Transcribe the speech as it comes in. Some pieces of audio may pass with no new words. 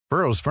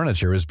Burrow's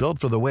furniture is built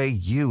for the way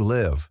you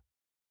live.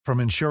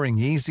 From ensuring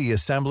easy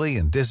assembly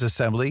and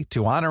disassembly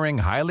to honoring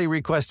highly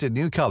requested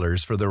new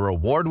colors for their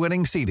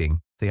award-winning seating,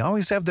 they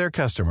always have their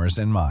customers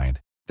in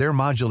mind. Their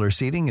modular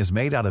seating is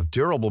made out of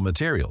durable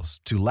materials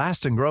to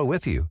last and grow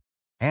with you.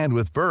 And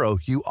with Burrow,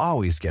 you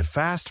always get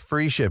fast,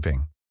 free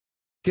shipping.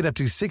 Get up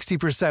to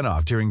 60%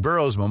 off during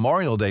Burrow's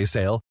Memorial Day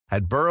sale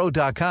at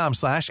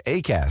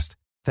burrow.com/ACAST.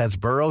 That's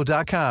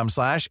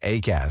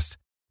burrow.com/ACAST.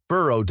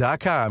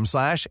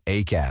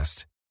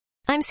 burrow.com/ACAST.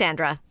 I'm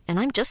Sandra, and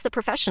I'm just the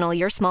professional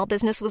your small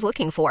business was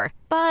looking for.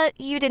 But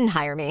you didn't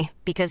hire me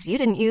because you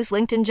didn't use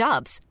LinkedIn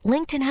Jobs.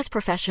 LinkedIn has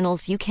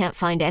professionals you can't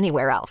find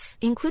anywhere else,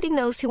 including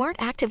those who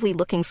aren't actively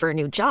looking for a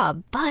new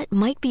job, but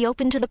might be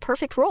open to the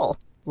perfect role,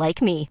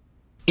 like me.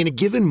 In a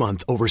given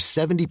month, over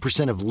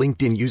 70% of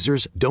LinkedIn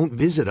users don't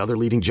visit other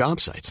leading job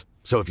sites.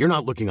 So if you're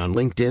not looking on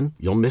LinkedIn,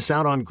 you'll miss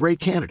out on great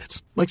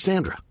candidates like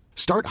Sandra.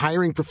 Start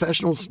hiring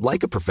professionals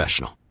like a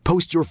professional.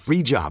 Post your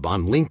free job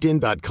on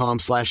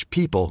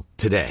linkedin.com/people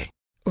today.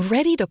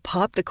 Ready to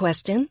pop the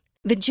question?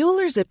 The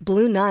jewelers at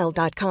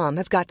BlueNile.com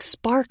have got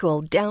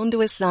sparkle down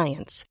to a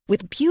science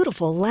with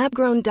beautiful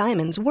lab-grown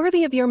diamonds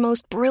worthy of your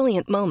most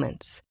brilliant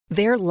moments.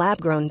 Their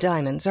lab-grown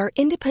diamonds are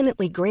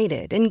independently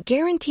graded and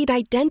guaranteed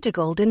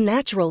identical to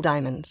natural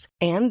diamonds,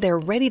 and they're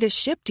ready to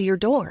ship to your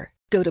door.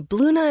 Go to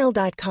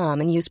BlueNile.com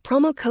and use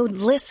promo code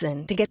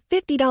LISTEN to get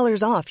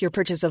 $50 off your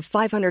purchase of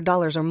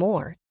 $500 or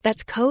more.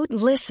 That's code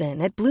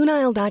LISTEN at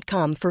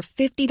BlueNile.com for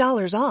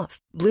 $50 off.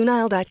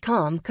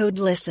 BlueNile.com, code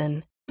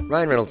LISTEN.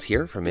 Ryan Reynolds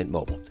here from Mint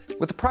Mobile.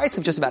 With the price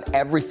of just about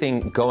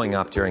everything going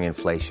up during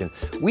inflation,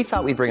 we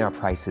thought we'd bring our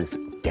prices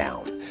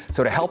down.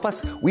 So to help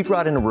us, we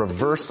brought in a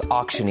reverse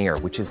auctioneer,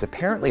 which is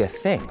apparently a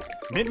thing.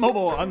 Mint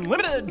Mobile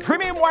Unlimited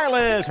Premium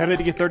Wireless. How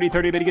to get 30,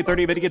 30, bit to get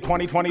 30, bit to get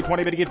 20, 20,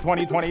 20, bit to get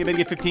 20, 20, bit to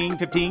get 15,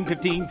 15,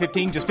 15,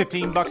 15, just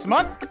 $15 a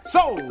month?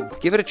 Sold!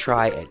 Give it a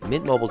try at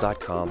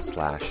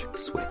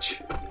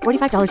mintmobile.com/switch.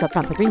 $45 up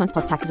front for 3 months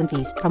plus taxes and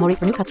fees. Promo rate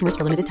for new customers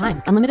for limited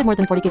time. Unlimited more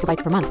than 40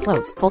 gigabytes per month.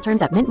 Slows full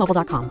terms at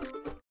mintmobile.com.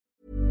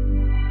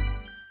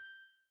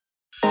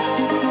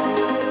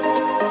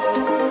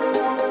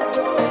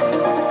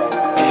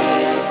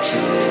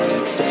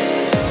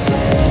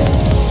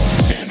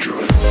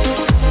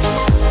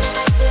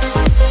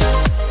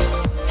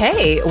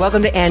 Hey,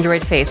 welcome to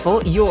Android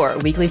Faithful, your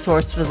weekly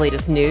source for the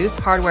latest news,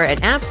 hardware,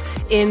 and apps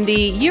in the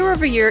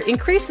year-over-year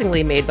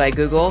increasingly made by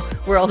Google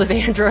world of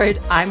Android.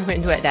 I'm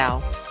Winduet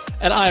Dow.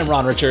 And I'm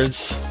Ron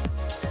Richards.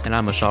 And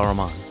I'm Mashal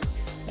Rahman.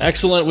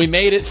 Excellent. We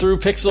made it through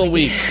Pixel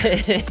Week.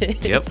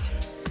 Yep.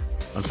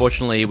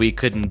 Unfortunately, we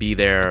couldn't be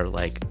there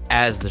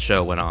as the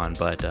show went on,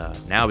 but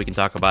now we can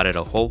talk about it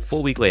a whole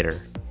full week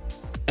later.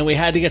 And we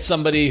had to get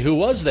somebody who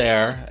was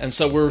there, and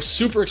so we're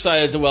super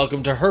excited to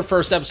welcome to her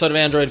first episode of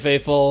Android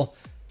Faithful,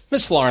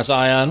 Miss Florence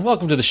Ion.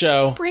 Welcome to the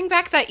show. Bring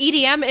back that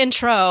EDM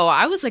intro.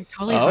 I was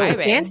totally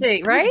vibing.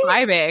 Dancing, right?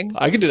 I was vibing.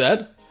 I can do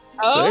that.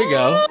 Oh, there you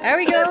go. There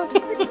we go.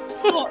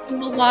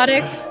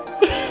 Melodic.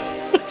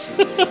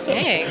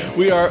 Dang.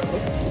 We are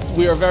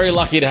very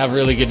lucky to have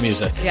really good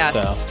music. Yes.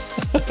 So.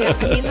 Yeah,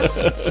 I mean,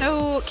 it's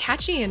so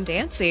catchy and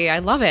dancey. I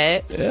love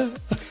it. Yeah.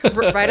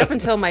 Right up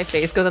until my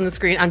face goes on the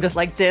screen, I'm just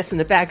like this in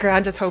the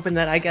background, just hoping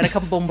that I get a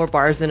couple more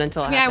bars in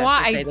until I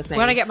want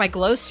to get my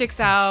glow sticks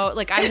out.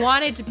 I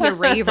wanted to be a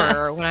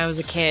raver when I was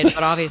a kid,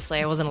 but obviously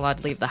I wasn't allowed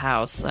to leave the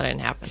house. So that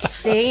didn't happen.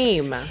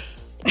 Same.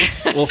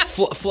 Well,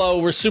 Flo,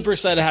 we're super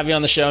excited to have you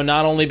on the show,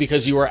 not only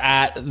because you were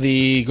at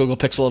the Google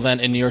Pixel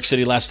event in New York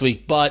City last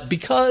week, but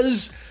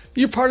because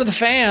you're part of the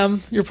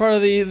fam. You're part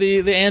of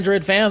the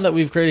Android fam that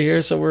we've created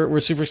here, so we're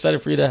super excited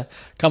for you to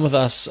come with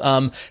us.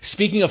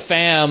 Speaking of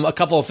fam, a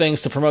couple of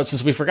things to promote,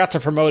 since we forgot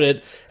to promote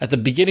it at the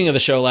beginning of the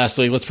show last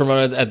week. Let's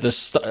promote it at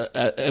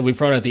we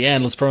promote it at the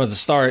end. Let's promote it at the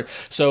start.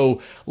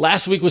 So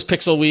last week was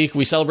Pixel Week.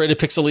 We celebrated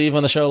Pixel Eve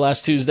on the show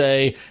last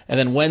Tuesday, and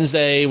then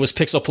Wednesday was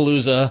Pixel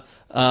Palooza.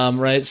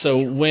 Right. So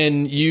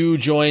when you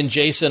joined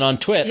Jason on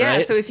Twit, yeah.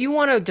 Right? So if you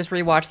want to just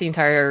rewatch the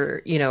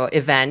entire,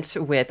 event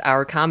with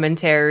our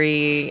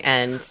commentary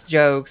and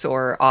jokes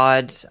or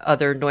odd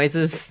other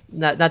noises,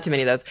 not too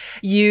many of those,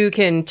 you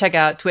can check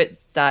out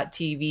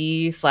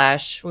twit.tv/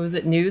 what was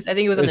it, news? I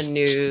think it was on the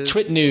news.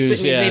 Twit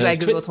News, yeah. Made by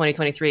Google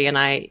 2023. And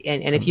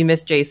if you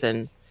miss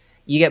Jason,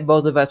 you get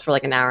both of us for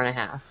an hour and a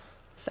half.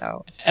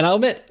 So, and I'll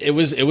admit it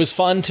was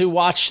fun to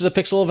watch the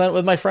Pixel event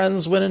with my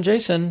friends Win and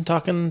Jason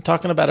talking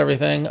about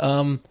everything.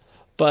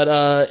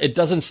 But it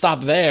doesn't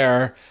stop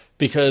there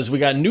because we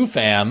got new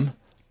fam,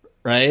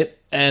 right?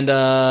 And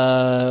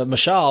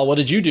Mashal, what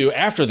did you do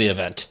after the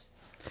event?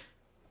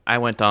 I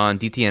went on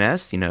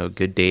DTNS,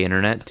 Good Day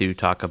Internet, to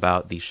talk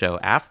about the show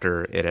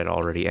after it had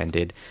already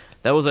ended.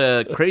 That was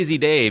a crazy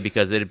day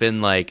because it had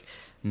been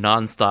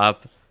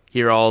nonstop.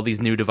 Here are all these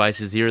new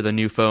devices. Here are the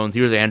new phones.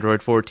 Here's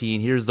Android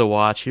 14. Here's the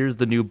watch. Here's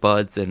the new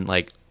buds. And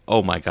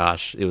oh my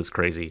gosh, it was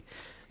crazy.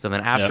 So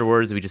then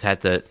afterwards, we just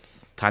had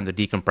time to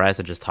decompress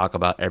and just talk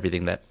about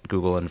everything that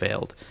Google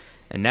unveiled.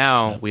 And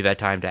now we've had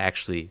time to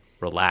actually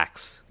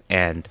relax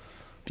and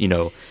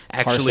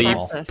actually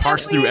Parse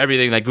parse through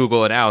everything that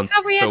Google announced.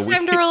 Have we had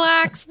time to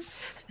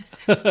relax?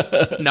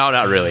 No,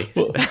 not really.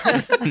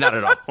 Not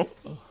at all.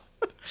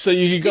 So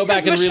you can go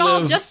back and Michelle,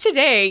 relive. just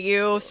today,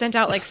 you sent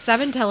out like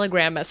 7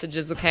 Telegram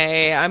messages,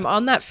 okay? I'm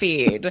on that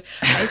feed.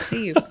 I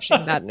see you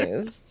pushing that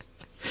news.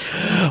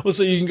 Well,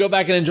 so you can go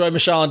back and enjoy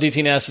Michelle on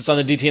DTNS. It's on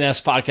the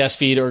DTNS podcast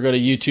feed, or go to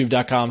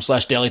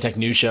youtube.com/Daily Tech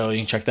News Show. You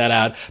can check that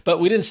out. But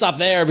we didn't stop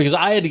there because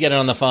I had to get in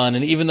on the fun.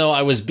 And even though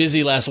I was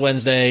busy last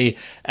Wednesday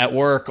at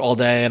work all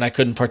day and I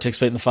couldn't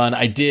participate in the fun,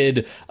 I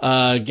did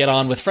get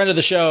on with friend of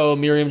the show,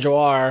 Miriam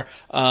Jawar,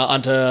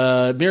 onto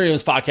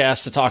Miriam's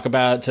podcast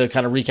to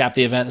kind of recap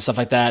the event and stuff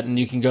like that. And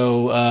you can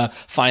go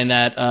find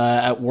that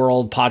at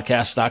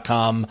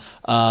worldpodcast.com.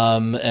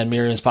 And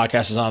Miriam's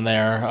podcast is on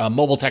there.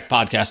 Mobile Tech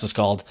Podcast is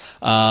called.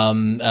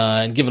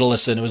 And give it a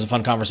listen. It was a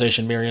fun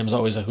conversation. Miriam's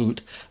always a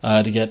hoot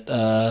to get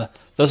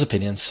those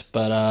opinions.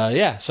 But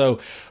yeah, so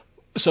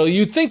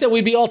you'd think that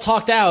we'd be all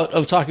talked out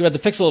of talking about the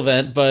Pixel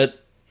event,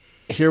 but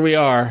here we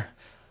are.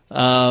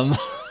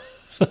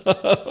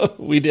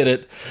 We did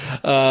it.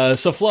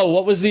 So Flo,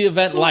 what was the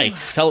event like?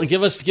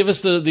 Give us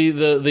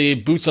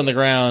the boots on the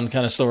ground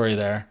kind of story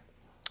there.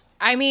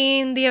 I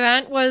mean, the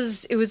event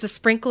was a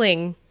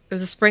sprinkling. It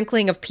was a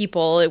sprinkling of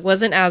people. It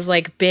wasn't as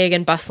like big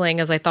and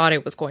bustling as I thought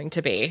it was going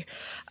to be.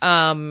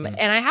 And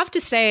I have to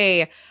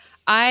say,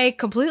 I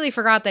completely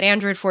forgot that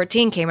Android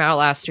 14 came out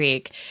last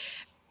week.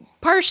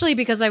 Partially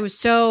because I was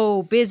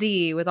so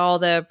busy with all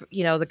the,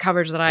 the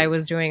coverage that I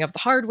was doing of the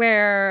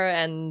hardware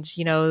and,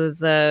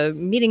 the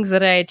meetings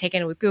that I had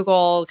taken with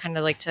Google, kind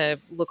of like to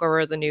look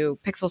over the new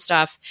Pixel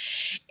stuff.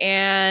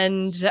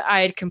 And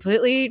I'd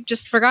completely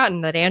just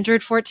forgotten that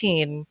Android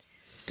 14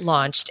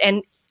 launched.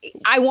 And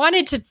I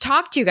wanted to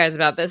talk to you guys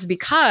about this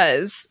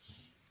because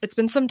it's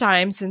been some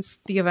time since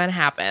the event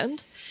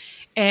happened.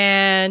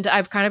 And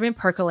I've kind of been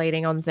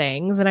percolating on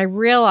things. And I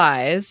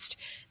realized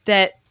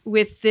that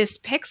with this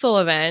Pixel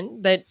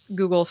event that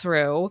Google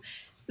threw,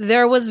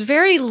 there was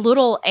very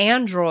little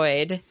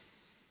Android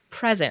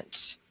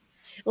present.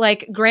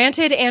 Like,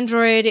 granted,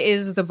 Android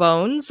is the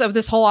bones of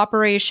this whole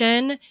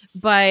operation,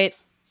 but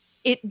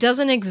it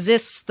doesn't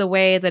exist the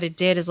way that it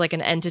did as like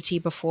an entity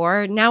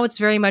before. Now it's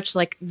very much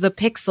like the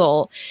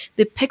Pixel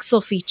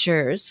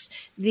features,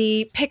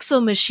 the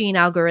Pixel machine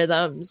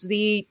algorithms,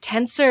 the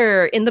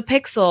tensor in the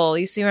Pixel.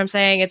 You see what I'm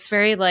saying? It's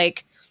very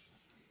like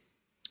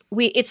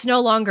it's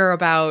no longer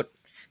about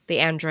the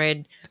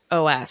Android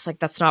OS. Like,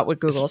 that's not what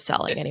Google is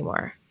selling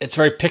anymore. It's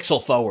very Pixel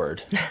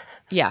forward.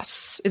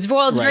 Yes. It's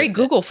very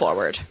Google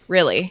forward,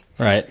 really.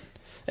 Right.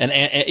 And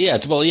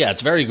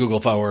it's very Google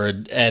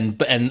forward,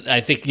 and I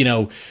think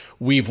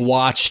we've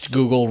watched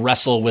Google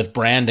wrestle with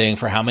branding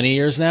for how many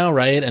years now,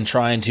 right? And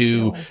trying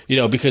to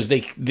because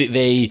they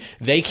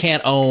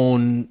can't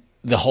own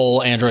the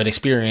whole Android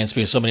experience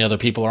because so many other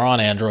people are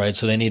on Android,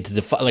 so they need to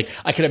define. Like,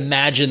 I could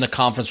imagine the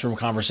conference room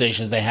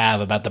conversations they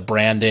have about the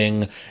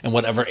branding and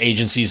whatever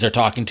agencies they're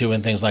talking to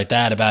and things like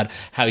that about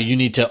how you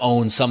need to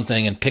own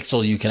something, and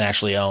Pixel you can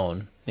actually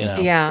own.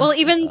 Yeah. Well,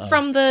 even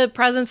from the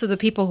presence of the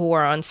people who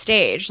were on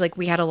stage, like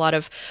we had a lot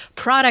of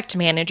product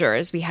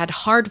managers, we had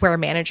hardware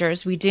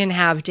managers. We didn't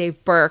have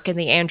Dave Burke and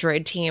the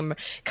Android team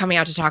coming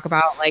out to talk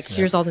about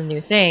here's all the new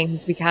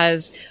things,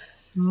 because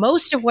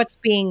most of what's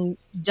being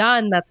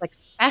done that's like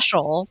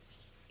special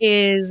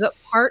is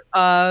part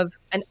of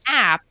an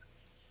app,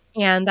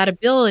 and that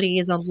ability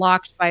is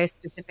unlocked by a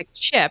specific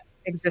chip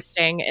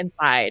existing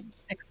inside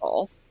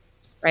Pixel,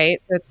 right?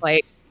 So it's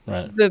like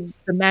the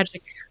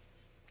magic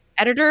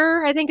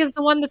editor, I think, is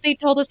the one that they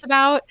told us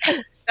about.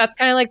 That's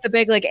kind of like the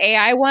big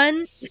AI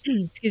one.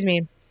 Excuse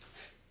me.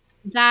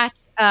 That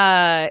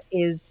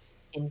is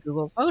in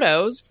Google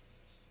Photos,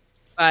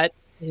 but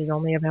it is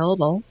only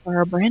available for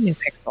a brand new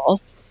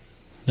Pixel.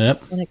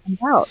 Yep. When it comes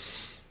out.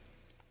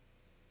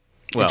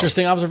 Well,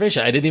 interesting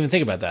observation. I didn't even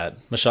think about that.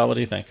 Michelle, what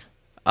do you think?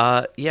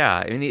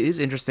 Yeah, I mean, it is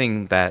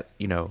interesting that,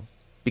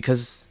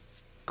 because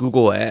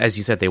Google, as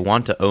you said, they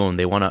want to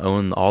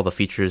own all the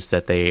features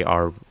that they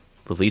are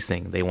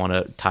releasing. They want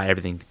to tie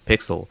everything to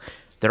Pixel.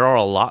 There are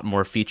a lot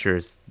more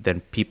features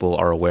than people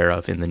are aware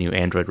of in the new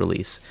Android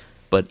release.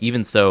 But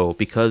even so,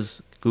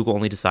 because Google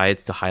only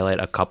decides to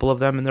highlight a couple of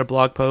them in their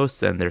blog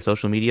posts and their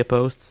social media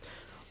posts,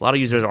 a lot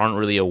of users aren't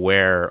really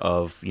aware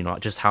of,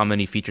 just how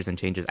many features and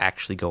changes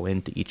actually go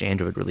into each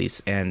Android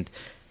release. And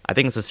I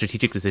think it's a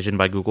strategic decision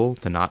by Google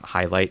to not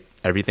highlight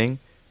everything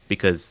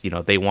because,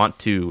 they want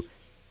to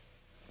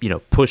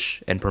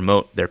push and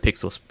promote their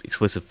Pixel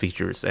exclusive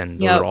featers, and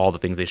those are all the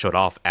things they showed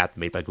off at the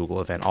Made by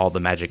Google event. All the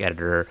Magic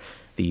Editor,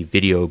 the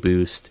Video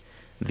Boost,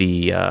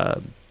 the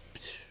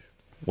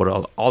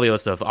all the other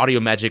stuff, Audio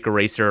Magic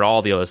Eraser,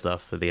 all the other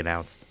stuff that they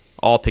announced.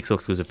 All Pixel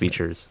exclusive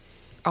features.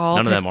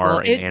 None of them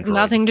are in Android.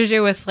 Nothing to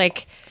do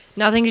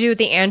with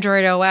the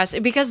Android OS,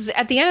 because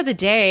at the end of the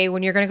day,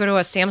 when you're going to go to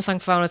a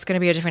Samsung phone, it's going to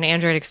be a different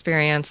Android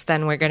experience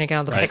than we're going to get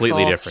on the Pixel.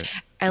 Completely different.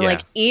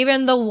 And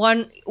even the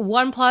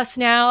OnePlus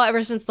now,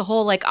 ever since the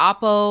whole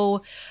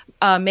Oppo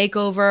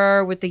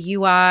makeover with the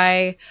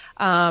UI,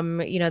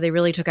 they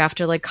really took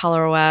after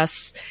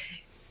ColorOS.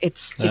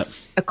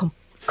 It's a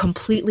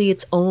completely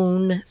its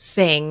own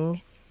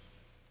thing.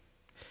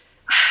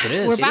 It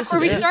is. We're back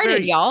where we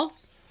started, y'all.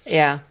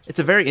 Yeah. It's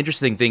a very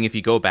interesting thing if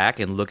you go back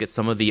and look at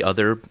some of the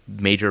other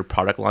major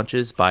product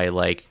launches by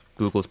like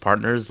Google's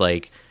partners,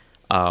 like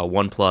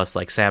OnePlus,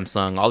 like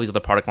Samsung, all these other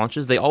product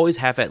launches. They always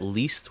have at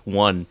least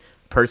one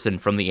person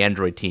from the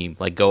Android team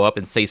like go up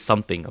and say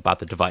something about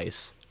the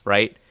device,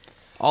 right?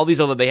 All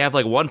these other, they have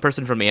like one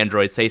person from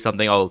Android say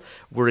something. Oh,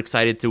 we're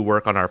excited to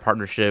work on our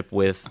partnership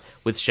with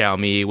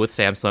Xiaomi, with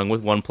Samsung,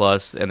 with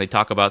OnePlus, and they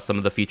talk about some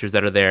of the features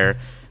that are there.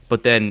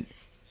 But then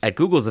at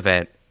Google's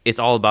event, it's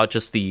all about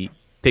just the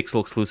Pixel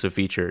exclusive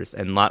features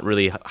and not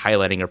really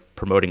highlighting or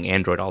promoting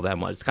Android all that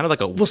much. It's kind of like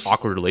a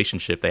awkward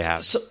relationship they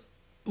have.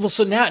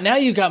 So now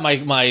you got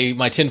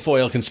my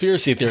tinfoil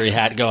conspiracy theory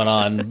hat going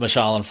on,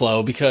 Mishal and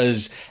Flo,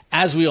 because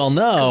as we all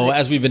know,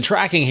 as we've been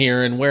tracking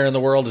here and where in the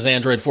world is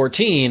Android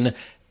 14,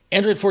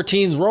 Android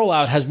 14's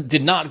rollout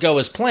did not go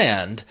as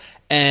planned.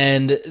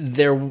 And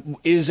there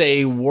is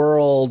a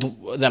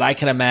world that I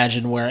can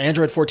imagine where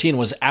Android 14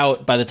 was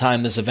out by the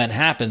time this event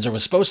happens, or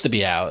was supposed to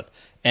be out,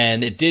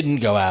 and it didn't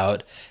go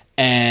out.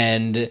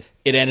 And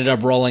it ended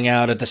up rolling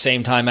out at the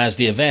same time as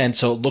the event,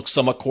 so it looks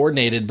somewhat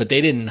coordinated, but they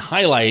didn't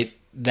highlight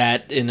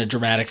that in a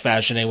dramatic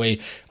fashion anyway,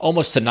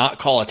 almost to not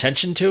call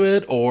attention to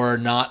it or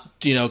not,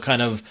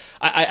 kind of,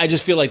 I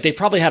just feel like they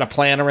probably had a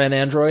plan around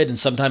Android, and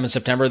sometime in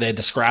September they had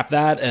to scrap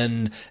that,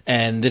 and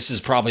this is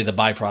probably the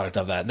byproduct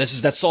of that. And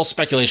that's all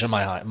speculation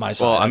on my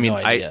side. Well, I mean, no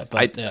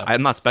idea,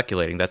 I'm not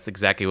speculating. That's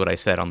exactly what I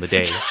said on the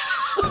day.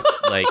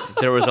 Like,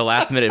 there was a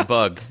last minute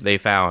bug they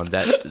found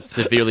that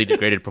severely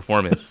degraded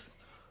performance.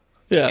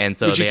 Yeah, and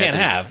so which you can't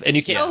have, and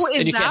you can't. Oh,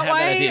 is that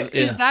why?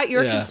 Is that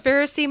your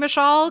conspiracy,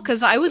 Michelle?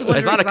 Because I was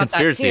wondering it's not a about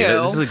conspiracy.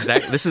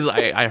 that too. This is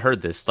I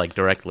heard this like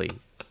directly.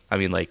 I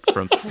mean, like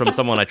from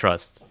someone I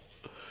trust.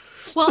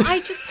 Well,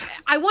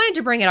 I wanted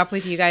to bring it up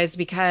with you guys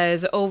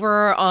because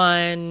over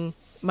on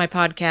my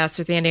podcast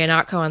with Andy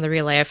Anatko on the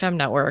Relay FM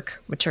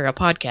Network, Material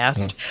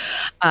Podcast,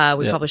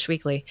 we publish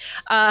weekly.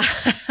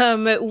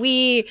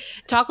 We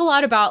talk a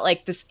lot about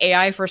like this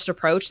AI first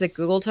approach that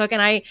Google took,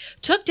 and I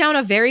took down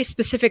a very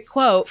specific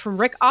quote from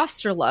Rick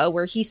Osterloh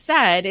where he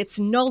said it's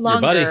no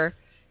longer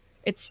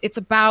it's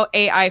about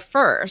AI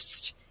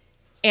first,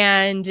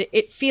 and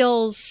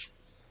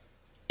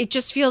it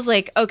just feels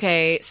like,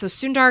 okay, so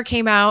Sundar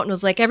came out and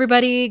was like,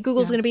 everybody,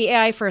 Google's going to be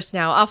AI first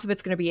now.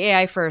 Alphabet's going to be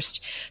AI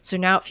first. So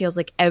now it feels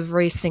like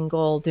every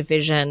single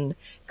division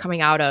coming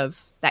out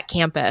of that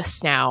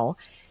campus now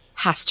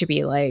has to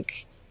be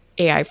like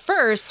AI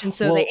first. And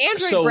so the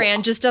Android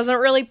brand just doesn't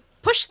really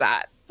push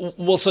that.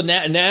 Well, so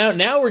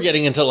now we're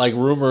getting into like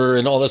rumor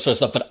and all this sort of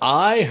stuff. But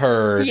I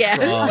heard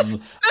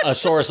from a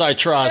source I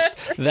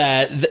trust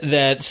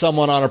that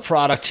someone on a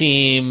product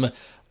team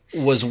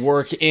was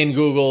work in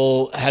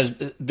Google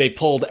they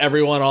pulled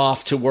everyone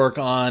off to work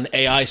on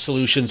AI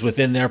solutions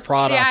within their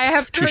product. See, I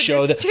have to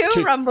show that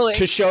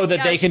to show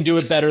that they can do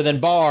it better than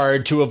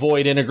Bard, to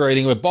avoid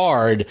integrating with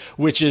Bard,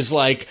 which is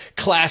like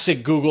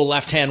classic Google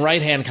left hand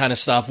right hand kind of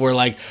stuff where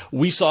like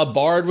we saw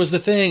Bard was the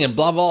thing and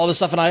blah blah all this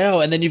stuff in IO,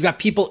 and then you've got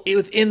people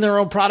within their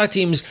own product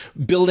teams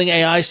building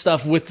AI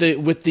stuff with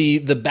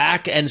the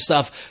back end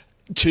stuff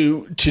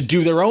to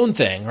do their own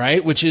thing,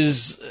 right? Which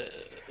is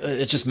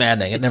it's just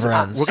maddening. It never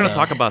ends. We're going to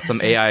talk about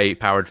some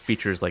AI-powered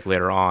features like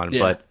later on,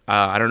 but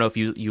I don't know if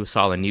you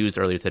saw the news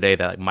earlier today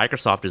that like,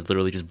 Microsoft is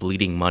literally just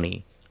bleeding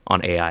money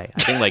on AI. I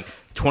think like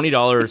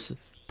 $20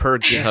 per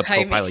GitHub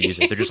Copilot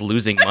user. They're just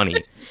losing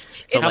money.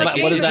 So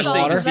what is that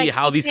for? See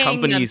how these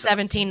companies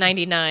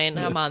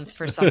 $17.99 a month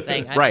for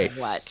something. I right? Don't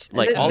know what?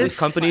 Like all these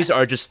companies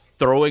are just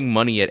throwing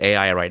money at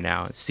AI right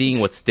now, seeing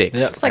what sticks.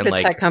 Yeah. It's like the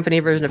tech company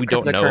version of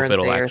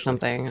cryptocurrency or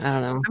something. I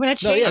don't know. I'm going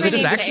to change.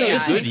 There's actually a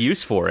good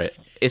use for it.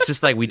 It's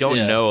just like we don't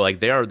know. Like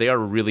they are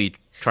really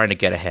trying to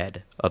get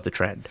ahead of the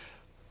trend.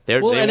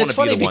 And it's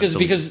funny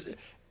because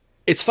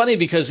it's funny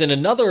because in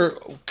another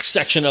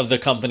section of the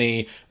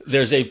company,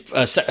 there's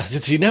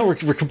see, now we're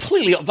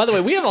completely. By the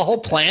way, we have a whole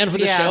plan for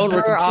the show, and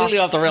we're completely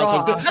off the rails.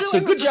 So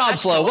good job,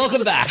 Flo.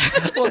 Welcome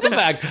back. Welcome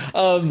back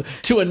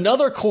to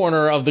another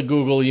corner of the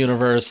Google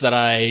universe that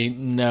I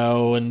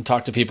know and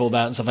talk to people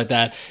about and stuff like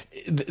that.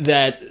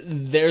 That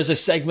there's a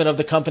segment of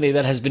the company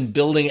that has been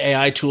building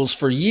AI tools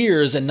for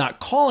years and not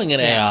calling it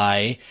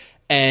AI.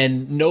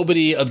 And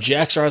nobody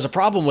objects or has a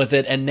problem with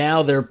it. And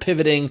now they're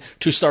pivoting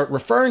to start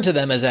referring to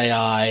them as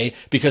AI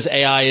because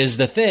AI is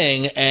the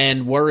thing,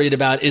 and worried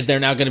about, is there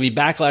now going to be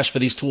backlash for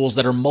these tools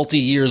that are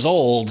multi-years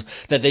old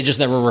that they just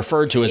never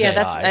referred to as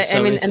AI?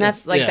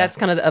 That's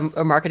kind of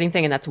a marketing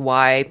thing. And that's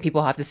why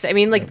people have to say, I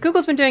mean, like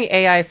Google's been doing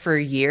AI for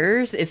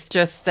years. It's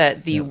just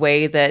that the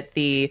way that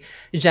the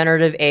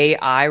generative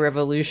AI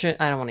revolution,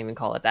 I don't want to even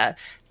call it that,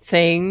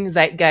 thing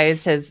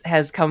zeitgeist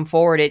has come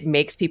forward, it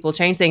makes people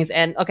change things.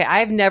 And okay,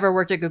 I've never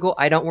worked at Google.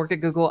 I don't work at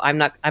Google. I'm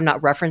not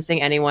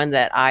referencing anyone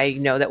that I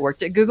know that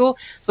worked at Google,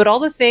 but all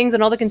the things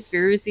and all the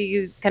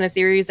conspiracy kind of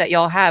theories that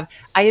y'all have,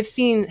 I have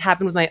seen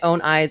happen with my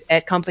own eyes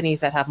at companies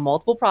that have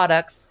multiple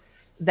products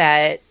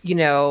that,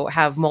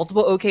 have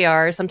multiple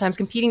OKRs, sometimes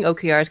competing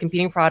OKRs,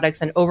 competing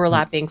products, and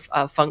overlapping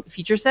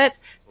feature sets.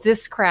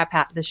 This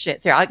crap, this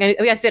shit. Sorry, I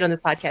gotta say it on this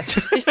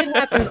podcast. This shit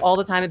happens all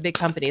the time at big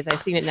companies.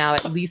 I've seen it now,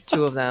 at least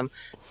 2 of them.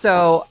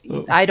 So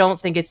I don't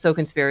think it's so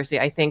conspiracy.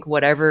 I think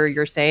whatever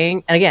you're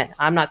saying, and again,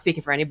 I'm not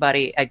speaking for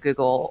anybody at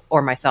Google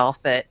or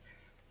myself, but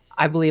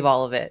I believe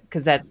all of it,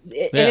 because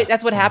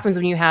that's what happens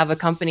when you have a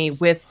company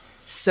with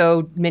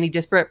so many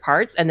disparate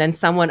parts, and then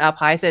someone up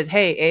high says,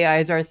 "Hey, AI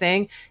is our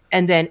thing,"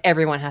 and then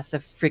everyone has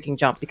to freaking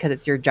jump because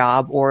it's your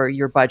job or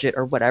your budget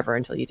or whatever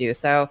until you do.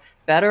 So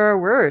better or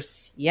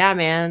worse, yeah,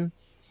 man.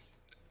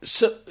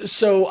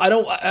 So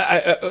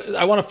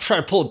I want to try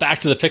to pull it back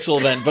to the Pixel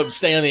event, but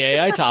stay on the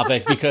AI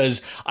topic,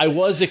 because I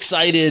was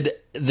excited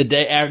the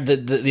day at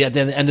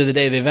the end of the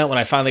day of the event when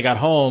I finally got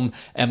home,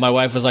 and my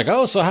wife was like,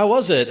 "Oh, so how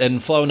was it?"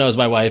 And Flo knows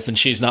my wife, and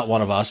she's not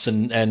one of us,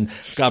 and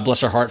God bless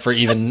her heart for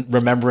even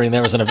remembering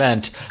there was an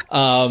event.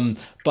 And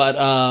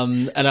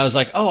I was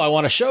like, "Oh, I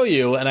want to show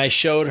you," and I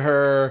showed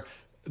her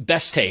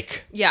Best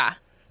Take. Yeah.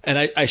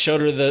 And I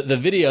showed her the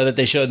video that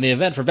they showed in the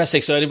event for Best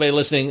Take. So anybody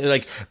listening,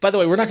 by the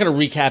way, we're not going to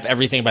recap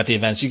everything about the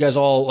events. You guys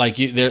all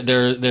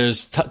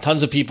there's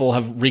tons of people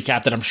have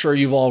recapped it. I'm sure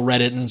you've all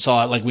read it and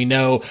saw it. We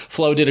know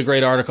Flo did a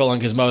great article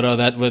on Gizmodo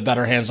that with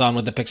better hands-on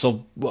with the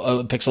Pixel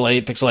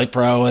 8, Pixel 8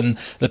 Pro, and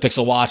the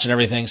Pixel Watch and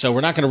everything. So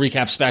we're not going to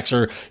recap specs,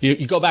 or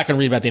you go back and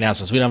read about the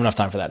announcements. We don't have enough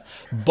time for that.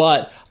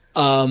 But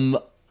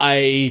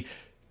I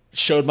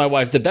showed my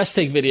wife the Best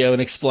Take video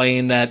and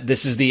explained that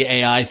this is the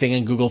AI thing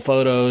in Google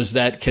Photos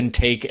that can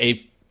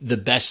take the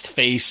best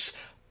face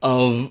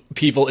of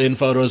people in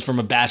photos from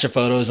a batch of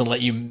photos and let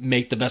you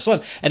make the best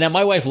one. And now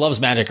my wife loves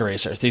Magic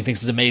Eraser. She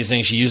thinks it's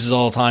amazing. She uses it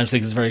all the time. She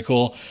thinks it's very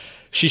cool.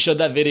 She showed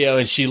that video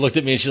and she looked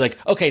at me and she's like,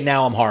 "Okay,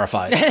 now I'm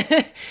horrified."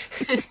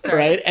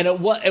 Right? And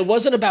it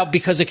wasn't about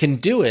because it can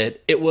do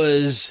it. It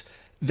was,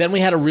 then we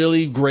had a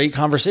really great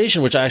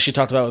conversation, which I actually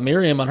talked about with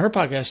Miriam on her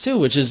podcast too,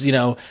 which is,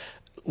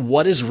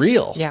 what is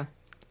real? Yeah.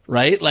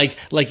 Right?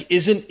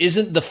 Isn't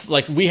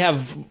we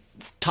have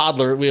 2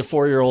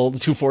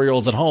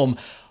 4-year-olds at home.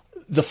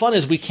 The fun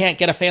is we can't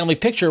get a family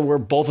picture where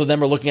both of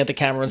them are looking at the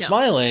camera and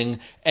smiling,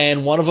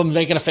 and one of them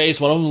making a face,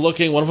 one of them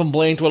looking, one of them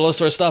blinked, all this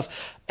sort of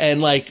stuff.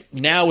 And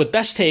now with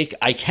Best Take,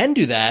 I can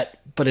do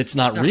that, but it's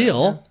not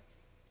real.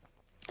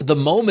 The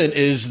moment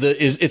is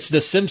it's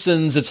the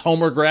Simpsons, it's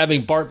Homer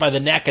grabbing Bart by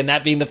the neck and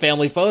that being the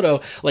family photo.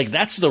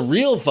 That's the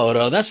real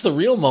photo. That's the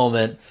real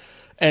moment.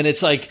 And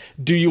it's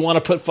do you want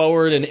to put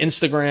forward an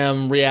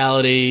Instagram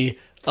reality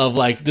of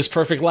this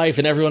perfect life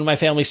and everyone in my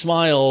family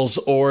smiles,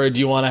 or do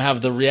you want to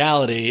have the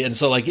reality? And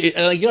so you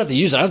don't have to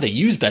use it. I don't have to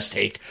use Best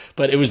Take,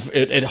 but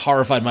it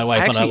horrified my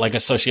wife on a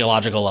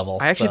sociological level.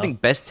 I actually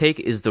think Best Take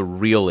is the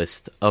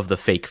realest of the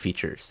fake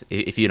features,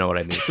 if you know what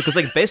I mean. Because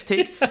Best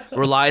Take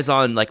relies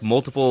on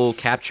multiple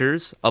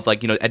captures of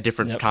at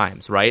different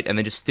times, right? And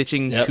then just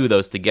stitching two of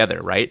those together,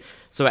 right?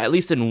 So at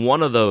least in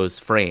one of those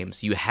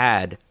frames, you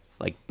had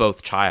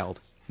both child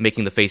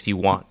making the face you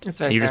want. That's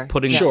right. And you're just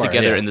putting it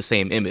together in the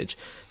same image.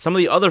 Some of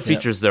the other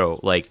features,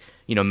 though,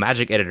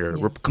 Magic Editor,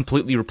 we're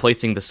completely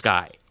replacing the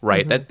sky,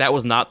 right? Mm-hmm. That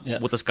was not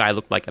what the sky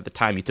looked like at the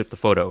time you took the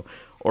photo.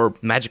 Or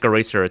Magic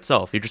Eraser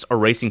itself, you're just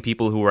erasing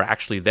people who were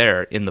actually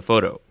there in the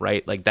photo,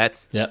 right?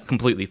 That's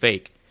completely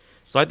fake.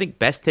 So I think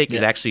Best Take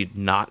is actually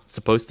not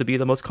supposed to be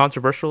the most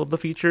controversial of the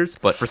features,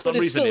 but for some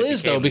reason it still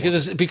is, though,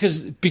 because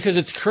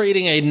it's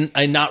creating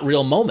a not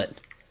real moment.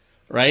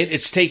 Right?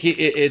 It's taking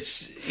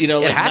it's it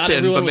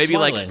happened, but maybe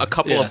a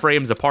couple of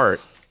frames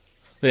apart.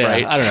 Yeah,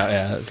 right? I don't know.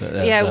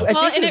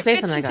 And it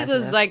fits into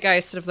the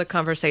zeitgeist of the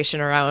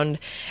conversation around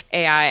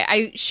AI.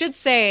 I should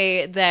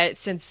say that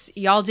since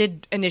y'all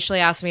did initially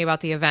ask me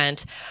about the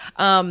event,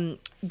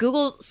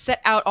 Google set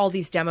out all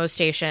these demo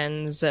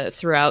stations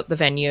throughout the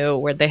venue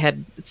where they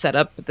had set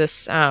up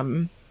this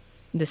event,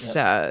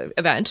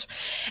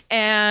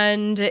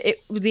 and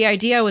the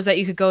idea was that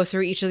you could go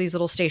through each of these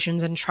little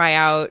stations and try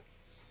out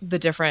the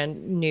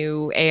different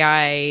new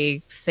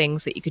AI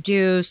things that you could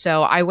do.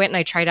 So I went and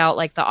I tried out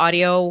the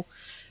audio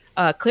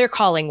clear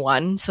calling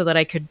one so that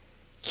I could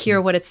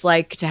hear what it's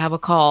like to have a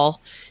call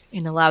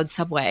in a loud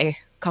subway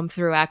come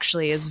through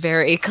actually is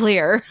very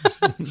clear.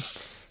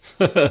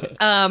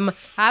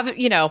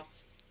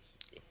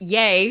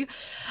 Yay.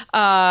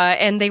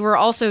 And they were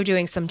also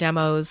doing some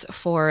demos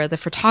for the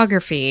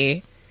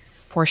photography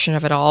portion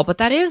of it all, but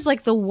that is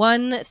the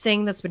one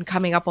thing that's been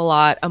coming up a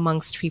lot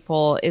amongst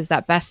people is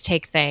that Best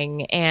Take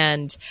thing.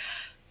 And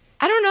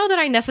I don't know that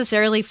I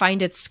necessarily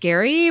find it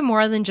scary,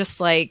 more than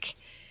just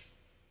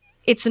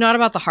it's not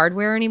about the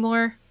hardware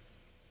anymore.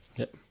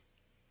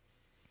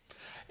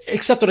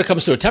 Except when it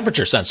comes to a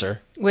temperature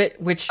sensor.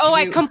 Which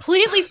I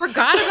completely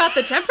forgot about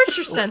the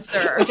temperature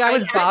sensor. Which I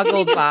was boggled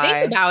didn't even by.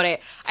 Think about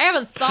it. I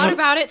haven't thought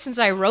about it since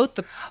I wrote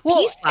the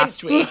piece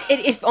last week.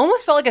 It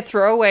almost felt like a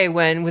throwaway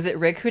when, was it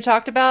Rick who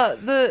talked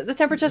about the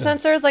temperature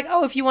sensor? It's like,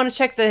 oh, if you want to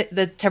check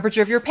the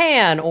temperature of your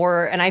pan,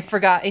 and I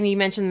forgot, and he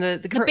mentioned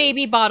the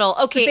baby bottle.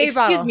 Okay, baby excuse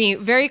bottle. me,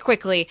 very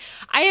quickly.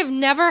 I have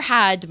never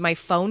had my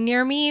phone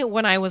near me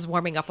when I was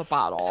warming up a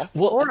bottle.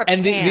 Well,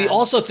 and the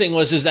also thing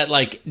is that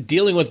like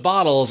dealing with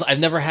bottles, I've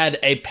never had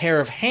a pair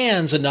of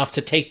hands enough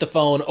to take the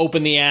phone,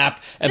 open the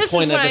app, and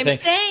point at the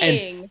thing.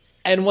 Saying.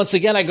 And once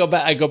again, I go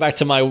back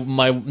to my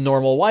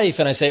normal wife,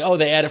 and I say, "Oh,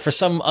 they added, for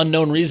some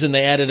unknown reason,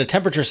 they added a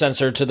temperature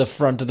sensor to the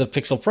front of the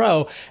Pixel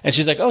Pro." And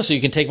she's like, "Oh, so you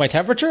can take my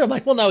temperature?" I'm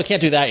like, "Well, no, we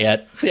can't do that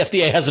yet. The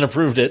FDA hasn't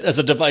approved it as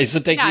a device to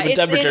take human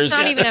temperatures." It's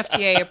not even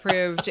FDA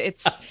approved.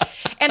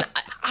 And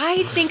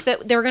I think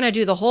that they're going to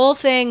do the whole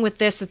thing with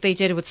this that they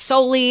did with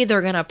Soli.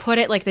 They're going to put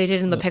it like they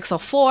did in the Pixel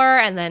 4,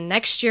 and then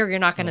next year you're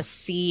not going to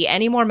see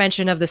any more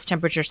mention of this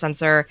temperature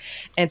sensor.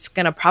 It's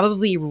going to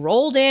probably be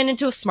rolled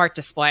into a smart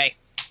display.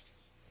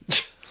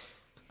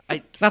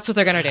 That's what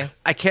they're going to do.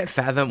 I can't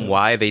fathom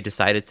why they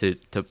decided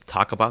to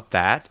talk about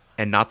that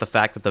and not the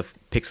fact that the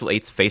Pixel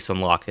 8's Face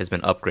Unlock has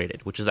been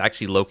upgraded, which is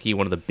actually low-key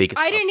one of the biggest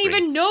I didn't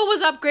even know it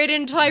was upgraded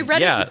until I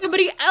read it in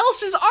somebody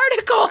else's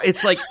article.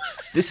 It's like,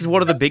 this is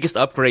one of the biggest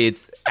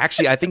upgrades.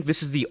 Actually, I think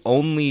this is the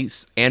only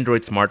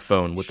Android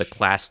smartphone with a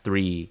Class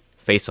 3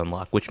 Face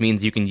Unlock, which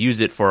means you can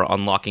use it for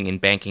unlocking in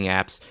banking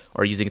apps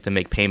or using it to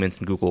make payments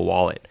in Google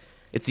Wallet.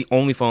 It's the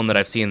only phone that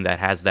I've seen that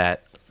has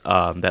that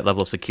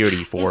level of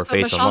security for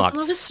Face Unlock,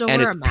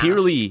 and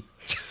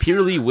it's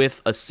purely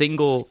with a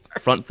single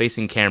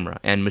front-facing camera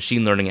and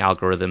machine learning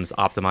algorithms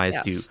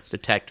optimized to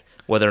detect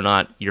whether or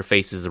not your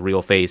face is a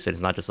real face and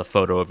it's not just a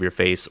photo of your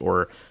face,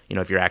 or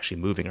if you're actually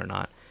moving or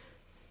not.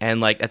 And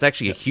like, that's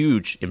actually a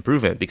huge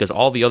improvement, because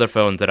all the other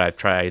phones that I've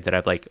tried, that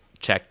I've like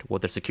checked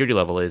what their security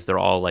level is, they're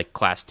all like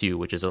Class 2,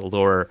 which is a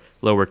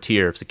lower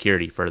tier of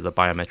security for the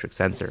biometric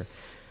sensor.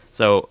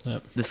 So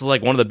this is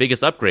like one of the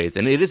biggest upgrades,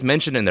 and it is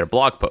mentioned in their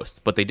blog posts,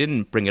 but they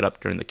didn't bring it up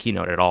during the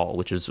keynote at all,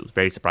 which is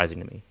very surprising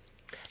to me.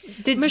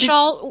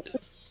 Michelle,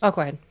 go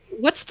ahead.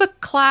 What's the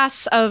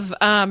class of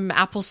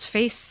Apple's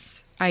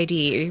Face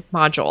ID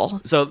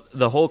module? So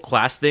the whole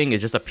class thing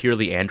is just a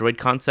purely Android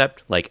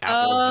concept. Like,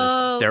 Apple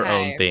is their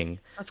own thing.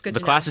 That's good. The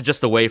class is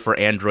just a way for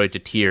Android to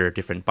tier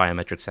different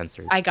biometric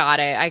sensors. I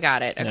got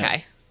it.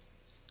 Okay.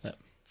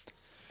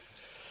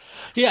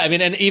 Yeah, I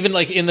mean, and even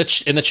like in the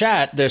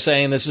chat, they're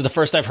saying this is the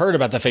first I've heard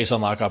about the Face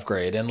Unlock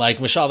upgrade. And like,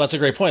 Michelle, that's a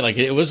great point. Like,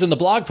 it was in the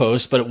blog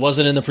post, but it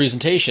wasn't in the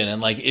presentation.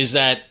 And like, is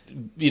that,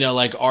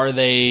 like, are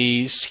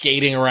they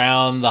skating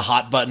around the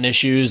hot button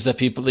issues that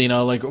people,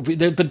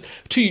 but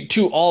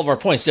to all of our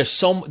points, there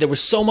was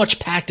so much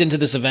packed into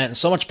this event, and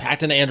so much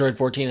packed into Android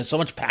 14, and so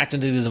much packed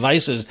into the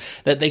devices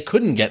that they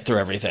couldn't get through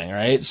everything,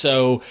 right?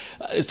 So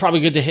it's probably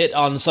good to hit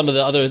on some of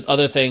the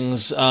other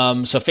things.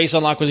 So Face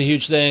Unlock was a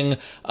huge thing.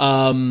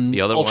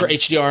 The other Ultra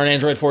one, HDR on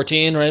Android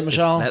 14, right,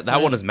 Michelle?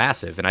 That one is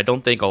massive, and I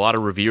don't think a lot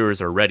of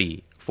reviewers are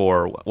ready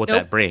for what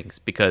that brings,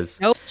 because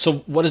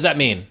So what does that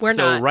mean? We're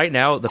not. Right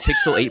now, the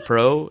Pixel 8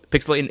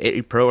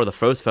 Pro are the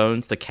first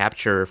phones to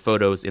capture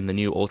photos in the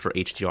new Ultra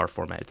HDR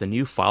format. It's a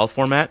new file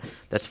format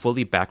that's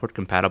fully backward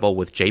compatible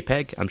with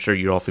JPEG. I'm sure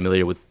you're all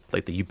familiar with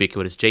like the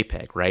ubiquitous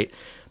JPEG, right?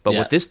 But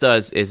what this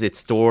does is it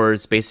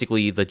stores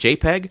basically the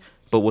JPEG,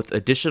 but with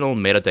additional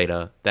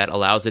metadata that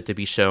allows it to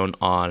be shown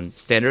on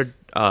standard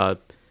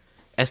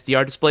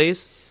SDR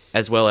displays,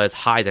 as well as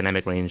high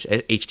dynamic range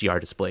HDR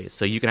displays.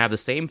 So you can have the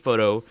same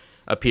photo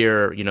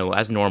appear,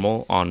 as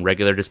normal on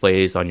regular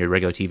displays on your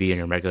regular TV and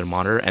your regular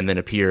monitor, and then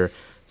appear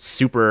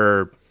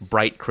super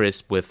bright,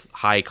 crisp with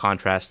high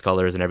contrast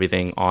colors and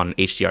everything on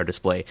HDR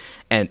display.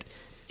 And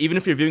even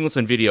if you're viewing this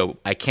on video,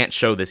 I can't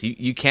show this.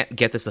 You can't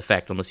get this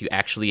effect unless you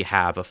actually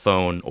have a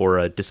phone or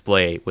a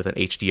display with an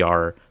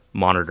HDR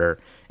monitor,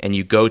 and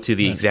you go to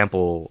the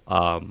example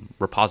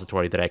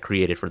repository that I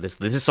created for this.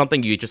 This is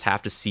something you just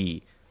have to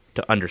see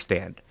to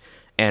understand.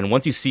 And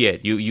once you see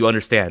it, you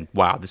understand,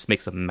 wow, this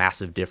makes a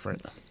massive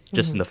difference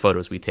just in the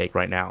photos we take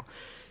right now.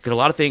 Because a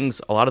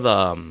lot of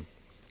the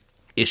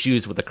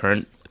issues with the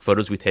current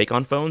photos we take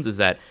on phones is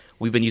that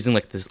we've been using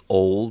like this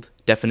old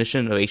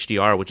definition of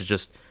HDR, which is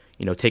just,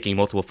 taking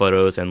multiple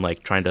photos and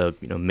like trying to,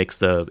 mix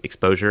the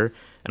exposure.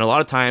 And a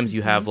lot of times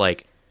you have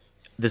like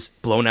this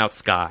blown out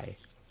sky,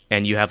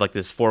 and you have like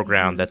this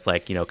foreground that's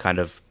like, kind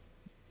of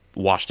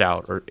washed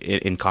out or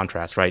in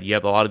contrast, right? You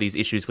have a lot of these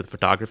issues with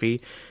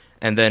photography.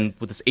 And then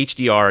with this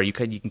HDR, you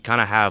can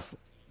kind of have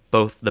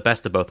the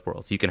best of both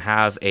worlds. You can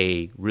have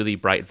a really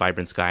bright,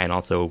 vibrant sky, and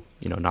also,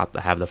 not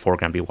have the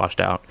foreground be washed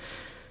out.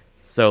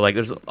 So like,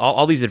 there's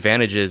all these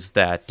advantages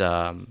that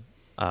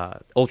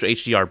Ultra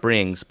HDR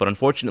brings, but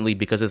unfortunately,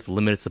 because of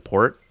limited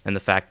support and the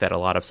fact that a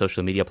lot of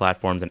social media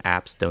platforms and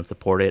apps don't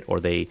support it, or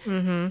they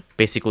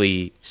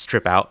basically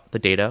strip out the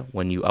data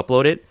when you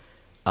upload it,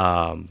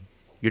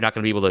 you're not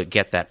going to be able to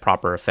get that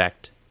proper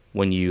effect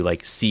when you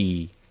like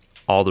see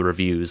all the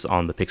reviews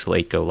on the Pixel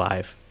 8 go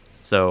live.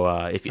 So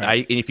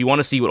if you want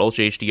to see what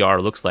Ultra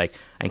HDR looks like,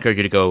 I encourage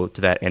you to go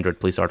to that Android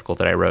Police article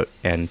that I wrote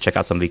and check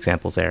out some of the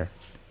examples there.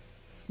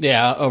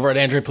 Yeah, over at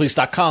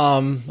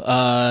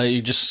AndroidPolice.com,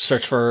 you just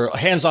search for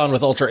hands-on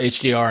with Ultra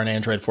HDR and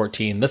Android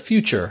 14, the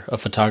future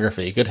of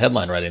photography. Good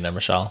headline writing there,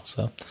 Michelle.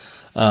 So,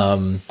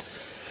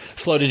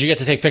 Flo, did you get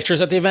to take pictures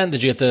at the event?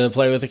 Did you get to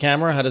play with the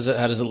camera? How did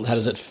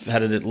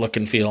it look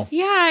and feel?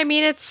 Yeah, I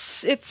mean,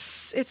 it's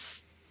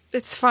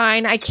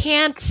fine. I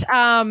can't,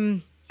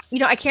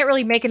 I can't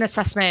really make an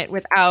assessment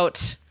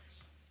without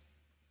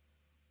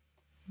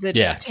the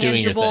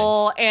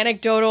tangible,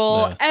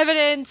 anecdotal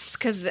evidence,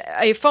 because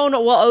a phone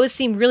will always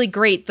seem really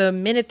great the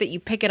minute that you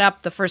pick it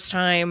up the first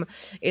time.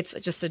 It's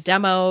just a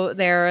demo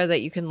there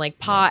that you can like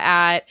paw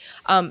at.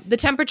 The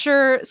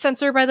temperature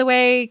sensor, by the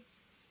way,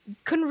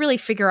 couldn't really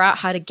figure out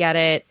how to get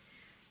it,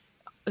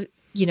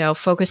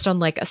 focused on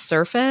like a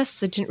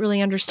surface. I didn't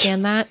really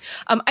understand that.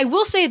 I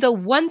will say the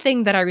one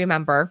thing that I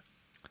remember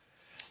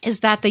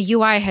is that the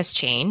UI has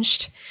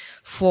changed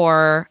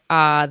for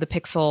the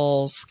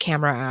Pixel's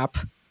camera app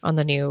on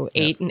the new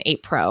 8 and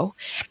 8 Pro.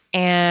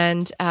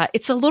 And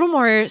it's a little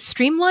more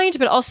streamlined,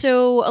 but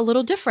also a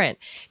little different.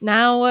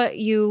 Now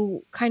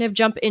you kind of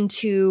jump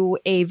into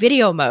a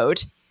video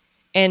mode.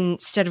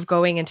 Instead of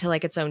going into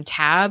like its own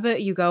tab,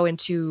 you go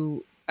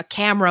into a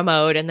camera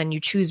mode, and then you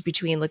choose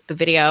between like the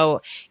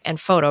video and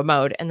photo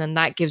mode. And then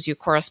that gives you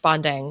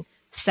corresponding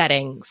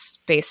settings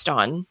based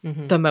on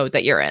the mode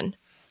that you're in.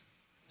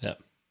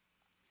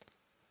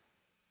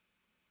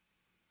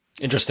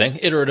 Interesting.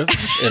 Iterative.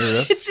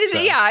 It's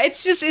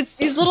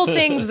these little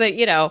things that,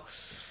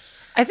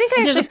 I think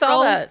I just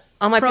saw that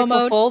on my Pro Pixel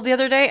mode. Fold the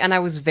other day, and I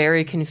was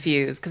very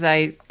confused because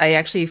I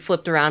actually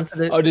flipped around for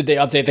the. Oh, did they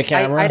update the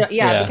camera?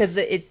 Because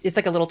it's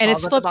like a little toggle And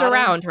it's at the flipped bottom.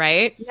 around,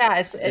 right? Yeah,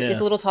 it's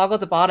a little toggle at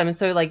the bottom. And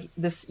so like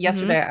this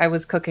yesterday, I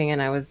was cooking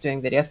and I was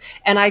doing videos,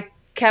 and I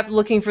kept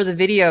looking for the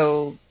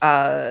video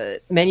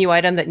menu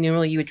item that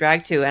normally you would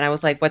drag to, and I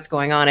was like, what's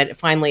going on? And it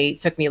finally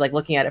took me like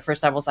looking at it for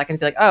several seconds to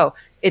be like, oh,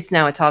 it's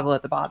now a toggle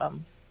at the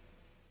bottom.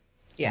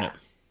 Yeah.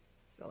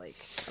 So like,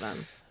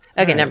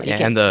 okay, never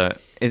mind. And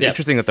it's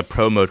interesting that the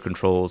Pro mode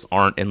controls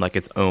aren't in like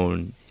its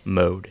own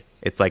mode.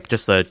 It's like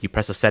just you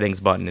press a settings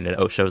button and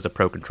it shows the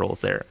Pro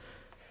controls there.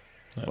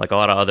 Like a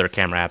lot of other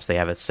camera apps, they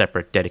have a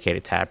separate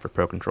dedicated tab for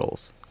Pro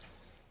controls.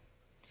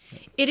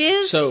 It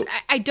is. So-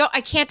 I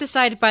can't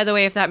decide, by the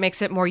way, if that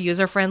makes it more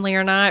user friendly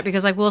or not,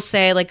 because I will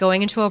say, like,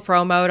 going into a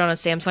Pro mode on a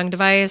Samsung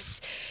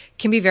device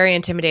can be very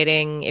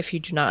intimidating if you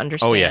do not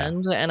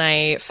understand. And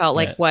I felt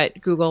like what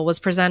Google was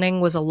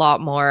presenting was a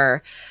lot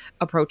more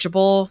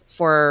approachable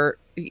for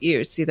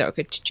you. It's either,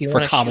 okay, do you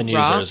want to common shoot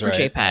RAW users, or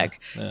right? JPEG?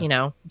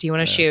 Yeah. Do you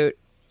want to shoot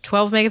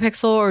 12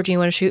 megapixel or do you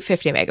want to shoot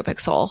 50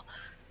 megapixel?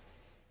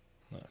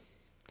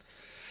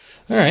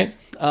 All right.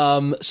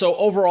 So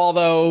overall,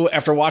 though,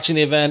 after watching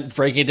the event,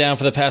 breaking it down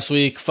for the past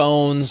week,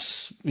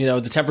 phones,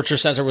 the temperature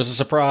sensor was a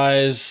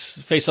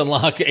surprise. Face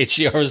Unlock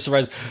HDR was a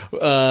surprise.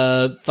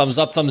 Thumbs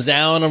up, thumbs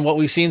down on what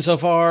we've seen so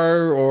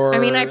far? Or I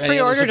mean, I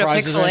pre-ordered a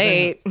Pixel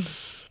 8.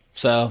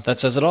 So that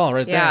says it all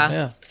right there.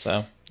 Yeah.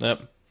 So,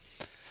 yep.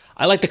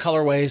 I like the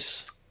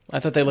colorways. I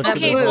thought they looked good.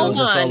 Okay, hold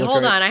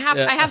on. I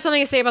have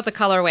something to say about the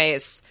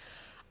colorways.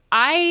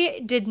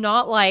 I did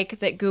not like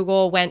that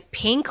Google went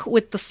pink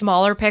with the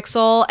smaller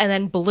Pixel and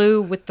then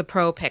blue with the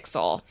Pro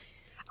Pixel.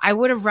 I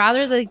would have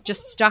rather they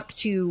just stuck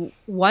to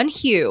one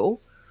hue,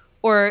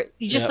 or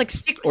you just like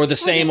stick or the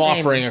same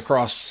offering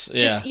across.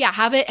 Just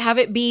have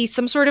it be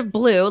some sort of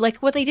blue, like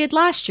what they did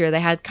last year.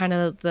 They had kind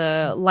of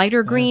the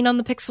lighter green on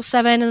the Pixel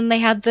 7, and then they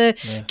had the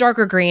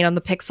darker green on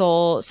the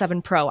Pixel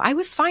 7 Pro. I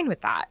was fine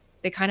with that.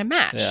 They kind of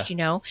matched,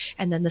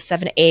 and then the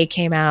 7A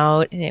came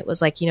out and it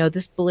was like,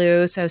 this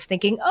blue. So I was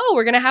thinking, oh,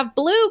 we're going to have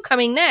blue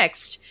coming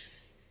next.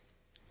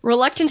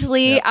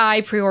 Reluctantly,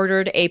 I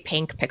pre-ordered a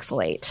pink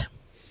Pixel 8.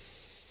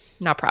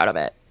 Not proud of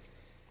it.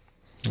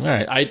 All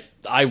right.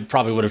 I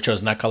probably would have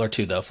chosen that color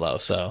too, though, Flo.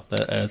 So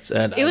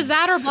it was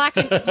that or black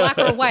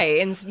or white.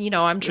 And,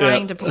 I'm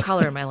trying to put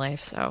color in my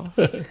life. So.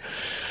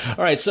 All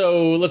right.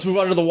 So let's move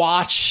on to the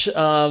watch.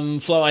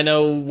 Flo, I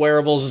know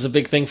wearables is a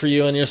big thing for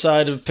you on your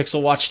side of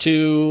Pixel Watch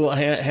 2,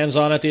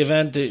 hands-on at the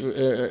event.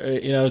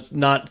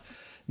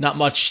 Not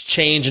much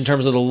change in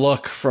terms of the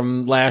look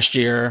from last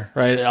year,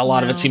 right? A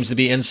lot of it seems to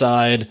be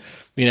inside.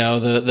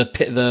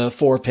 The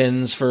 4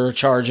 pins for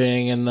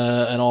charging and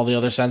all the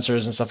other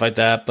sensors and stuff like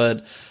that.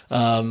 But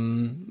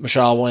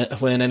Michelle,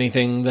 when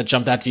anything that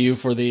jumped out to you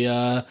for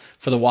the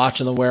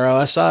watch and the Wear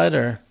OS side,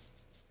 or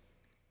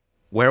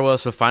Wear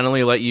OS will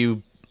finally let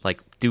you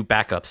like do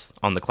backups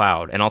on the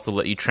cloud and also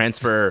let you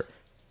transfer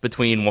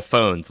between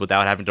phones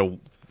without having to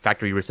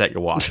factory reset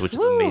your watch, which is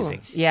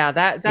amazing. Yeah,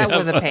 that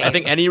was a pain. I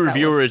think any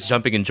reviewer is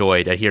jumping in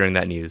joy at hearing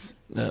that news.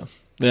 Yeah.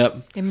 Yep.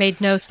 It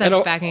made no sense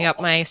backing up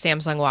my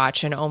Samsung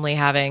watch and only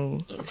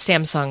having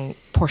Samsung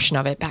portion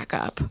of it back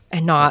up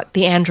and not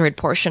the Android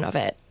portion of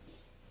it.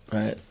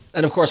 Right.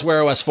 And of course,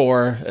 Wear OS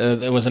 4,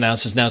 it was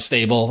announced, is now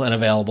stable and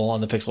available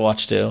on the Pixel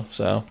Watch 2.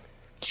 So,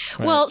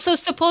 Right. Well, so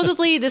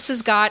supposedly this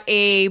has got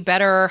a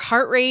better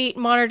heart rate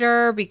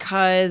monitor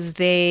because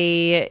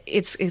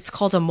it's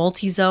called a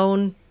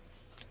multi-zone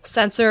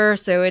sensor,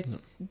 so it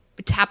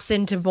taps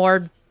into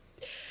more.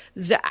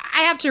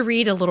 I have to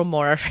read a little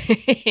more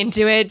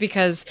into it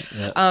because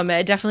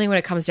definitely when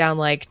it comes down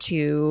like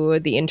to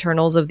the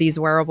internals of these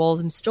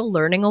wearables, I'm still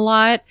learning a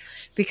lot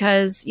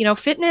because, you know,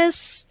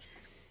 fitness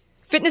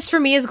for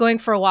me is going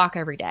for a walk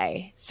every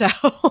day. So,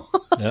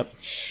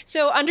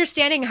 so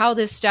understanding how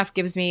this stuff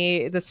gives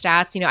me the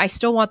stats, you know, I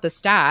still want the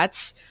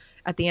stats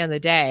at the end of the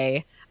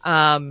day.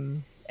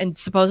 And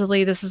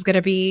supposedly this is going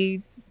to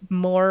be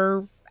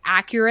more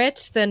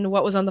accurate than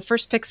what was on the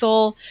first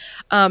Pixel.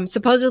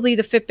 Supposedly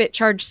the Fitbit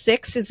Charge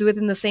 6 is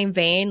within the same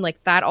vein.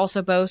 Like that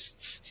also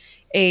boasts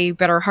a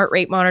better heart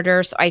rate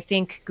monitor. So I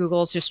think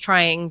Google's just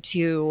trying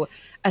to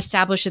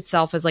establish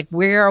itself as like,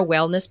 we're a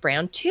wellness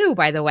brand too,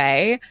 by the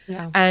way.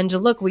 Yeah. And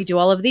look, we do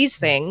all of these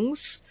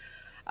things.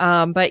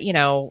 But you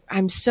know,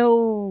 I'm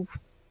so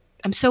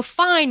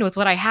fine with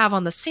what I have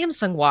on the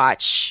Samsung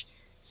Watch.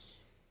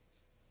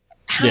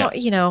 How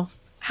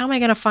am I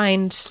going to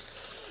find...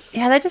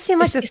 Yeah, that just seemed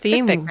like the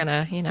theme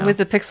gonna, you know, with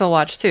the Pixel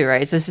Watch too,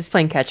 right? So it's just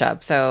playing catch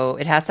up. So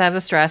it has to have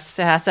the stress.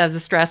 It has to have the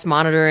stress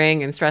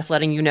monitoring and stress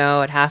letting you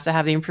know. It has to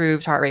have the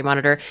improved heart rate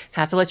monitor. It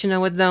has to let you know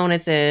what zone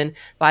it's in.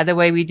 By the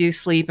way, we do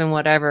sleep and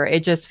whatever.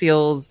 It just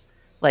feels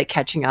like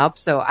catching up.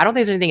 So I don't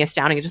think there's anything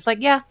astounding. It's just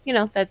like, yeah, you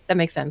know, that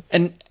makes sense.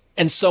 And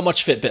so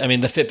much Fitbit. I mean,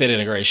 the Fitbit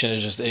integration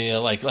is just, you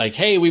know, like,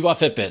 hey, we bought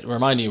Fitbit.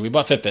 Remind you, we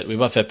bought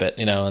Fitbit.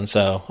 You know, and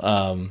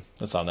so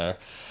that's on there.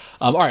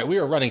 All right, we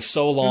are running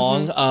so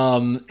long.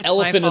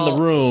 Elephant in the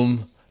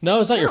room. No,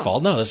 it's not your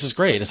fault. No, this is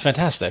great. It's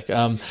fantastic.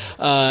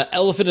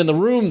 Elephant in the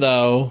room,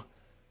 though.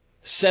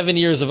 7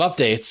 years of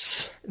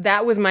updates.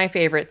 That was my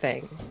favorite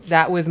thing.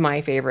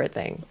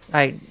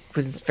 I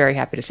was very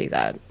happy to see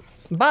that.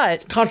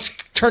 But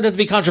turned out to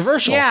be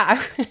controversial.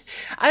 Yeah,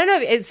 I don't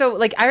know. So,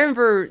 like, I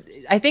remember.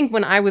 I think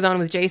when I was on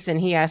with Jason,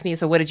 he asked me,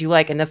 "So, what did you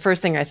like?" And the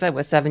first thing I said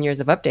was 7 years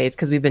of updates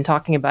because we've been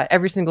talking about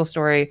every single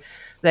story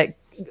that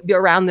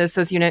around the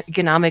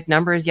socioeconomic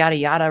numbers, yada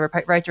yada,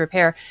 right to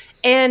repair.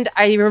 And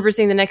I remember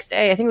seeing the next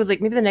day. I think it was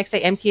like maybe the next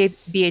day,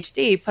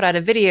 MKBHD put out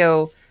a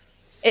video,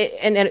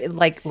 and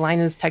like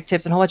Linus Tech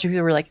Tips and a whole bunch of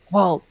people were like,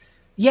 "Well,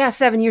 yeah,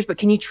 7 years, but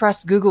can you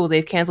trust Google?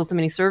 They've canceled so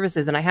many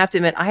services." And I have to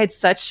admit, I had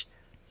such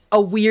a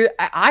weird.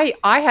 I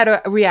had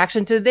a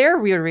reaction to their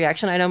weird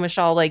reaction. I know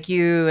Michelle, like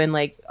you, and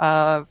like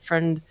a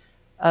friend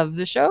of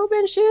the show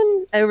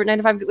mentioned over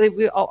 95.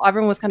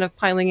 Everyone was kind of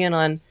piling in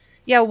on.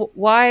 Yeah,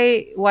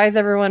 why is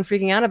everyone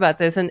freaking out about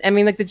this? And I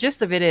mean, like the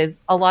gist of it is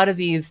a lot of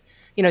these,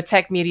 you know,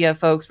 tech media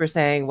folks were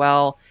saying,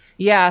 well,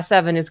 yeah,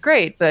 7 is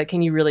great, but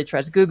can you really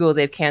trust Google?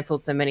 They've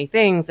canceled so many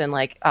things. And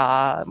like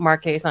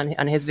Marques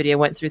on his video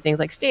went through things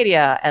like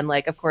Stadia. And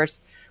like, of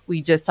course,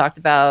 we just talked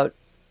about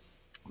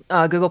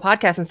Google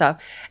Podcasts and stuff.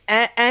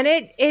 And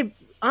it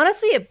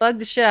honestly, it bugged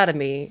the shit out of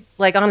me.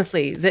 Like,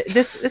 honestly,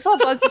 this all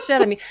bugs the shit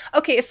out of me.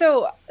 Okay,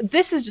 so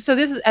this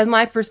is as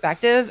my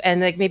perspective, and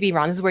like maybe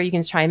Ron, this is where you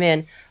can chime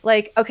in.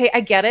 Like, okay,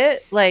 I get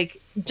it.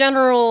 Like,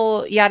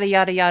 general yada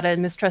yada yada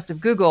mistrust of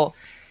Google.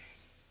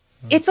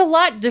 It's a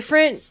lot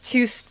different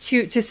to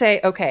say,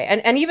 okay,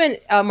 and even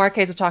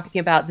Marques was talking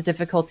about the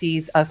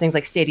difficulties of things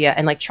like Stadia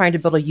and like trying to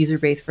build a user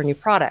base for a new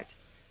product.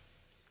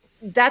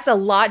 That's a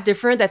lot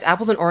different. That's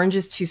apples and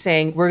oranges to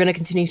saying we're going to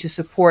continue to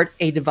support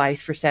a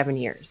device for 7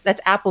 years.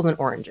 That's apples and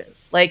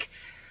oranges. Like,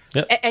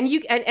 yep. and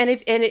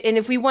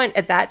if we went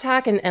at that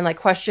tack and like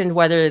questioned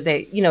whether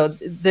they, you know,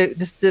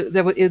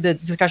 the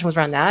discussion was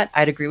around that,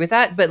 I'd agree with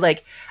that. But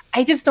like,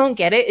 I just don't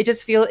get it. It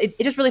just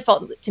really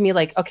felt to me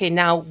like, okay,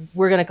 now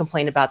we're going to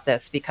complain about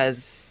this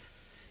because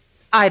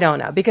I don't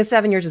know, because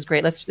 7 years is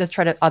great. Let's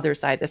try to other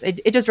side this.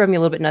 It just drove me a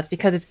little bit nuts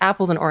because it's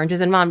apples and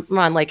oranges. And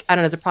Ron, like, I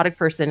don't know, as a product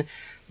person,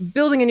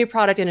 building a new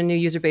product and a new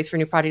user base for a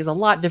new product is a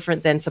lot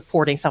different than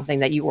supporting something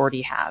that you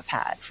already have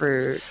had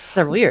for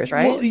several years,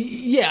 right? Well,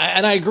 yeah,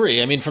 and I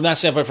agree. I mean, from that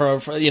standpoint,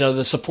 from you know,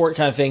 the support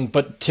kind of thing.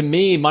 But to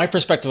me, my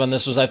perspective on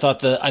this was I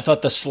thought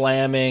the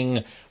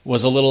slamming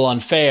was a little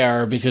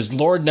unfair because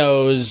Lord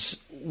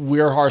knows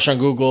we're harsh on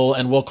Google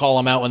and we'll call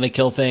them out when they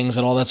kill things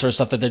and all that sort of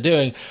stuff that they're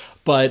doing.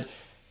 But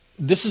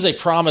this is a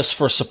promise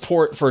for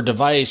support for a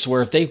device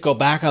where if they go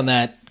back on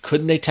that,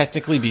 couldn't they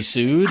technically be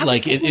sued?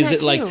 Like, is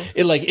it like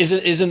it like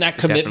isn't that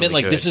commitment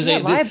like this is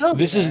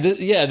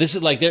this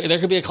is like there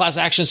could be a class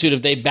action suit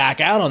if they back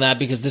out on that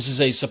because this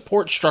is a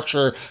support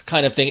structure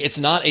kind of thing. It's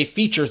not a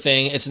feature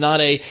thing. It's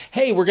not a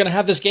hey, we're going to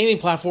have this gaming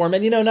platform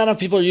and you know not enough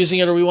people are using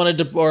it or we wanted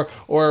to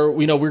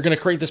or you know we're going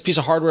to create this piece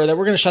of hardware that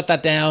we're going to shut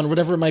that down,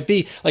 whatever it might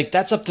be. Like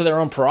that's up to their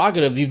own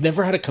prerogative. You've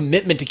never had a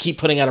commitment to keep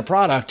putting out a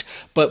product,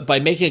 but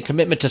by making a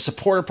commitment to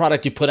support a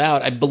product you put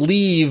out, I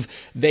believe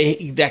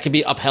that can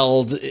be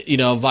upheld, you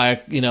know, via,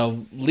 you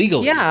know,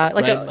 legally. Yeah.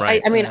 Like,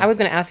 right? I mean, I was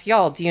going to ask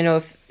y'all, do you know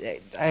if,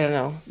 I don't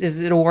know, is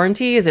it a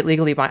warranty? Is it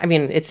legally binding? I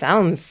mean, it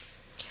sounds.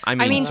 I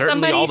mean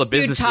somebody all the sued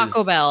businesses...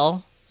 Taco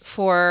Bell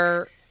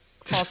for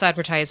false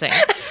advertising.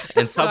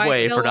 And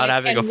Subway for not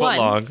having a foot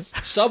long.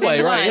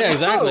 Subway, right. Yeah,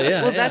 exactly.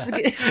 Yeah. Well, that's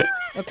good.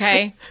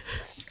 Okay.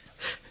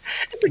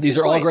 These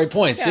are all great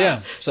points.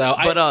 Yeah. So,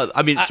 but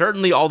I mean,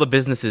 certainly all the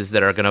businesses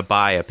that are going to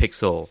buy a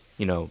Pixel,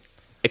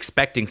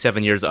 expecting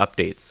 7 years of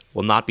updates,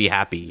 will not be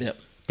happy. Yep.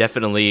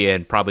 Definitely,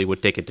 and probably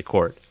would take it to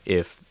court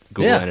if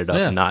Google ended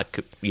up not,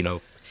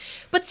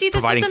 But see,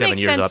 this doesn't make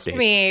sense to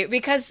me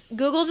because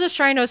Google's just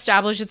trying to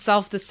establish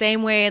itself the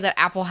same way that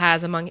Apple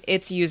has among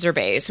its user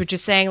base, which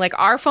is saying, like,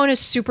 our phone is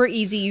super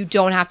easy. You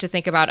don't have to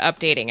think about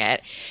updating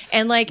it.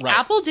 And, like,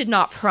 Apple did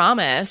not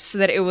promise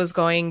that it was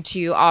going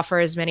to offer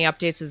as many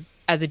updates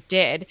as it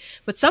did.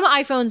 But some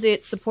iPhones,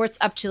 it supports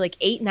up to, like,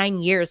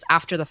 8-9 years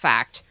after the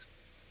fact,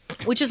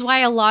 which is why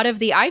a lot of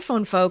the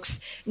iPhone folks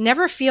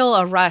never feel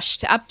a rush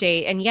to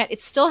update. And yet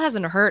it still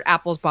hasn't hurt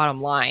Apple's bottom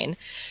line.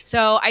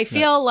 So I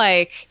feel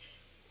like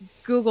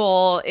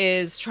Google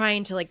is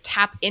trying to like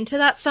tap into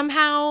that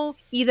somehow,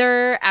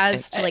 either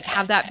as to like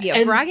have that be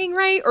a bragging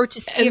right or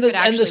to see if it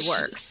actually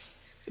works.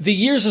 The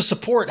years of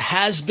support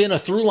has been a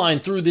through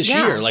line through this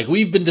year. Like,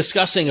 we've been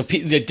discussing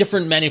the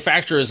different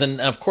manufacturers, and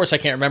of course I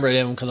can't remember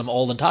them because I'm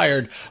old and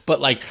tired, but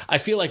like, I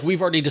feel like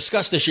we've already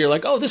discussed this year,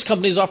 like, oh, this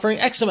company is offering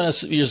X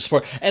amount of years of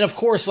support. And of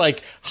course,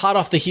 like, hot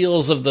off the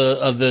heels of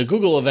the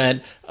Google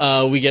event,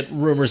 we get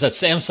rumors that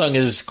Samsung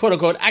is, quote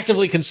unquote,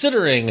 actively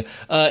considering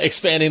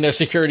expanding their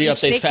security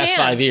updates past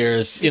 5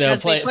 years,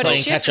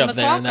 playing catch up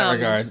there in that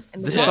regard.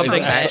 This is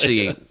something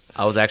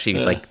I was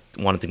actually like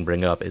wanted to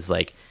bring up is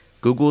like,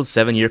 Google's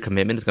 7-year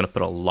commitment is going to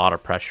put a lot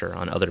of pressure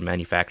on other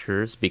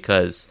manufacturers,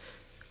 because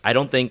I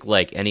don't think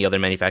like any other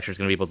manufacturer is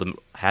going to be able to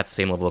have the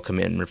same level of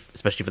commitment,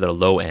 especially for their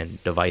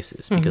low-end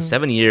devices, because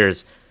 7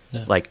 years,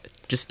 like,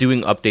 just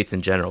doing updates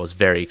in general is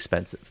very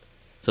expensive.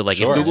 So like,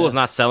 if Google is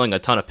not selling a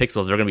ton of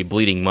Pixels, they're going to be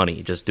bleeding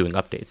money just doing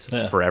updates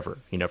forever,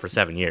 for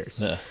 7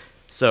 years.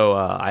 So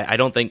I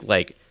don't think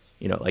like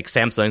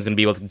Samsung's going to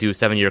be able to do a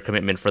 7-year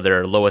commitment for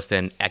their lowest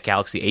end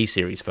Galaxy A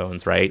series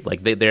phones, right?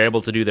 Like, they're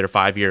able to do their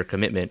 5-year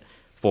commitment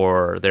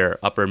for their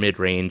upper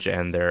mid-range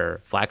and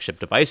their flagship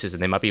devices,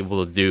 and they might be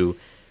able to do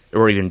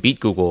or even beat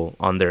Google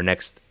on their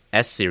next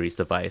S series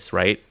device,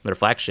 right? Their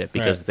flagship,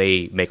 because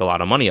they make a lot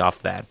of money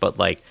off that. But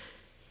like,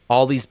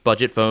 all these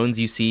budget phones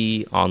you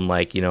see on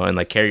like, in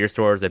like carrier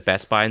stores at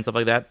Best Buy and stuff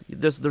like that,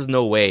 there's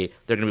no way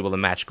they're going to be able to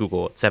match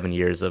Google at 7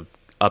 years of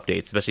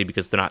updates, especially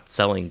because they're not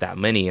selling that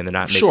many and they're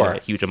not making a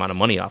huge amount of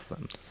money off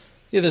them.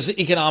 Yeah, there's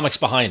economics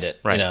behind it,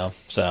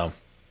 so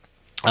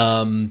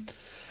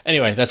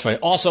anyway, that's funny.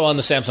 Also on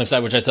the Samsung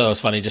side, which I thought was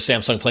funny, just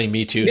Samsung playing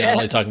Me Too, not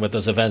only talking about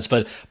those events,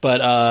 but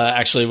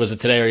actually, was it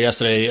today or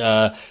yesterday?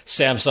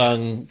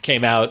 Samsung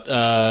came out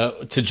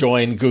to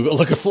join Google.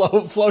 Look at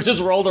Flo. Flo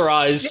just rolled her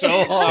eyes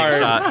so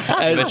hard.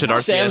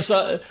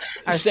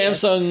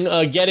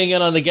 Samsung getting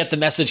in on the Get the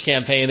Message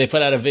campaign. They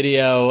put out a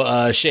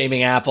video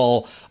shaming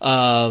Apple,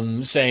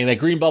 saying that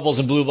green bubbles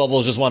and blue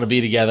bubbles just want to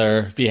be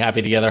together, be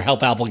happy together,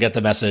 help Apple get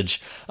the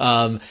message.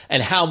 And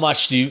how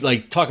much do you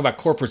like talk about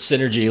corporate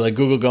synergy, like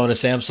Google going to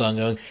Samsung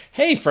going,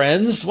 hey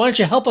friends, why don't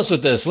you help us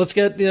with this? Let's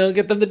get them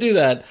to do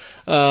that.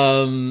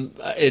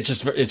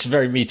 It's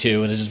very Me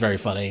Too, and it's just very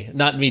funny.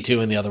 Not Me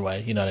Too in the other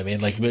way, you know what I mean?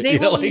 Like, they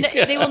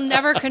will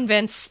never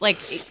convince. Like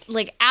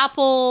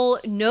Apple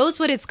knows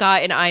what it's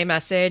got in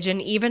iMessage,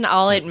 and even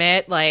I'll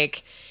admit,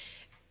 like,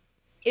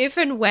 if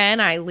and when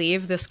I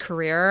leave this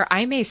career,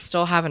 I may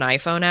still have an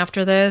iPhone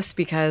after this,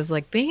 because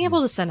like being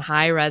able to send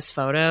high-res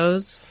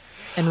photos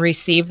and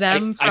receive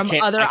them from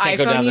other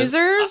iPhone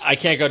users. I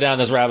can't go down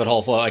this rabbit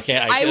hole, Flo. I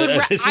can't. I would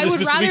rather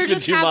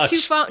just have two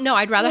phones. No,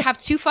 I'd rather have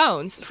two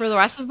phones for the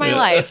rest of my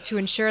life to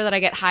ensure that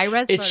I get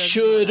high-res photos. It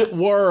should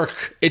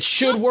work. It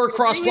should work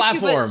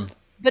cross-platform.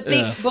 But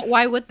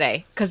why would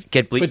they? Because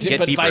by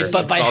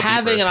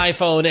having an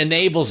iPhone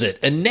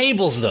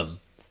enables them.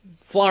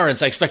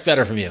 Florence, I expect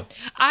better from you.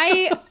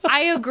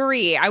 I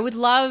agree. I would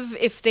love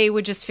if they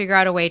would just figure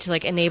out a way to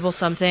like enable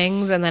some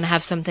things and then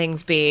have some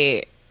things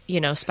be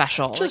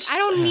special. I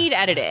don't need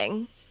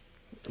editing.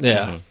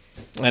 Yeah.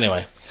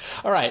 Anyway.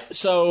 All right.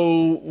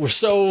 So we're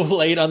so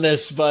late on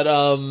this, but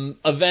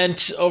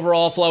event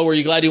overall, Flo, were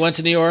you glad you went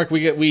to New York?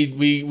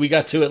 We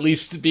got to at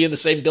least be in the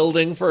same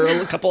building for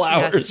a couple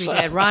hours. Yes,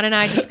 we did. Ron and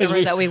I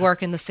discovered that we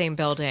work in the same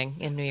building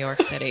in New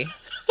York City.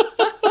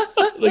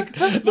 Like,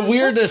 the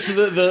weirdness,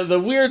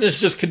 the weirdness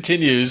just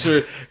continues.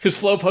 Because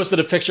Flo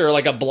posted a picture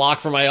like a block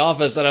from my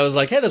office, and I was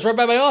like, "Hey, that's right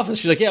by my office."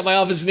 She's like, "Yeah, my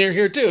office is near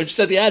here too." And she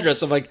said the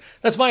address. I'm like,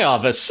 "That's my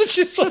office."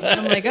 She's like,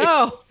 I'm like,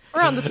 "Oh,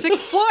 we're on the 6th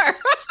floor."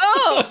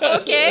 Oh,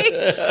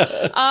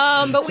 okay.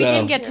 But we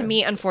didn't get to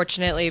meet,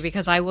 unfortunately,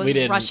 because I was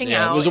rushing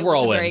out. It was a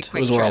whirlwind. It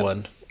was a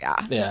whirlwind.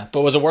 Yeah. But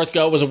was it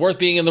worth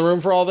being in the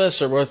room for all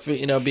this, or worth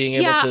being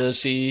able to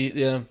see?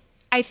 Yeah.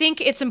 I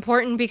think it's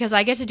important because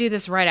I get to do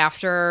this right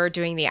after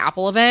doing the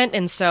Apple event.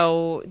 And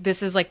so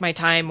this is like my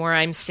time where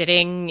I'm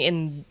sitting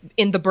in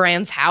the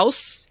brand's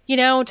house,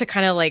 to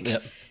kind of like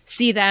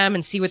see them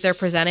and see what they're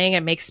presenting.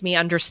 It makes me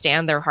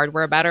understand their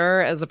hardware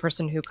better as a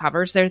person who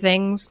covers their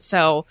things.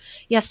 So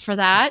yes, for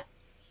that,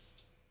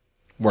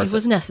 it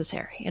was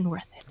necessary and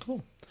worth it.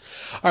 Cool.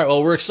 All right,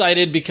 well, we're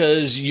excited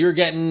because you're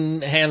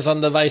getting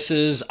hands-on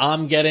devices.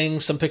 I'm getting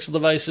some Pixel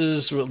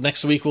devices.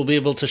 Next week, we'll be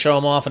able to show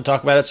them off and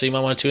talk about it, so you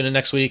might want to tune in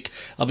next week.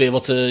 I'll be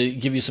able to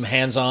give you some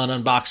hands-on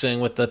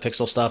unboxing with the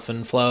Pixel stuff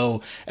and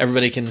Flow.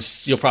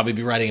 You'll probably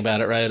be writing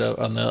about it, right,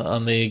 on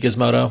the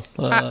Gizmodo?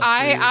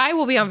 I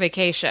will be on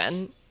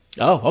vacation.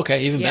 Oh,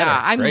 okay, even better.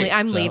 Yeah,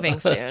 I'm leaving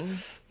soon.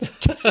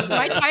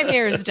 My time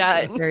here is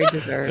done. Very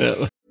deserved.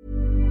 Yeah.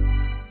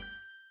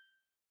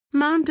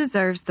 Mom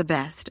deserves the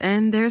best,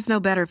 and there's no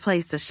better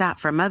place to shop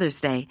for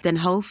Mother's Day than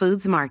Whole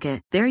Foods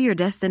Market. They're your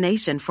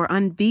destination for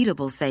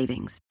unbeatable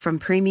savings, from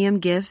premium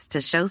gifts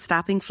to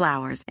show-stopping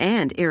flowers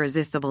and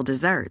irresistible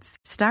desserts.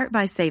 Start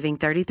by saving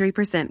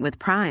 33% with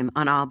Prime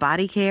on all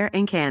body care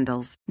and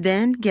candles.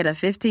 Then get a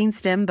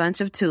 15-stem bunch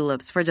of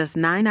tulips for just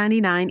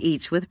 $9.99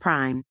 each with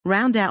Prime.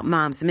 Round out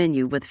Mom's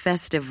menu with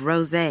festive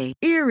rosé,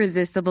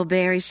 irresistible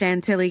berry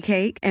chantilly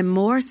cake, and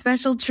more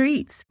special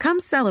treats. Come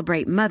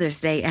celebrate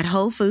Mother's Day at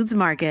Whole Foods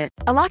Market.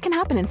 A lot can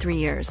happen in 3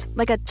 years,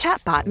 like a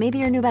chatbot may be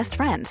your new best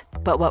friend.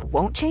 But what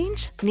won't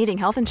change? Needing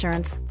health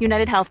insurance.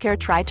 United Healthcare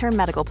Tri-Term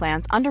Medical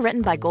Plans,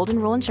 underwritten by Golden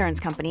Rule Insurance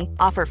Company,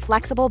 offer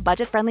flexible,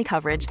 budget-friendly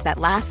coverage that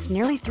lasts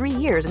nearly 3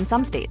 years in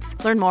some states.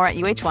 Learn more at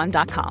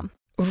uh1.com.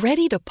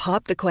 Ready to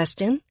pop the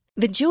question?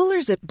 The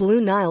jewelers at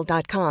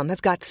BlueNile.com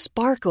have got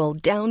sparkle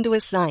down to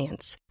a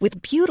science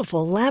with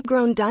beautiful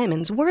lab-grown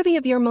diamonds worthy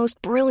of your most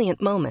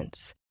brilliant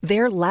moments.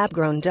 Their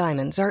lab-grown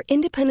diamonds are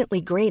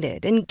independently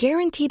graded and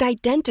guaranteed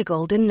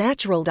identical to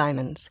natural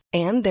diamonds,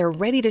 and they're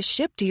ready to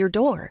ship to your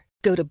door.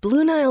 Go to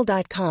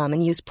BlueNile.com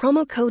and use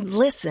promo code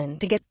LISTEN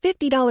to get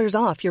 $50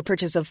 off your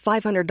purchase of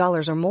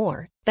 $500 or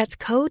more. That's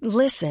code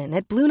LISTEN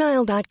at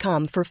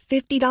BlueNile.com for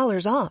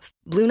 $50 off.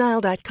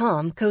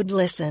 BlueNile.com, code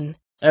LISTEN.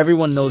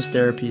 Everyone knows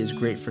therapy is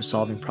great for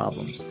solving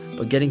problems,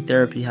 but getting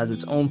therapy has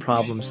its own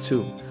problems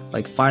too,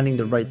 like finding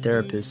the right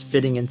therapist,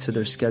 fitting into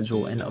their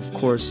schedule, and of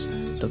course,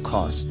 the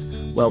cost.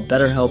 Well,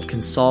 BetterHelp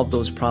can solve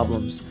those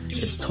problems.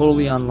 It's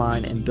totally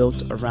online and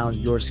built around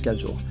your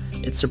schedule.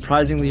 It's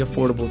surprisingly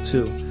affordable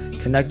too.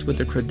 Connect with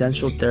a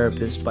credentialed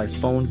therapist by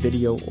phone,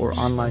 video, or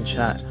online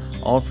chat,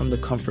 all from the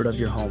comfort of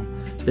your home.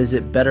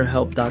 Visit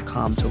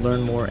BetterHelp.com to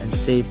learn more and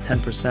save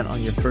 10%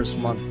 on your first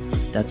month.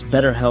 That's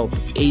BetterHelp,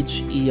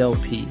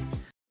 H-E-L-P.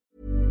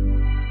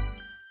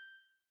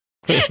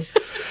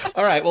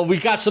 All right, well, we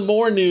got some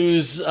more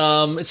news.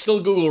 It's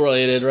still Google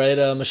related,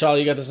 right? Michelle,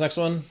 you got this next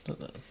one?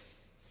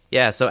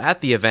 Yeah, so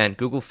at the event,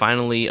 Google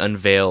finally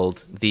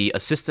unveiled the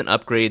Assistant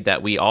upgrade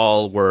that we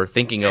all were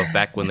thinking of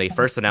back when they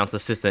first announced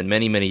Assistant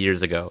many, many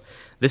years ago.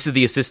 This is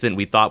the Assistant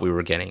we thought we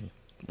were getting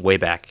way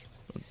back,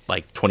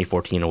 like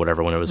 2014 or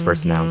whatever, when it was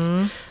first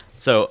announced.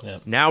 So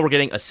now we're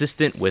getting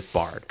Assistant with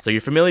Bard. So you're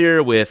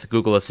familiar with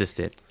Google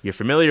Assistant. You're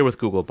familiar with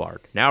Google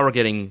Bard. Now we're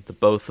getting the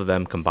both of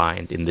them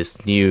combined in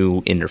this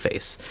new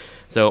interface.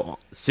 So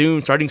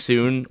starting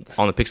soon,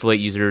 on the Pixel 8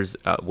 users,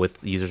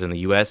 with users in the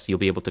US, you'll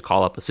be able to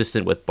call up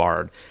Assistant with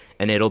Bard.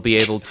 And it'll be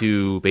able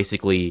to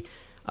basically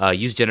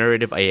use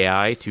generative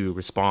AI to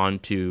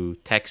respond to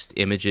text,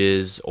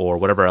 images, or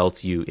whatever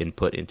else you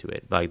input into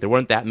it. Like, there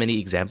weren't that many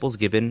examples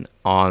given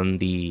on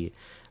the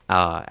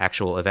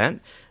actual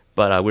event,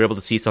 but we were able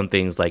to see some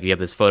things like you have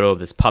this photo of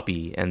this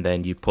puppy, and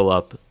then you pull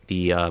up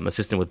the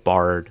Assistant with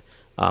Bard,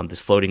 this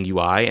floating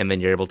UI, and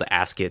then you're able to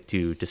ask it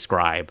to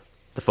describe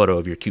the photo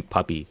of your cute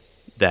puppy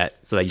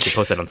so that you can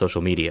post that on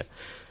social media.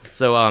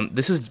 So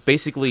this is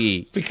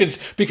basically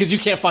because you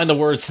can't find the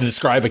words to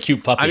describe a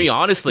cute puppy. I mean,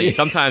 honestly,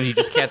 sometimes you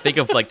just can't think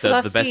of like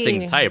the best thing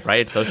to type,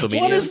 right? Social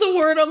media. What is the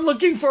word I'm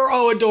looking for?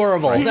 Oh,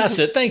 adorable. Right. That's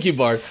it. Thank you,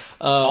 Bart.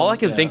 All I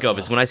can think of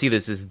is when I see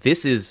this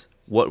is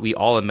what we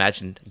all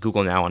imagined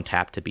Google Now on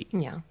Tap to be.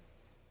 Yeah.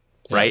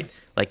 Right?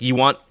 Like you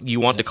want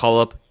to call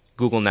up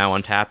Google Now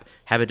on Tap,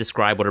 have it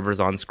describe whatever's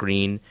on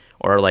screen,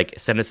 or like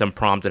send it some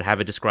prompt and have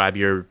it describe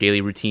your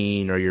daily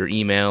routine or your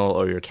email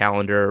or your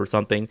calendar or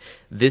something.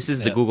 This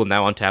is the Google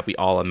Now on Tap we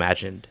all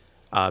imagined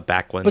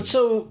back when,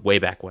 way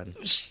back when.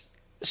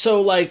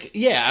 So like,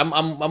 yeah,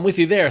 I'm with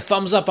you there.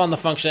 Thumbs up on the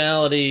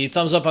functionality,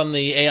 thumbs up on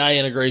the AI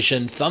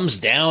integration, thumbs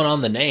down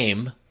on the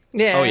name.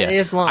 Yeah, oh yeah.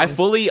 It is long.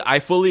 I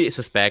fully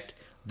suspect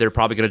they're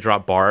probably going to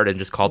drop Bard and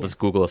just call this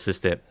Google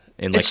Assistant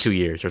in like 2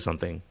 years or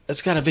something.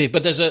 It's got to be,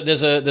 but there's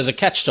a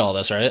catch to all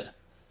this, right?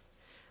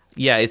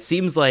 Yeah, it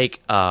seems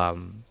like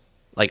according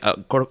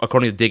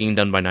to digging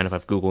done by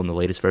 9to5Google in the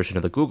latest version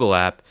of the Google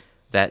app,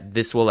 that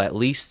this will at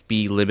least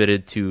be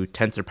limited to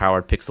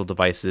Tensor-powered Pixel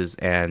devices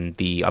and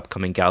the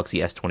upcoming Galaxy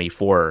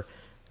S24,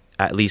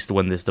 at least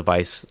when this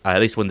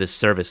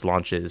service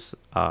launches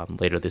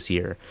later this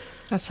year.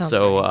 That sounds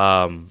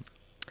so.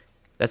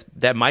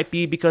 That might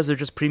be because they're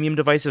just premium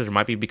devices, or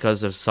might be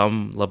because of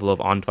some level of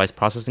on-device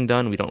processing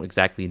done. We don't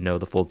exactly know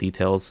the full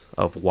details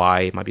of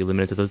why it might be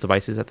limited to those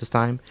devices at this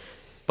time.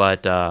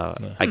 But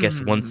I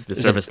guess once the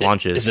service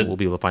launches, we'll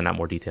be able to find out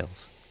more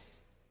details.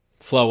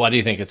 Flo, why do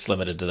you think it's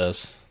limited to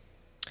this?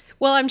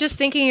 Well, I'm just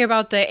thinking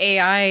about the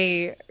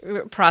AI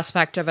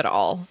prospect of it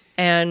all.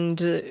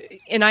 And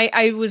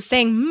I was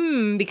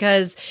saying,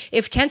 because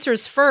if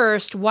Tensor's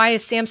first, why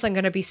is Samsung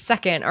going to be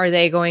second? Are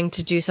they going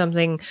to do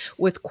something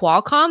with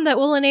Qualcomm that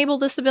will enable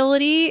this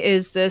ability?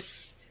 Is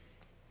this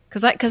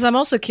because I'm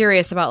also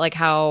curious about like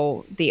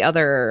how the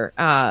other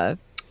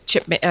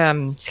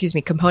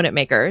component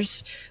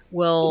makers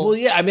will. Well,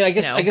 yeah. I mean, I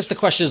guess the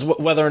question is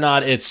whether or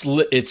not it's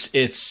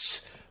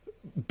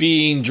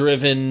being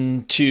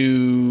driven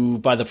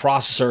by the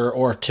processor,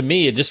 or to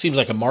me, it just seems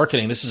like a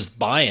marketing. This is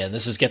buy-in.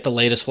 This is get the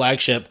latest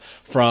flagship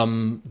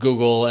from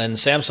Google and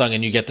Samsung,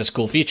 and you get this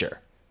cool feature.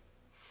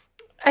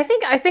 I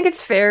think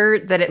it's fair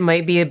that it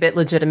might be a bit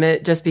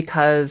legitimate just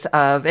because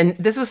of, and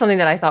this was something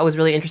that I thought was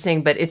really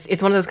interesting, but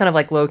it's one of those kind of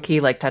like low key,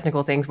 like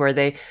technical things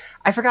where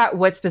I forgot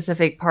what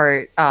specific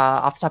part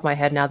off the top of my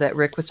head now that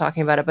Rick was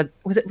talking about it, but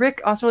was it Rick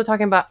also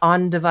talking about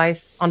on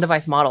device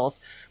models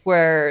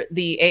where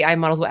the AI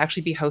models will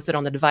actually be hosted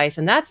on the device,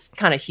 and that's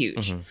kind of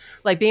huge,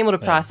 like being able to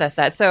process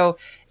that. So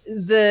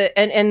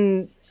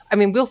I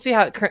mean, we'll see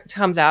how it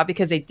comes out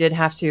because they did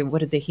have to,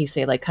 what did he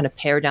say, like kind of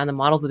pare down the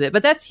models a bit.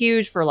 But that's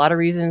huge for a lot of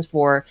reasons.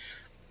 Were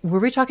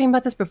we talking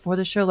about this before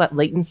the show, that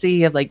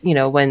latency of like,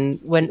 when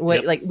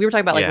like we were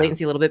talking about like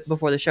latency a little bit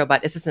before the show,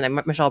 but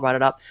assistant, Michelle brought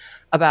it up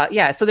about,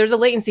 so there's a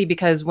latency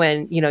because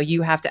when,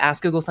 you have to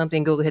ask Google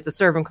something, Google hits a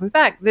server and comes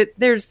back,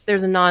 there's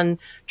a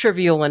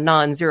non-trivial and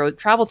non-zero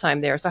travel time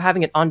there. So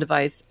having it on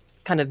device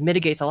kind of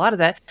mitigates a lot of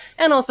that.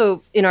 And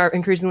also in our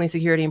increasingly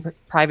security and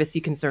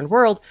privacy concerned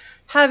world,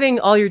 having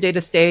all your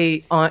data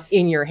stay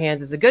in your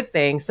hands is a good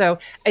thing. So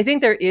I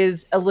think there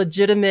is a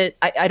legitimate,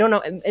 I don't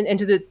know, and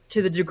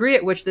to the degree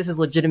at which this is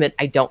legitimate,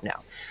 I don't know.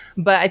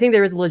 But I think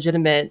there is a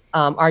legitimate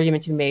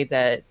argument to be made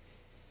that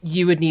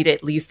you would need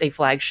at least a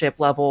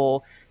flagship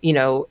level,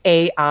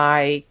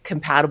 AI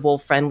compatible,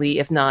 friendly,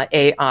 if not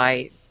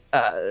AI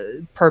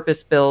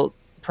purpose-built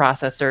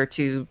processor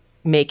to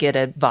make it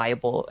a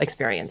viable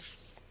experience.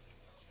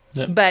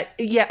 Yep. But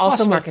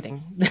also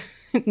marketing.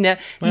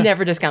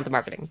 Never discount the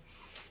marketing.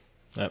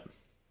 Yep.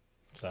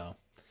 So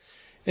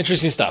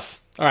interesting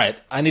stuff. All right.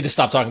 I need to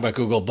stop talking about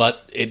Google,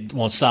 but it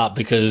won't stop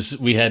because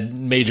we had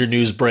major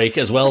news break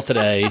as well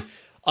today,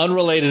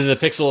 unrelated to the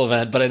Pixel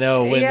event, but I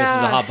know this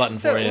is a hot button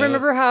for you.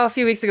 Remember how a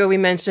few weeks ago we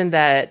mentioned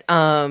that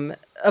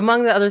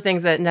among the other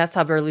things that Nest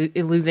Hub are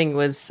losing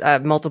was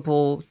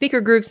multiple speaker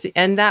groups,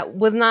 and that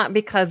was not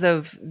because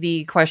of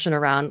the question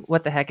around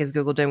what the heck is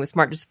Google doing with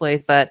smart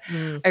displays, but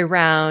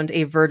around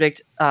a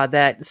verdict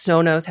that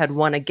Sonos had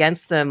won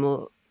against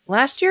them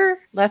last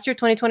year,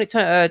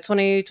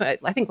 2020,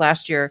 I think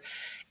last year,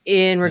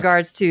 in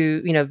regards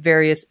to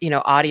various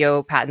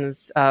audio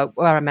patents on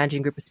a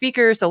managing group of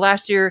speakers. So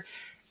last year,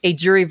 a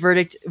jury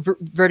verdict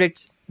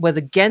was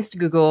against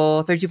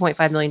Google,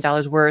 $32.5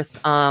 million worth.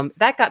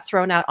 That got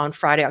thrown out on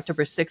Friday,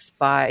 October 6th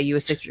by a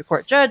U.S. District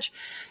Court judge.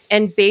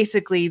 And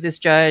basically, this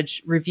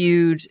judge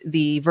reviewed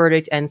the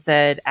verdict and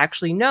said,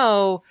 actually,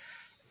 no.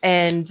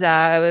 And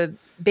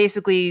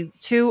basically,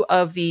 two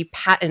of the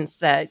patents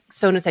that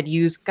Sonos had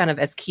used kind of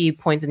as key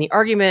points in the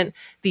argument,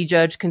 the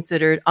judge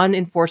considered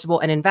unenforceable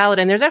and invalid.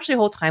 And there's actually a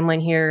whole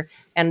timeline here.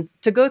 And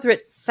to go through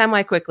it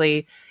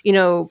semi-quickly,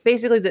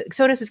 basically the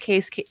Sonos's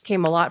case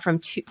came a lot from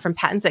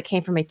patents that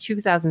came from a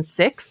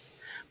 2006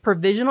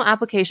 provisional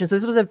application. So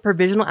this was a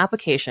provisional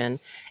application,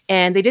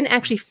 and they didn't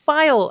actually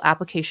file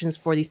applications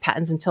for these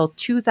patents until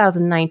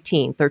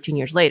 2019, 13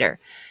 years later.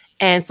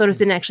 And Sonos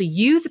didn't actually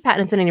use the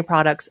patents in any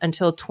products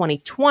until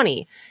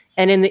 2020.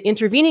 And in the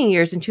intervening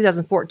years in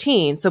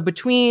 2014, so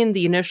between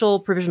the initial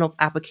provisional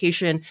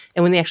application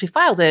and when they actually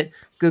filed it,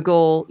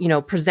 Google,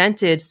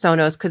 presented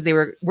Sonos, because they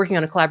were working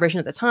on a collaboration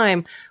at the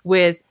time,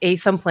 with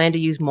some plan to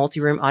use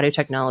multi-room audio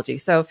technology.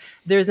 So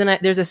there's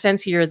a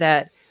sense here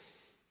that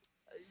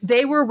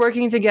they were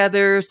working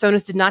together.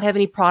 Sonos did not have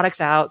any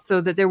products out,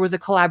 so that there was a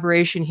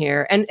collaboration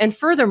here. And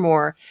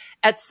furthermore,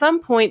 at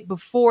some point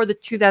before the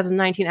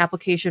 2019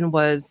 application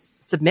was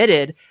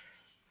submitted,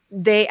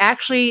 they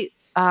actually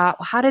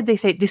how did they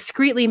say,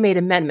 discreetly made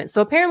amendments.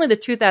 So apparently the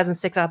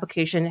 2006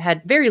 application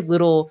had very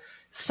little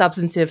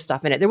substantive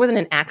stuff in it. There wasn't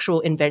an actual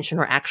invention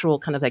or actual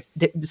kind of like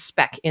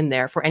spec in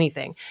there for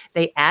anything.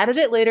 They added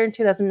it later in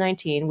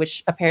 2019,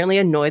 which apparently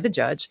annoyed the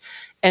judge.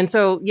 And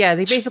so,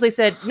 they basically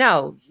said,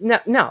 no,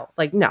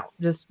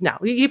 just no.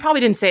 You probably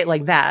didn't say it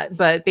like that,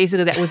 but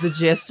basically that was the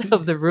gist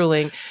of the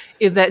ruling,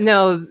 is that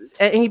no.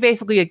 And he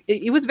basically,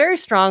 it was very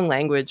strong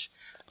language,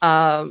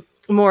 more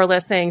or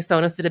less saying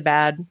Sonos did a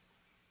bad.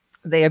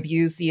 They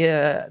abused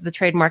the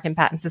trademark and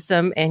patent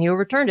system, and he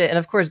overturned it. And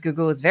of course,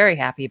 Google was very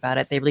happy about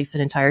it. They released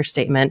an entire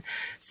statement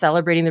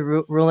celebrating the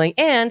ruling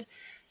and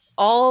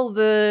all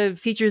the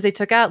features they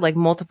took out, like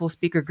multiple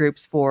speaker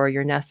groups for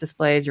your Nest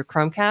displays, your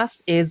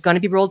Chromecast, is going to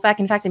be rolled back,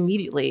 in fact,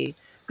 immediately.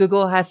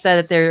 Google has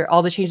said that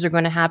all the changes are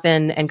going to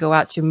happen and go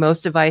out to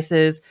most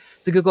devices,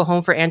 the Google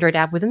Home for Android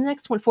app, within the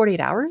next 48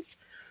 hours.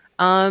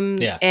 And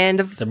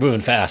they're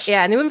moving fast.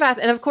 Yeah, they're moving fast.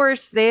 And of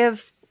course,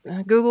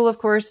 Google, of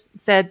course,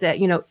 said that,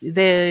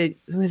 the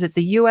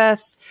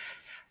U.S.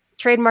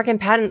 trademark and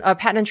patent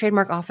and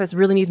trademark office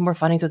really needs more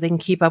funding so they can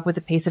keep up with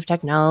the pace of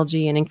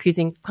technology and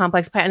increasing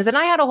complex patents. And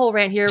I had a whole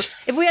rant here.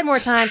 If we had more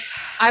time,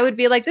 I would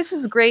be like, this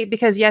is great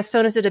because yes,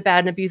 Sonos did a bad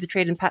and abused the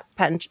trade and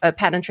patent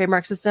and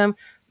trademark system,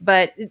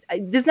 but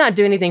it does not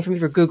do anything for me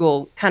for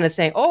Google kind of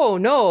saying, oh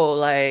no,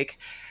 like,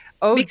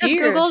 oh, because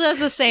dear. Google does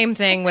the same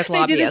thing with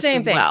lobbyists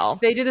as well.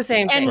 They do the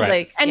same thing.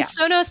 And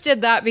Sonos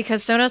did that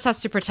because Sonos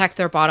has to protect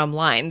their bottom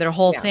line. Their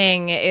whole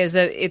thing is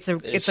it's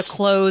a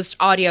closed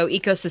audio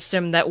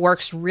ecosystem that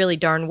works really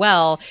darn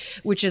well,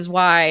 which is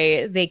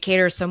why they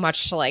cater so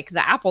much to like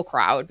the Apple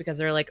crowd, because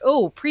they're like,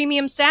 oh,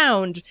 premium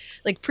sound,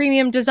 like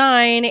premium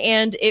design,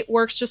 and it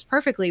works just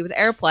perfectly with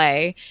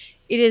AirPlay.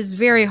 It is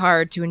very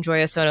hard to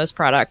enjoy a Sonos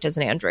product as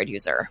an Android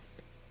user.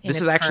 This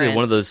is actually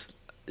one of those.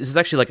 This is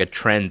actually like a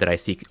trend that I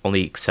see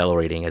only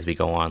accelerating as we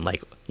go on.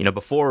 Like, you know,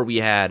 before we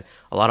had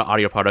a lot of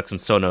audio products from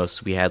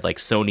Sonos. We had like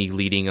Sony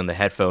leading in the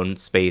headphone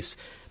space.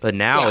 But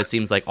now it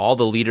seems like all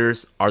the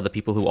leaders are the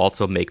people who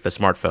also make the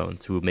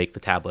smartphones, who make the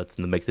tablets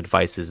and make the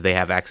devices. They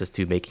have access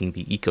to making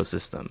the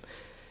ecosystem.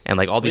 And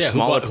like all these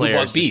smaller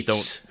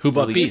players who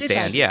bought Beats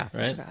stand. Yeah.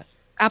 Right.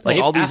 Apple.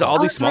 Like all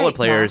these smaller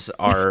players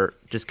are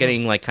just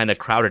getting like kind of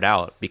crowded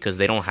out because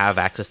they don't have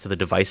access to the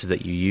devices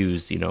that you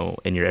use, you know,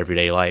 in your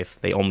everyday life.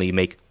 They only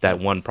make that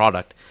one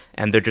product,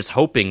 and they're just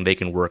hoping they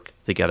can work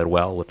together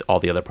well with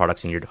all the other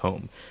products in your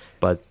home.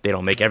 But they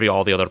don't make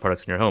all the other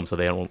products in your home, so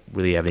they don't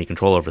really have any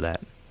control over that.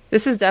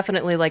 This is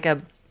definitely like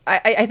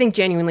I think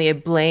genuinely a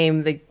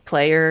blame the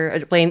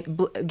player, blame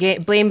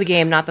the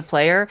game, not the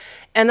player.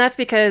 And that's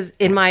because,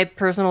 in my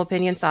personal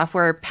opinion,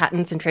 software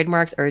patents and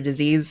trademarks are a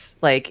disease.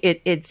 Like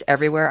it's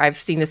everywhere. I've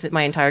seen this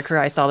my entire career.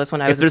 I saw this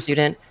when I was a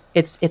student.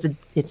 It's an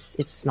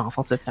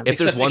awful system.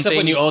 Except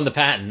when you own the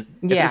patent.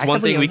 If there's one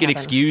thing we can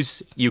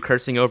excuse you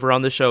cursing over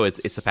on the show, it's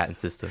the patent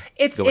system.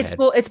 It's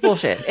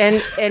bullshit,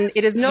 and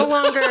it is no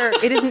longer.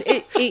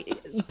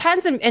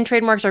 Patents and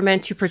trademarks are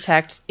meant to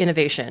protect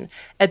innovation.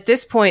 At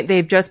this point,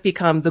 they've just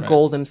become the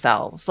goal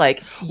themselves.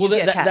 Like, well,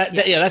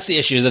 that's the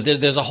issue. Is that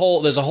there's a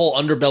whole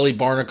underbelly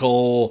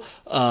barnacle,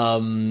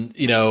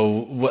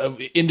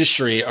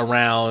 industry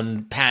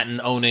around patent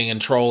owning and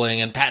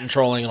trolling and patent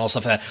trolling and all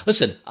stuff like that.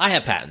 Listen, I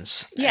have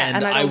patents. Yeah.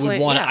 And I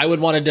would,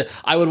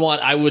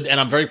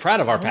 and I'm very proud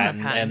of our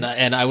patent,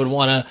 and I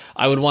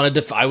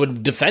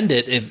would defend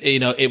it if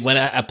it when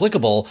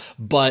applicable.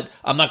 But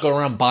I'm not going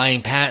around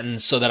buying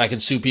patents so that I can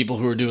sue people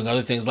who are doing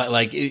other things.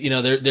 I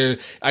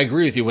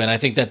agree with you, Win. I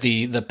think that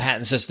the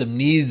patent system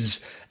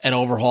needs an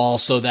overhaul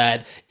so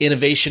that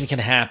innovation can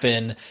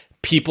happen.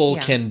 People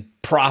can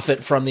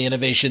profit from the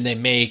innovation they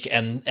make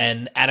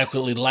and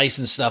adequately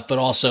license stuff, but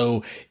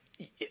also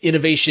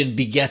innovation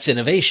begets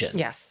innovation.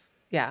 Yes.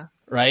 Yeah.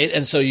 Right.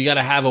 And so you got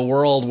to have a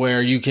world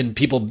where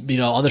people,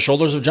 on the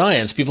shoulders of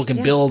giants, people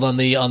can build on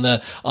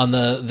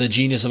the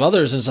genius of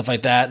others and stuff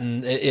like that.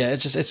 And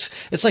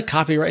it's like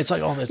copyright. It's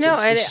like, it's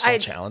just so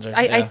challenging.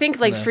 I think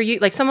for you,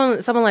 like someone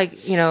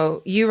like,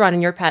 you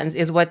running your patents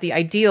is what the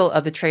ideal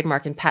of the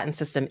trademark and patent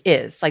system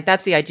is. Like,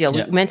 that's the ideal.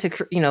 We're meant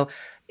to,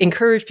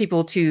 encourage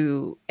people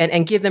to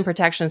and give them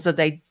protection so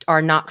they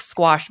are not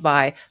squashed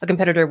by a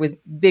competitor with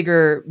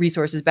bigger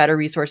resources, better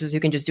resources, who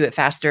can just do it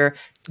faster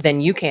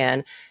than you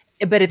can.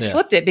 But it's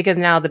flipped it because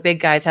now the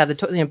big guys have the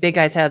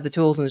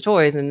tools and the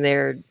toys, and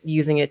they're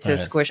using it to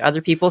squish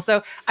other people.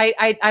 So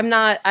I'm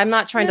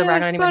not trying to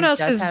rag on anyone who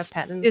does have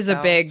patents.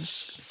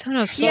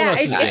 Sonos. Yeah,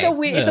 it's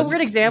a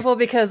weird example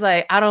because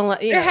I don't.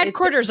 Their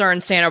headquarters are in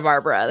Santa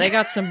Barbara. They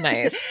got some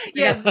nice.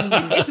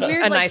 It's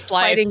weird. Nice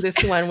fighting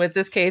this one with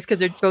this case because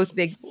they're both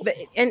big,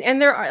 and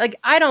there are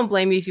I don't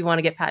blame you if you want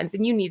to get patents,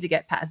 and you need to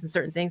get patents in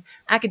certain things.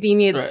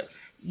 Academia,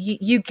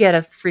 you get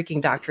a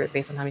freaking doctorate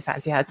based on how many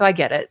patents you had. So I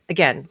get it.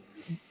 Again.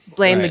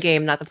 Blame the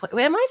game, not the player.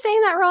 Wait, am I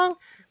saying that wrong?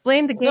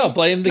 Blame the game. No,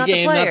 blame the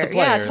game, not the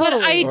player. Yeah,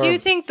 totally. I do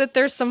think that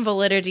there's some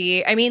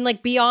validity. I mean,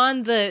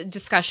 beyond the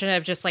discussion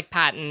of just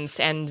patents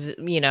and,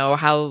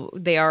 how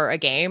they are a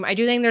game, I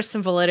do think there's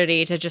some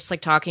validity to just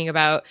talking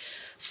about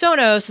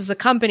Sonos as a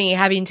company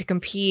having to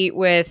compete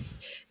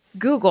with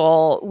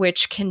Google,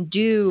 which can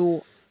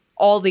do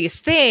all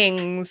these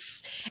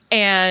things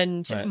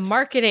and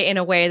market it in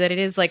a way that it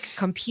is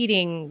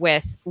competing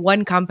with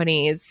one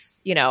company's,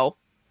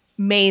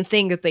 main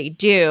thing that they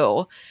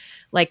do.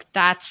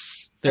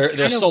 That's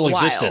their sole wild.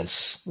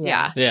 Existence.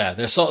 Yeah.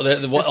 They're all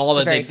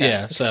that they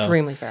fair. So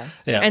extremely fair.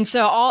 Yeah. And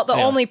so the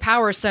only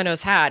power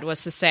Sonos had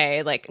was to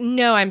say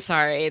no, I'm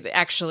sorry,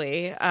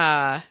 actually,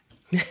 but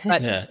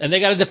and they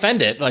got to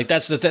defend it.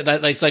 That's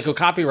it's like a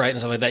copyright and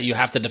stuff like that. You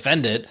have to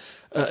defend it.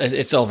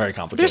 It's all very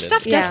complicated. Their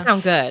stuff does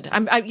sound good.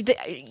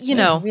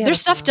 Their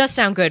stuff does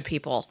sound good,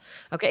 people.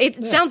 Okay,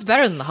 it sounds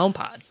better than the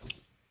HomePod.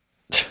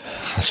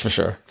 That's for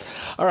sure.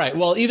 All right.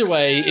 Well, either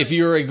way, if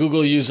you're a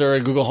Google user,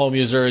 a Google Home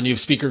user, and you have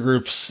speaker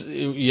groups,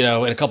 in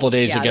a couple of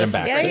days you'll get them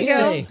back.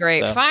 This is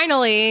great. So.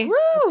 Finally,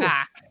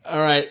 back. All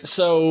right.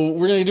 So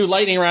we're going to do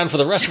lightning round for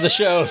the rest of the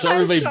show. So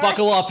everybody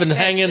buckle up and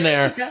hang in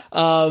there.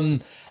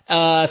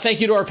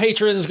 Thank you to our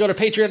patrons. Go to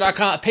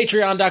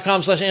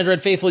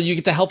patreon.com/AndroidFaithful. You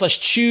get to help us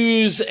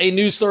choose a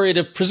news story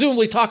to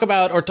presumably talk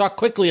about or talk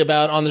quickly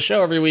about on the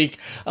show every week.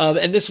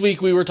 And this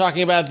week we were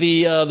talking about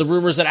the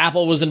rumors that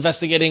Apple was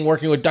investigating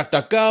working with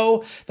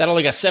DuckDuckGo. That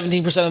only got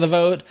 17% of the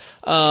vote.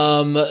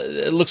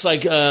 It looks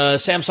like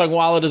Samsung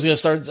Wallet is going to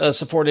start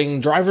supporting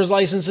driver's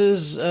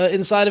licenses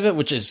inside of it,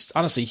 which is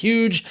honestly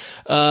huge.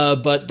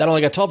 But that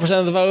only got 12%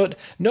 of the vote.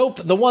 Nope.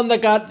 The one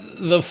that got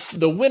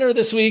the winner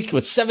this week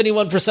with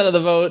 71% of the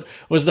vote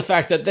was the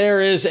fact that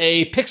there is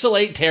a Pixel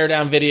 8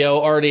 teardown video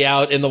already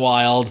out in the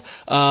wild.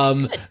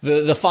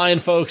 The fine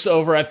folks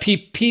over at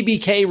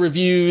PBK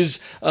Reviews,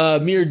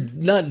 mere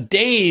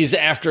days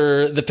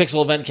after the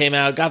Pixel event came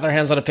out, got their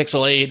hands on a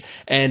Pixel 8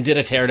 and did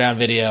a teardown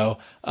video.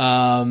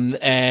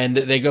 And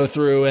they go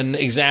through and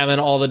examine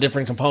all the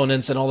different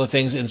components and all the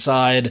things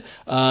inside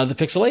the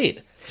Pixel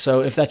 8.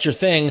 So if that's your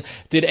thing,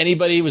 was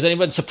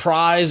anybody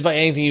surprised by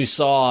anything you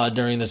saw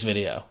during this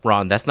video?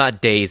 Ron, that's not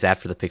days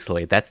after the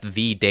Pixel 8. That's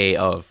the day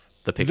of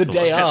the Pixel 8. The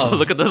day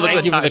of.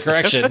 Thank you for the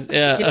correction.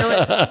 Yeah. You know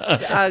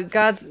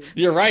what?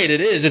 You're right. It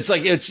is. It's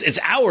like it's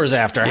hours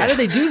after. How did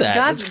they do that?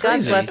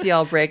 God bless the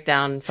all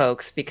breakdown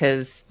folks,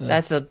 because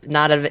that's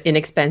not an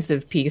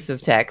inexpensive piece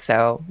of tech.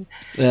 So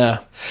yeah.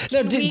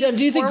 Now, do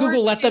you think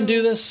Google let them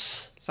do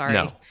this? Sorry.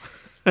 No.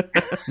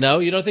 No,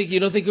 you don't think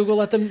Google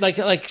let them like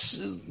it's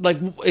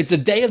the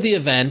day of the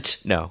event?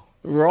 No.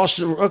 We're all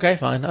okay.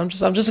 Fine. I'm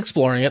just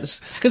exploring it.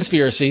 It's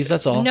conspiracies.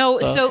 That's all. No.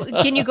 So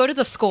can you go to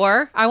the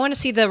score? I want to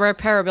see the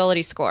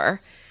repairability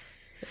score.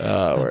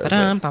 Where is it?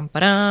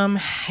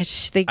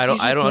 I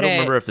don't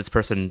remember if this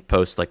person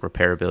posts like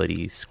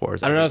repairability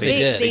scores. I don't know if they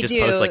did. They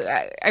do. Post,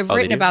 I've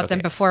written about them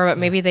before, but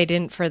maybe they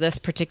didn't for this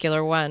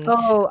particular one.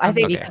 Oh, I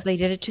think because they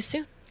did it too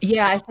soon.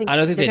 Yeah, I think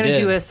they're going to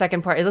do a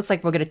second part. It looks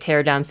like we're going to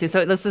tear down soon.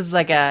 So this is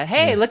like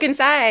hey, look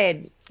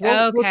inside.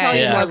 We'll tell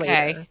you more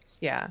later.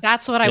 Yeah.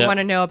 That's what I want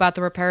to know about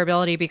the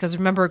repairability, because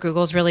remember,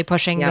 Google's really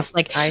pushing this,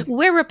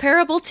 we're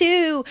repairable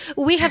too.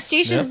 We have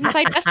stations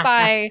inside Best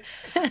Buy.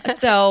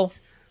 So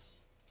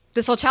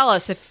this will tell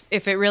us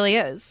if it really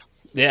is.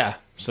 Yeah.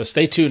 So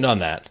stay tuned on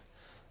that.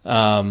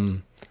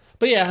 But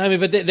yeah, I mean,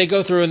 but they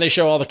go through and they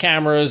show all the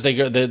cameras, they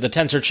go the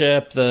tensor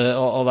chip,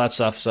 all that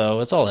stuff. So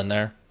it's all in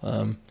there.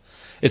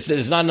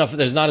 There's not enough.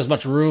 There's not as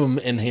much room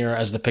in here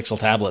as the Pixel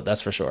tablet.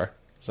 That's for sure.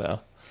 So.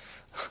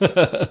 All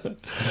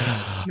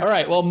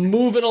right, well,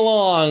 moving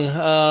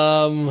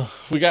along,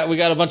 we got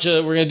a bunch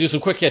of. We're gonna do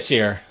some quick hits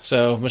here.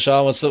 So,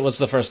 Michelle, what's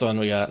the first one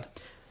we got?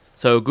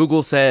 So,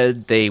 Google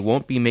said they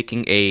won't be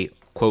making a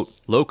quote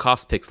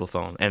low-cost Pixel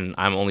phone, and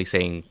I'm only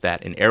saying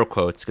that in air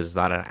quotes because it's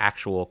not an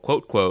actual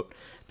quote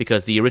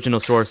because the original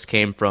source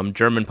came from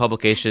German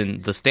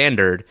publication The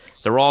Standard,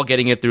 so we're all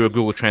getting it through a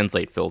Google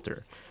Translate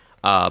filter.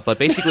 But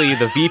basically,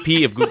 the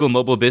VP of Google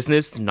Mobile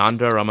Business,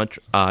 Nanda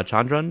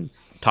Ramachandran,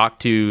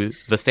 talked to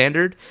The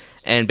Standard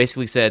and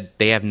basically said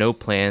they have no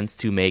plans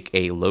to make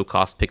a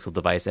low-cost Pixel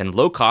device. And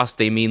low cost,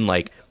 they mean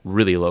like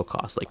really low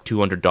cost, like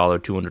 $200,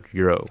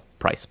 €200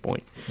 price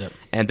point. Yep.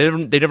 And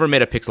they never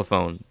made a Pixel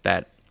phone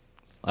that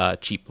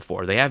cheap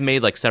before. They have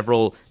made like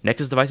several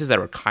Nexus devices that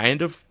were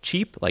kind of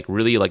cheap, like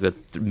really like the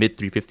mid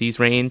 350s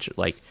range,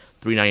 like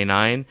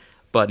 $399,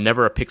 but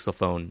never a Pixel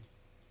phone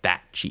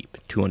that cheap,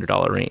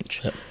 $200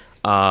 range. Yep.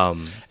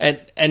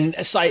 And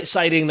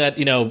citing that,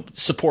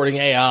 supporting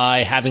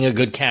AI, having a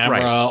good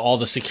camera, all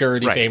the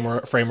security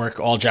framework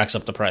all jacks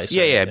up the price.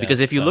 Yeah, because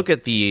if you look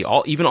at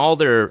all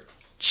their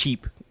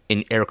cheap,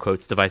 in air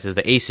quotes, devices,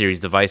 the A-series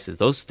devices,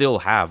 those still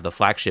have the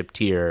flagship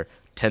tier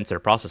Tensor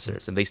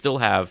processors, and they still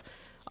have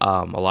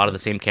a lot of the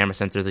same camera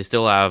sensors. They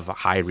still have a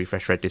high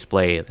refresh rate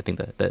display. I think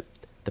that the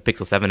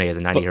Pixel 7a has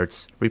a 90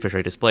 hertz refresh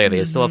rate display.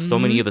 They still have so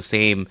many of the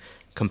same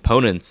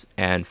components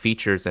and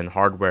features and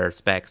hardware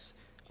specs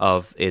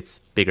of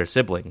its bigger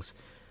siblings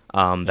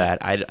that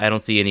I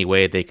don't see any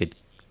way they could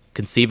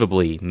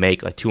conceivably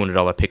make a $200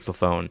 Pixel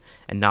phone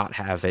and not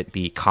have it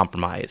be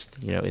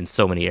compromised, in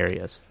so many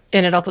areas.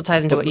 And it also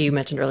ties into what you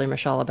mentioned earlier,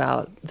 Michelle,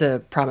 about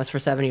the promise for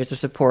 7 years of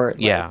support.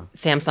 Yeah.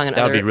 Samsung and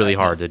that would be really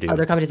hard to do.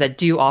 Other companies that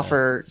do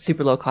offer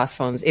super low cost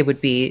phones, it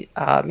would be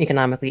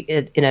economically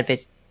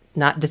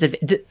not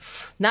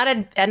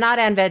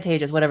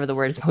advantageous, whatever the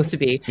word is supposed to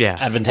be. Yeah,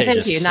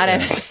 advantageous. Thank you. Not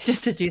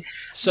advantageous to do.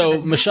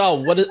 So,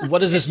 Michelle, what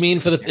does this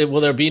mean for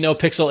will there be no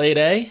Pixel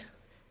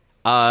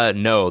 8a?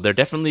 No, there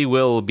definitely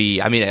will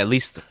be. I mean, at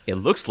least it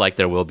looks like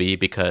there will be,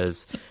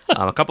 because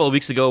a couple of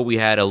weeks ago we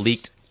had a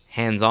leaked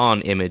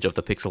hands-on image of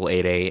the Pixel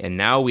 8a, and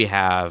now we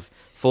have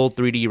full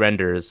 3D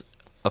renders.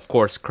 Of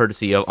course,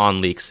 courtesy of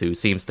OnLeaks, who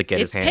seems to get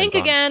his hands pink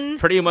on again.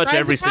 Pretty much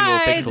every single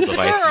Pixel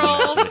device.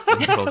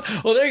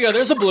 Well, there you go.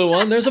 There's a blue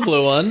one.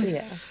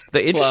 Yeah.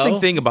 The interesting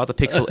thing about the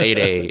Pixel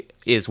 8a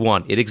is,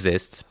 one, it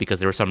exists,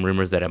 because there were some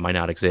rumors that it might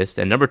not exist.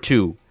 And number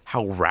two,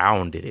 how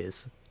round it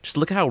is. Just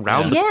look at how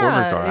round the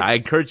corners are. I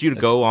encourage you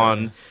to go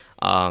on,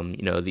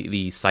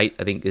 the site.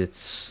 I think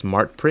it's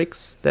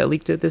SmartPrix that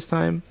leaked it this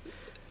time.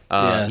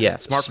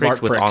 Smart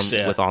Pricks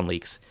with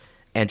OnLeaks.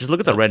 And just look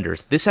at the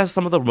renders. This has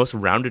some of the most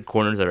rounded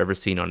corners I've ever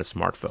seen on a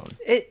smartphone.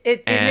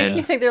 It makes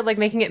me think they're like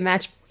making it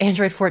match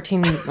Android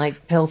 14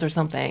 like pills or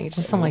something.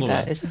 Just something like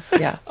that. It's just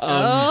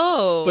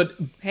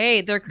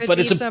hey, there could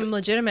be some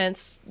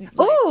legitimate.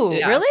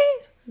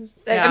 Really?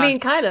 Yeah. I mean,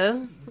 kind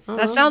of.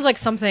 That sounds like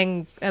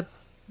something a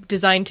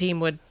design team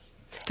would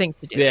think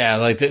to do. Yeah,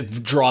 like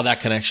draw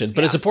that connection.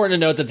 But it's important to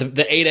note that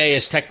the 8A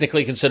is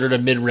technically considered a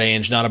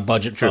mid-range, not a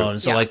budget phone.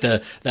 So like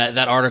that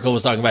article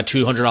was talking about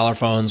 $200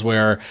 phones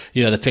where,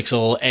 the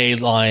Pixel A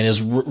line is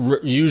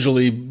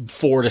usually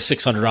 $400 to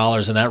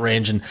 $600 in that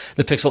range, and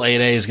the Pixel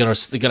 8A is going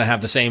to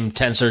have the same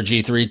Tensor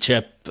G3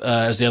 chip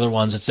as the other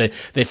ones.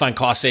 They find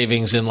cost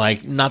savings in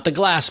like not the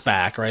glass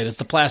back, right? It's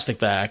the plastic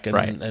back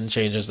and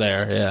changes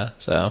there. Yeah.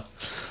 So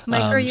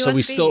micro USB. So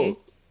we still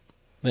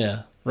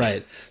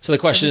right. So the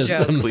question is,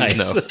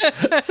 nice.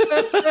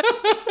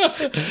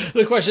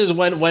 The question is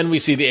when we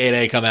see the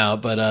 8A come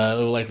out, but it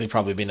will likely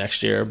probably be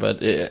next year.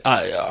 But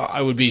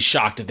I would be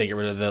shocked if they get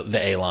rid of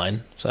the A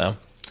line. So,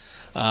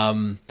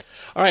 all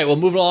right. Well,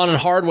 moving on in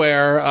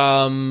hardware.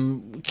 All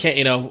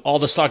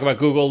this talk about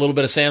Google, a little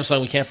bit of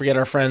Samsung. We can't forget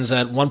our friends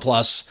at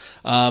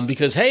OnePlus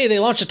because they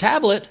launched a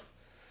tablet.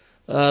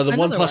 The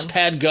OnePlus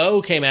Pad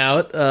Go came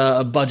out,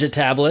 a budget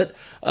tablet.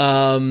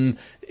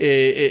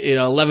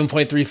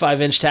 11.35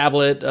 inch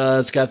tablet.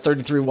 It's got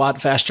 33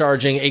 watt fast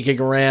charging, 8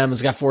 gig of RAM.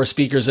 It's got 4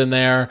 speakers in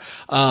there.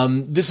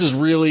 This is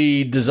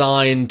really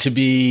designed to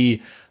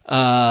be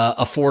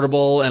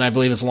affordable, and I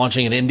believe it's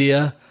launching in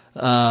India.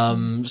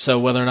 So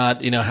whether or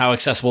not how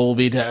accessible it will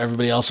be to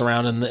everybody else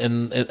around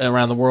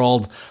around the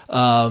world,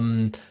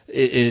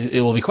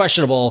 it will be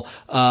questionable.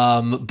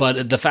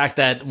 But the fact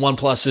that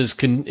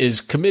OnePlus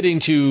is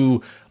committing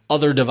to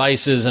other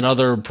devices and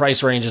other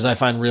price ranges, I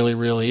find really,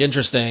 really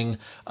interesting.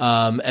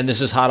 And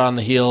this is hot on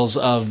the heels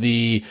of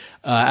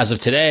as of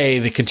today,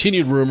 the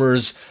continued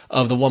rumors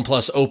of the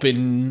OnePlus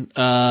Open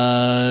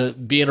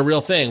being a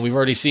real thing. We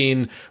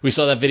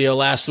saw that video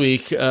last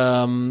week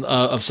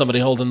of somebody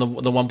holding the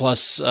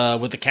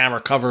OnePlus with the camera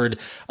covered,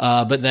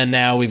 but then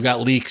now we've got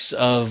leaks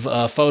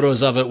of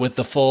photos of it with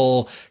the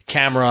full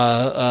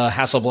camera,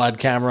 Hasselblad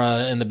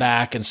camera in the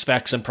back, and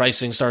specs and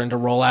pricing starting to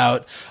roll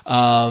out,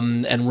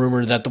 and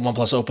rumored that the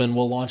OnePlus Open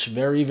will launch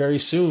very, very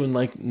soon,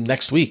 like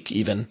next week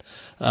even.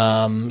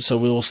 So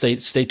we will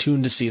stay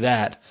tuned to see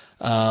that.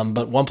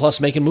 But OnePlus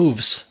making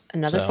moves.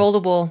 Another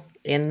foldable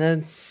in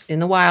the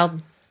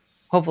wild.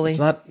 Hopefully, it's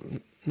not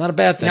a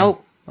bad thing.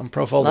 Nope, I'm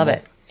pro foldable. Love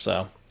it.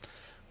 So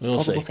we'll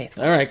see.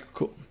 Faithful. All right,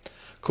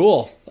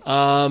 cool.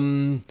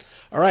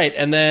 All right,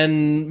 and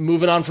then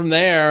moving on from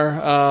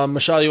there,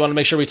 Michelle, you want to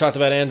make sure we talked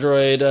about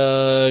Android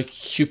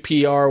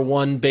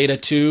QPR1 Beta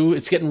 2.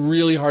 It's getting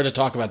really hard to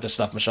talk about this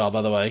stuff, Michelle,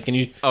 by the way. Can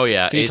you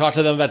talk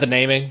to them about the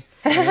naming?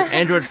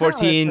 Android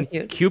 14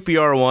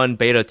 QPR1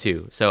 Beta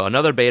 2. So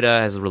another beta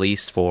has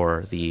released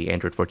for the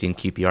Android 14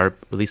 QPR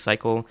release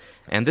cycle,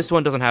 and this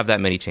one doesn't have that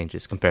many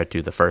changes compared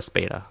to the first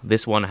beta.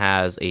 This one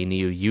has a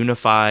new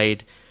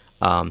unified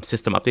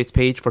system updates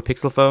page for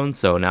Pixel phones.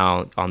 So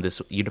now on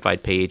this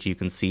unified page, you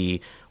can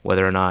see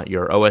whether or not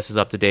your OS is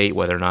up to date,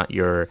 whether or not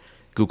your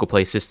Google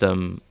Play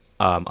system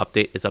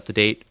update is up to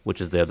date,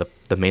 which is the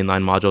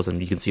mainline modules, and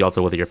you can see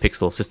also whether your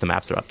Pixel system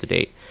apps are up to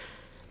date.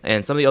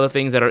 And some of the other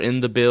things that are in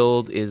the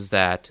build is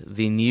that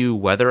the new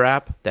weather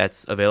app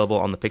that's available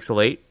on the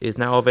Pixel 8 is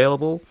now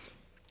available.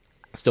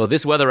 So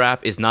this weather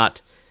app is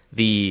not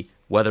the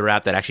weather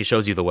app that actually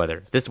shows you the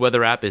weather. This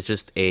weather app is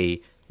just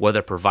a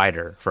weather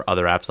provider for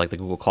other apps like the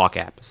Google Clock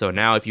app. So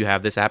now if you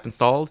have this app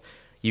installed,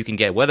 you can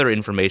get weather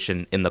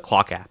information in the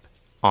Clock app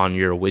on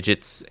your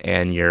widgets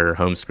and your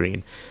home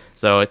screen.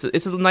 So it's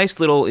a nice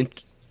little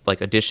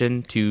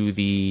addition to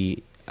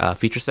the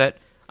feature set.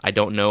 I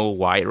don't know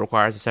why it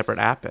requires a separate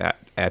app.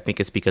 I think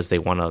it's because they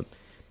want to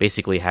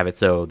basically have it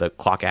so the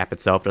Clock app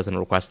itself doesn't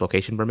request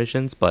location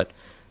permissions, but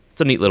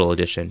it's a neat little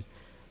addition.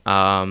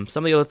 Some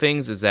of the other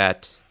things is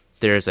that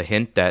there's a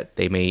hint that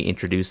they may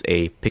introduce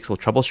a Pixel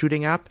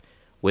troubleshooting app,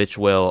 which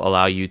will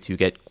allow you to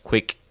get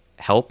quick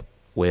help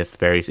with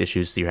various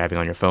issues that you're having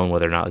on your phone,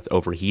 whether or not it's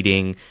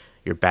overheating,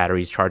 your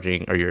battery's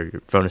charging, or your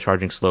phone is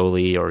charging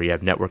slowly, or you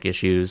have network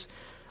issues.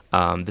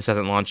 This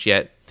hasn't launched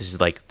yet. This is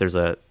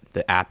the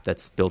app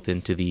that's built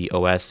into the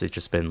OS. It's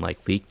just been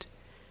leaked.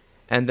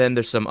 And then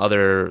there's some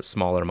other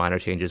smaller minor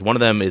changes. One of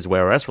them is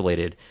Wear OS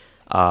related.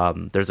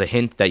 There's a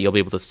hint that you'll be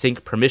able to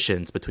sync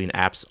permissions between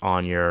apps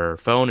on your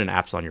phone and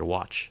apps on your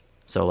watch.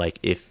 So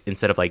if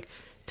instead of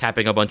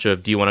tapping a bunch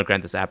of, do you want to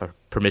grant this app a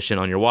permission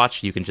on your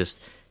watch, you can just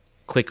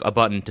click a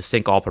button to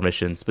sync all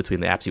permissions between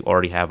the apps you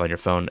already have on your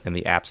phone and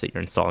the apps that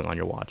you're installing on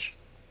your watch.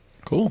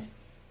 Cool.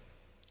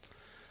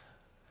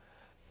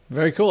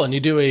 Very cool. And you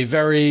do a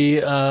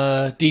very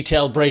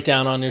detailed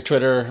breakdown on your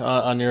Twitter,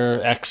 on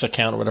your X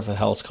account, or whatever the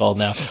hell it's called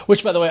now.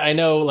 Which, by the way, I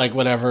know,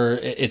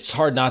 it's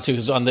hard not to,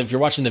 because if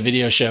you're watching the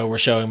video show, we're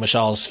showing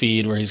Michelle's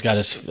feed where he's got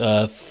his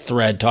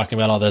thread talking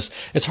about all this.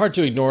 It's hard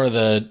to ignore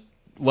the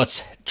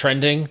what's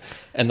trending,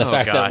 and the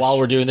fact that while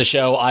we're doing the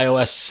show,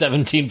 iOS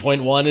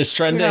 17.1 is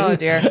trending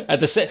at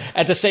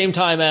the same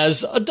time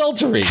as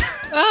adultery.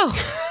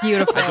 Oh,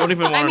 beautiful! I don't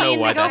even want to know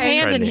why they go that's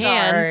hand trending. in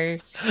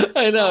hand.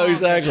 I know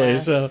exactly.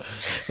 So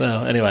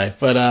anyway,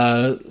 but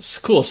it's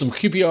cool. Some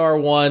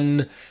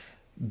QPR1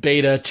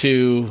 beta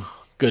 2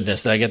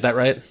 goodness. Did I get that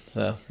right?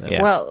 So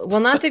yeah. Well,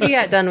 not to be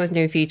done with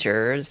new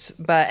features,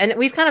 and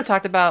we've kind of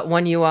talked about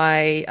One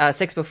UI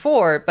 6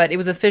 before, but it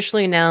was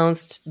officially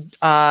announced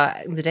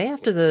the day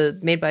after the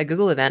Made by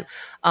Google event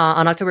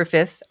on October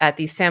 5th at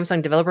the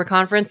Samsung Developer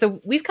Conference.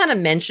 So we've kind of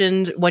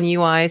mentioned One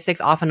UI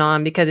 6 off and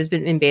on because it's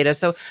been in beta.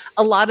 So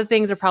a lot of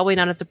things are probably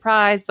not a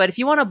surprise, but if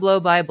you want to blow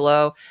by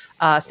blow,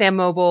 Sam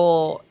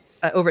Mobile.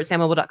 Over at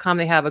sammobile.com,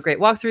 they have a great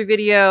walkthrough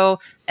video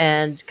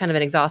and kind of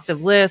an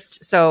exhaustive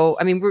list. So,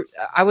 I mean,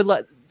 I would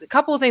let a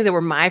couple of things that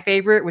were my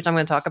favorite, which I'm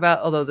going to talk about,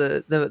 although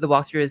the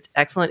walkthrough is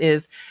excellent,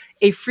 is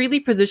a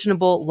freely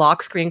positionable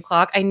lock screen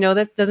clock. I know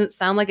that doesn't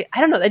sound like it. I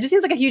don't know. That just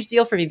seems like a huge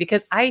deal for me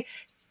because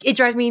it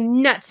drives me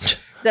nuts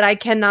that I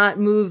cannot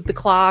move the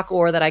clock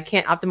or that I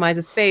can't optimize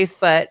the space.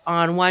 But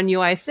on One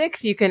UI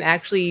 6, you can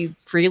actually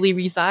freely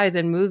resize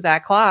and move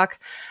that clock.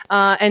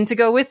 And to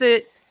go with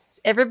it,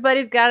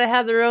 everybody's got to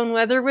have their own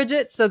weather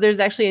widget. So there's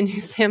actually a new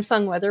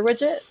Samsung weather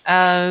widget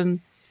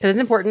because it's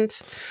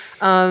important.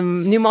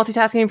 New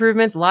multitasking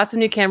improvements, lots of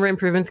new camera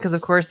improvements because,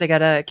 of course, they got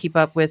to keep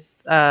up with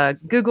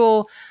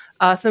Google.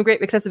 Some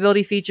great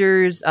accessibility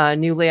features,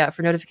 new layout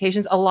for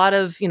notifications, a lot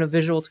of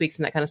visual tweaks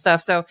and that kind of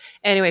stuff. So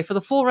anyway, for the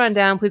full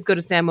rundown, please go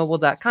to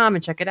sammobile.com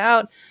and check it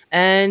out.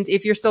 And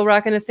if you're still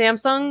rocking a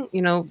Samsung,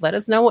 let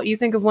us know what you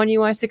think of One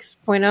UI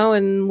 6.0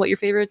 and what your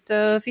favorite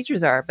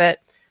features are. But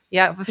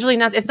yeah, officially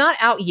not. It's not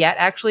out yet.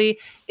 Actually,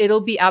 it'll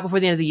be out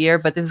before the end of the year.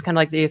 But this is kind of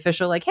like the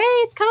official, hey,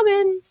 it's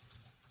coming.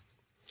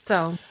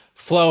 So,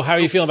 Flo, how are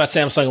you feeling about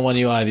Samsung and One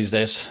UI these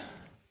days?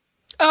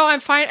 Oh,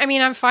 I'm fine. I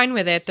mean, I'm fine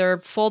with it. Their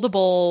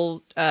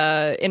foldable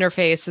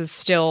interface is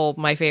still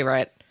my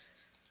favorite.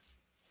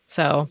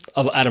 So,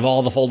 out of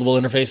all the foldable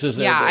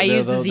interfaces, I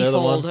use the Z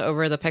Fold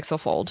over the Pixel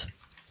Fold.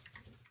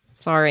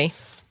 Sorry.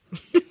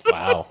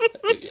 Wow.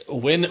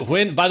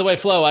 Win. By the way,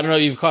 Flo, I don't know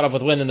if you've caught up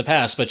with Win in the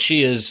past, but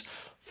she is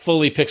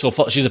fully Pixel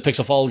Fold. She's a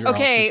Pixel Fold girl.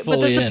 Okay, but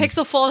does the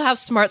Pixel Fold have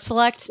Smart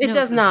Select? It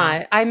does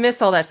not. I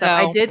miss all that stuff.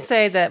 I did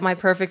say that my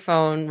perfect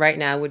phone right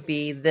now would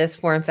be this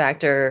form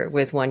factor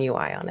with One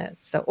UI on it.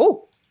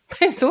 So,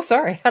 I'm so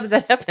sorry. How did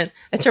that happen?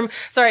 I turned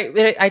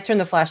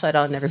the flashlight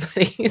on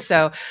everybody.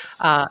 So,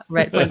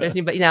 right, but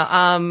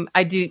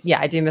I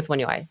do miss One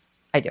UI.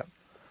 I do,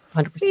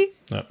 100%.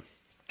 Yep.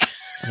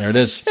 There it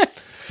is.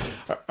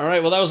 All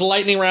right, well, that was a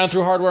lightning round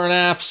through hardware and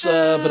apps,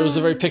 but it was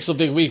a very Pixel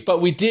big week. But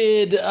we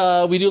do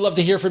love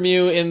to hear from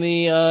you in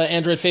the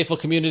Android Faithful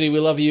community. We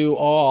love you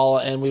all,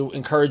 and we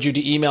encourage you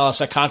to email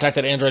us at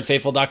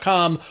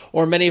contact@androidfaithful.com,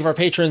 or many of our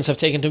patrons have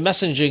taken to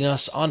messaging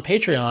us on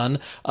Patreon,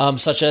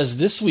 such as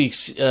this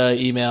week's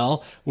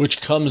email,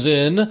 which comes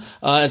in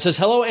and says,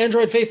 "Hello,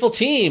 Android Faithful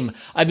team.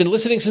 I've been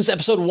listening since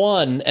episode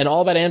 1 and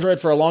all about Android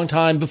for a long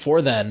time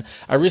before then.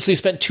 I recently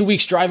spent 2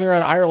 weeks driving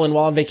around Ireland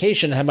while on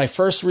vacation and had my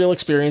first real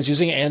experience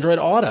using Android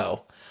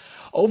Auto.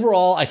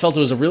 Overall, I felt it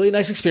was a really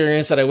nice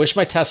experience that I wish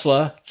my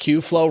Tesla,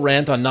 Q-Flow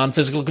rant on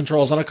non-physical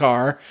controls on a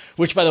car,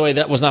 which, by the way,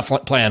 that was not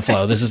planned,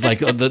 Flo. This is like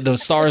the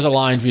stars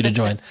aligned for you to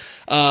join,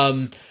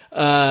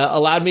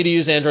 allowed me to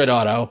use Android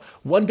Auto.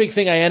 One big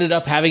thing I ended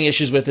up having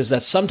issues with is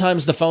that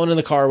sometimes the phone in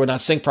the car would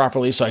not sync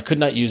properly, so I could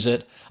not use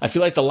it. I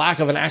feel like the lack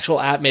of an actual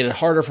app made it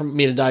harder for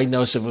me to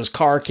diagnose if it was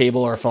car,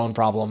 cable, or a phone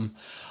problem.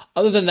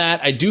 Other than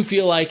that, I do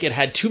feel like it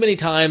had too many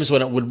times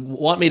when it would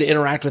want me to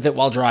interact with it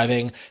while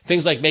driving.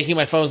 Things like making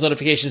my phone's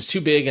notifications too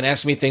big and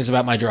asking me things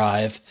about my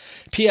drive.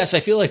 P.S.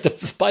 I feel like the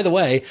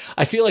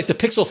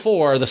Pixel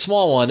 4, the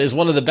small one, is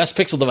one of the best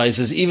Pixel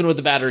devices, even with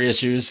the battery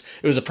issues.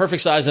 It was a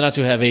perfect size and not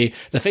too heavy.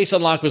 The Face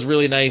Unlock was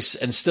really nice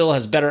and still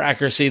has better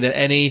accuracy than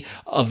any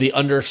of the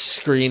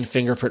under-screen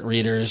fingerprint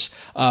readers.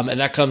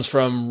 And that comes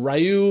from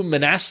Ryu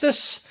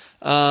Monastis.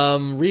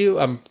 Ryu,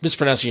 I'm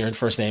mispronouncing your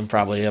first name,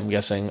 probably. I'm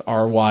guessing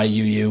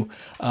Ryuu.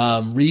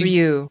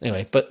 Ryu.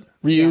 Anyway, but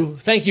Ryu,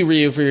 Thank you,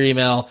 Ryu, for your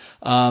email.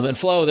 And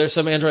Flo, there's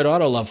some Android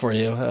Auto love for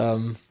you.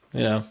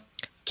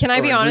 Can I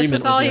be honest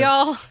with all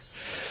y'all?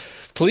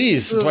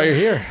 Please, that's why you're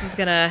here. This is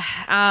gonna.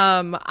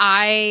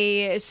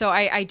 I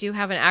do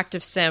have an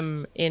active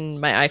SIM in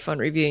my iPhone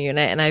review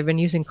unit, and I've been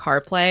using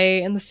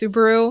CarPlay in the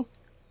Subaru.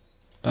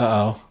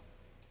 Uh-oh.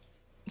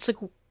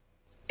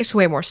 It's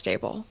way more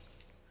stable.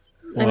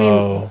 Whoa. I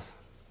mean,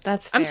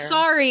 that's fair. I'm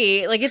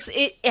sorry. Like it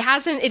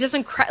doesn't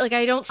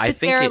I don't sit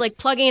there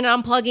plugging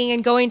and unplugging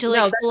and going to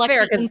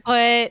select the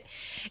input.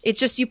 It's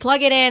just you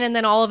plug it in and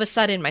then all of a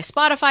sudden my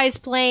Spotify is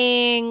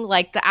playing.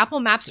 Like the Apple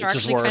Maps are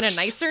actually kind of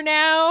nicer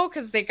now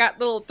because they got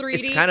little 3D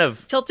it's kind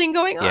of tilting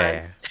going on.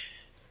 Yeah.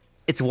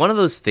 It's one of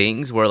those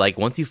things where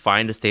once you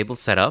find a stable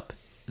setup,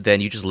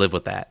 then you just live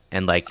with that.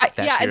 And that's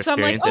your and so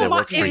I'm like, and it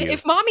works for you.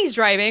 If mommy's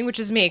driving, which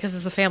is me because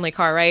it's a family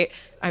car, right?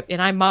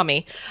 And I'm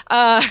mommy.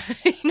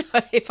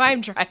 If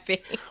I'm driving,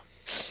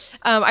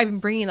 I've been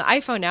bringing the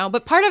iPhone now,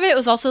 but part of it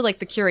was also like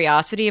the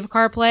curiosity of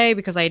CarPlay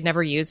because I had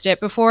never used it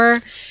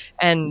before.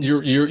 And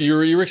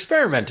you're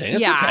experimenting.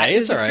 It's okay.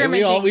 It's all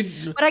right.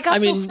 But I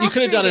got you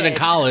could have done it in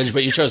college,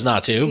 but you chose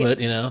not to. But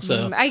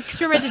so I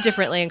experimented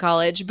differently in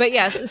college. But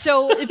yes,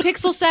 so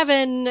Pixel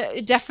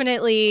 7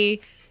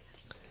 definitely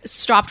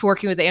stopped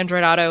working with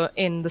Android Auto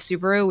in the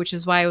Subaru, which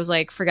is why I was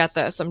like, forget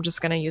this. I'm just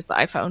going to use the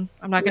iPhone.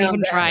 I'm not going to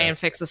even try and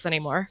fix this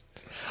anymore.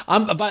 By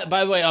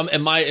the way,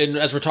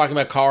 as we're talking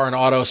about car and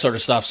auto sort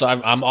of stuff, so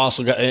I'm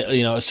also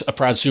a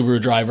proud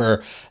Subaru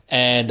driver,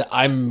 and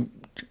I'm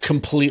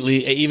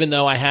completely, even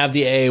though I have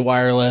the AA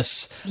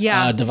wireless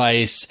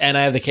device and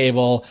I have the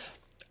cable.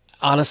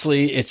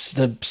 Honestly, it's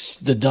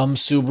the dumb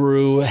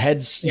Subaru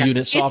heads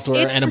unit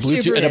software and a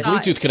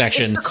Bluetooth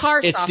connection. It's the car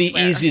it's software. The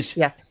easiest.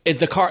 Yes.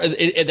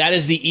 That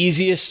is the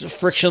easiest,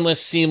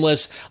 frictionless,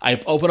 seamless. I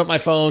open up my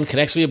phone,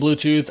 connects via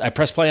Bluetooth. I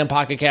press play on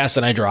Pocket Cast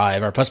and I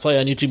drive, or press play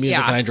on YouTube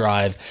Music and I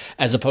drive,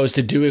 as opposed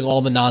to doing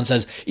all the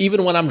nonsense.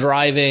 Even when I'm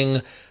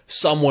driving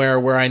somewhere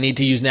where I need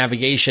to use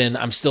navigation,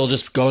 I'm still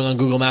just going on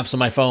Google Maps on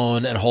my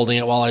phone and holding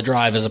it while I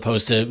drive, as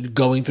opposed to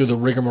going through the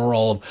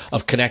rigmarole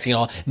of connecting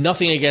all.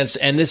 Nothing against,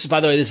 and this, by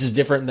the way, this is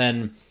different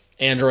than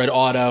Android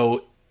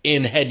Auto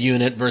in head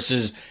unit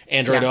versus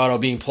Android Auto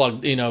being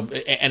plugged,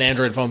 an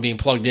Android phone being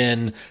plugged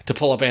in to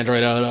pull up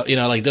Android Auto.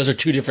 Like those are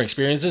two different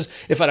experiences.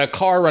 If I had a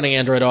car running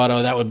Android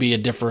Auto, that would be a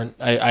different,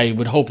 I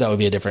would hope that would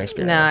be a different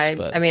experience.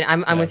 No,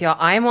 I'm with y'all.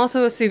 I'm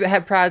also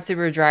a proud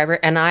Subaru driver,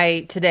 and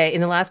I today, in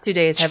the last 2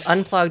 days, have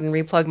unplugged and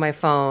replugged my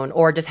phone,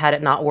 or just had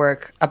it not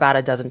work about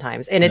a dozen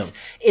times. And it's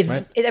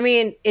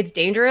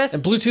dangerous.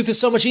 And Bluetooth is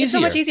so much easier. It's so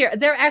much easier.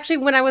 There actually,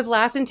 when I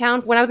was in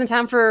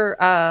town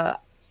for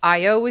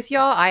IO with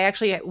y'all, I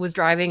actually was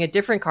driving a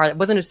different car that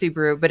wasn't a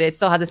Subaru, but it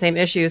still had the same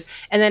issues.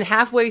 And then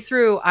halfway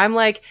through, I'm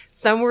like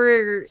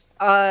somewhere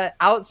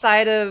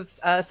outside of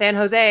San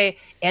Jose,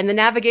 and the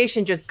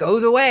navigation just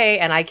goes away,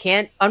 and I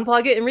can't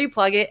unplug it and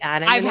replug it.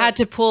 And I've had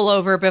to pull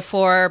over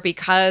before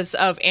because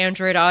of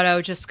Android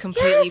Auto just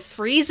completely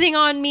freezing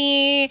on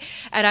me,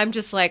 and I'm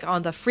just like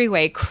on the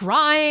freeway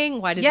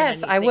crying. Why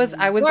does I was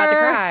about to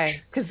cry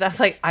because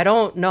that's like, I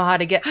don't know how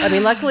to get. I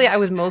mean, luckily I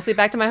was mostly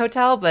back to my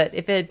hotel, but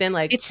if it had been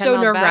like it's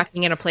so nerve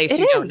wracking in a place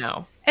you don't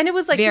know. And it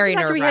was like very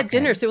after we had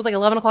dinner, so it was like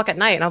 11 o'clock at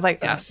night, and I was like,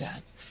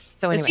 yes.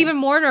 So anyway. It's even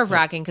more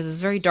nerve-wracking because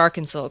it's very dark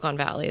in Silicon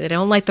Valley. They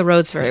don't light the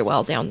roads very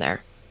well down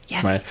there.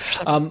 Yes.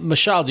 Right.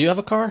 Michelle, do you have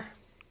a car?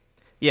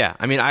 Yeah,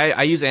 I mean,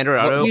 I use Android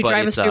Auto. You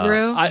drive a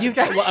Subaru?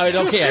 I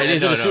don't care.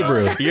 Is it a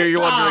Subaru? You're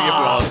wondering if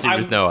all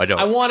Subarus. No, I don't.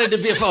 I wanted to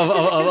be a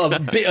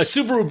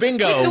Subaru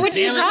bingo. So what do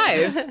you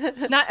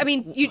drive? Not. I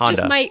mean, you Honda.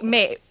 just might.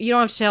 You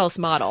don't have to tell us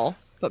model,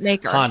 but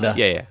maker. Honda.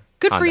 Yeah.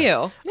 Good Honda. for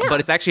you. Yeah. But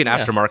it's actually an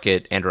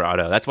aftermarket Android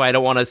Auto. That's why I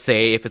don't want to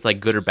say if it's like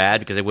good or bad,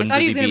 because it wouldn't. I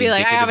thought he was going to be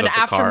like, I have an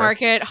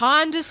aftermarket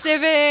Honda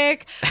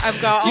Civic.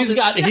 I've got. He's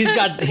got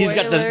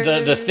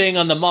the thing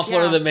on the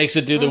muffler that makes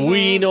it do the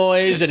wee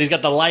noise, and he's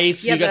got the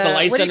lights. You got the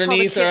lights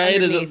underneath, right?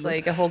 Underneath, is it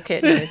like a whole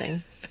kit and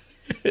everything?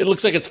 It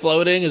looks like it's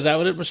floating. Is that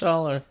what it,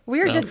 Michelle? Or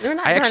we're not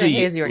trying to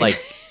haze you or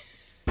anything.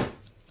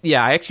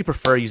 Yeah, I actually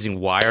prefer using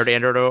wired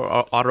Android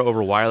Auto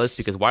over wireless,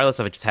 because wireless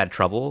I've just had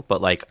trouble,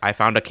 but like I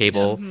found a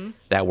cable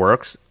that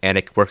works and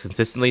it works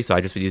consistently, so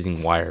I just been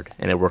using wired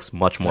and it works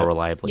much more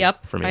reliably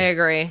for me. I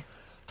agree.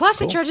 Plus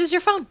it charges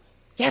your phone.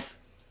 Yes.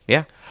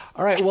 Yeah.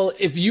 All right. Well,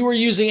 if you were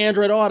using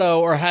Android Auto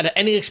or had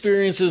any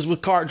experiences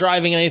with car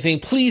driving, anything,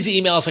 please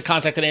email us at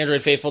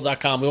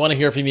contact@androidfaithful.com. We want to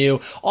hear from you.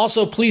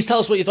 Also, please tell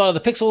us what you thought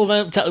of the Pixel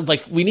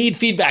event. We need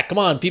feedback. Come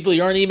on, people,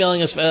 you aren't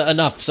emailing us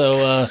enough.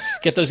 So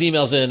get those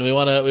emails in. We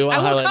want to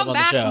highlight them on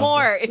the show. I will come back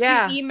more if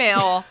you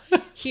email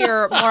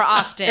here more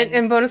often.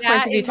 And bonus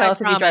points if you tell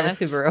us if you drive a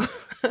Subaru.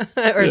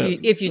 Or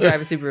if you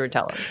drive a Subaru,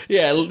 tell us.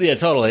 Yeah,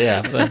 totally,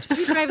 yeah. If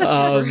you drive a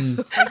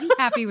Subaru, are you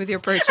happy with your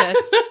purchase?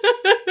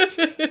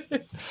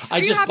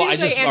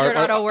 Android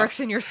Auto works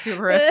in your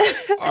Subaru.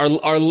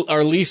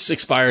 Our lease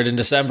expired in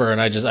December, and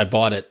I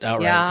bought it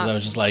outright because I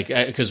was just like,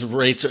 because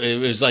rates,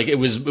 it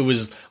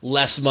was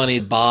less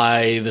money to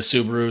buy the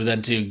Subaru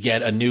than to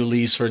get a new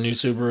lease for a new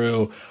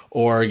Subaru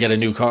or get a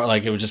new car.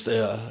 Like, it was just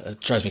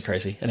it drives me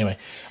crazy. Anyway,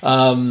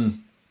 all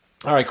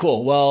right,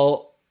 cool.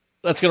 Well,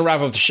 that's gonna wrap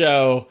up the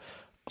show.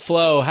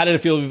 Flo, how did it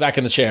feel to be back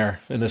in the chair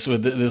with this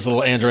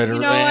little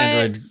Android?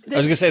 I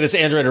was gonna say this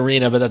Android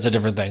arena, but that's a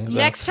different thing. So.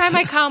 Next time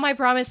I come, I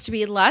promise to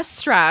be less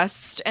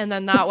stressed, and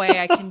then that way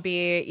I can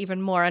be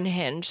even more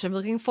unhinged. I'm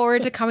looking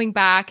forward to coming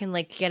back and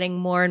like getting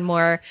more and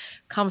more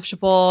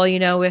comfortable.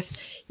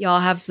 With y'all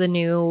have the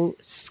new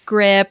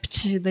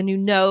script, the new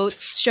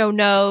notes, show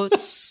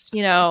notes.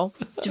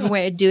 Different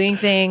way of doing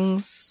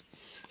things.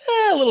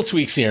 Little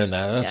tweaks here and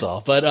there. That's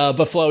all.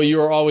 But Flo, you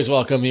are always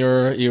welcome.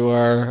 You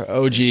are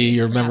OG.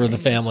 You're a member of the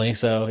family.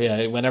 So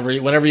yeah, whenever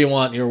you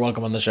want, you're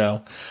welcome on the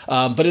show.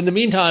 But in the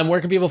meantime, where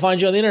can people find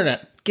you on the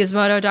internet?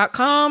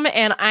 Gizmodo.com,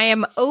 and I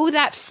am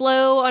that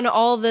Flo on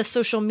all the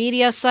social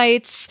media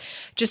sites.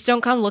 Just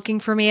don't come looking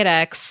for me at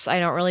X. I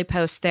don't really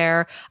post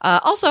there.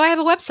 Also, I have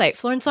a website,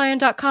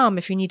 FlorenceIon.com.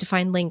 If you need to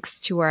find links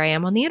to where I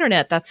am on the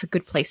internet, that's a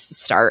good place to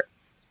start.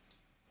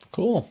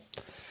 Cool.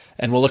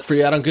 And we'll look for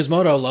you out on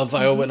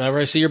Gizmodo. Whenever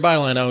I see your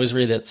byline, I always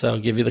read it. So I'll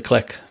give you the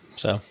click.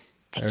 So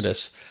there it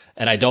is.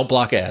 And I don't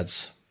block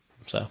ads.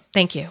 So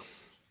thank you.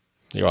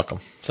 You're welcome.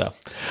 So,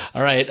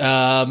 all right.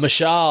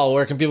 Mishal,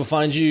 where can people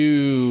find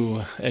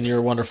you in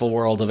your wonderful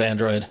world of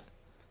Android?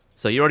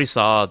 So you already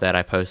saw that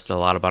I post a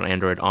lot about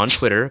Android on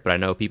Twitter, but I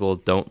know people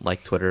don't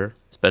like Twitter,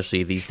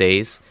 especially these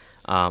days.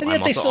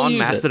 I'm also on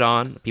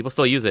Mastodon. People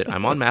still use it.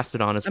 I'm on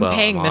Mastodon as well. I'm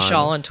paying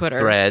Mishal on Twitter.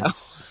 Threads.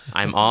 So.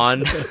 I'm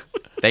on...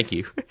 Thank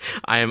you.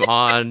 I am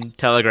on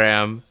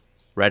Telegram,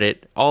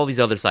 Reddit, all these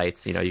other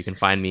sites. You know, you can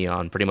find me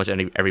on pretty much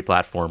every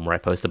platform where I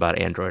post about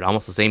Android.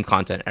 Almost the same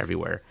content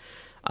everywhere.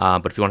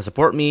 But if you want to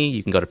support me,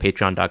 you can go to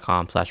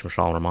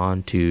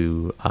patreon.com/MishalRahman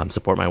to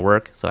support my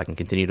work so I can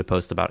continue to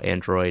post about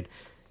Android,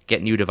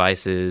 get new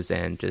devices,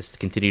 and just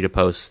continue to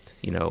post,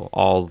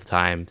 all the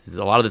time.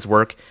 A lot of this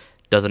work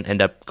doesn't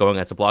end up going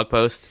as a blog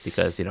post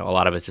because, a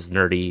lot of it's just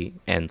nerdy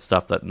and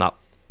stuff that not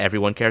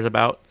everyone cares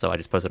about. So I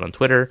just post it on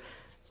Twitter,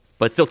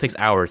 but it still takes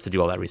hours to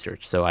do all that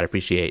research. So I'd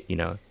appreciate,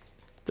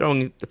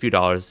 throwing a few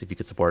dollars if you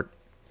could support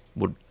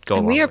would go.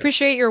 And we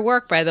appreciate your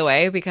work, by the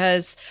way,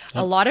 because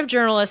a lot of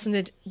journalists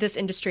in this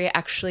industry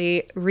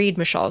actually read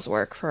Mishal's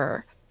work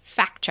for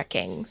fact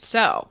checking.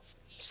 So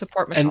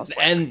support Mishal's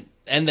work.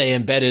 And they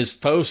embed his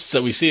posts,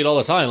 so we see it all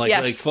the time. Like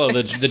Flo,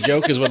 the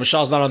joke is when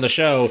Mishal's not on the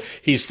show,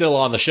 he's still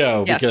on the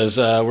show because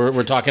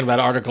we're talking about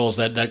articles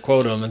that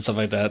quote him and stuff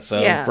like that.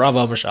 So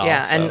bravo, Mishal.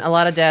 Yeah, so. And a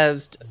lot of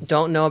devs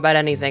don't know about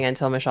anything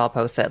until Mishal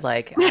posts it.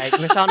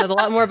 Mishal knows a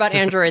lot more about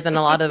Android than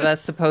a lot of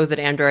us supposed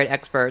Android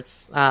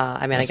experts.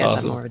 I guess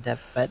awesome. I'm more of a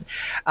dev, but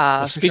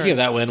speaking of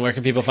that, where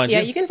can people find you?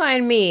 Yeah, you can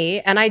find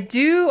me, and I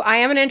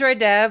am an Android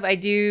dev. I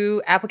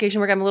do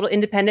application work. I'm a little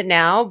independent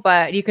now,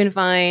 but you can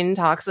find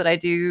talks that I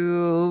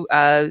do.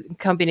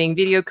 Accompanying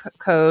video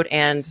code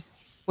and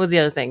what was the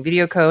other thing?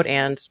 Video code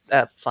and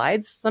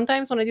slides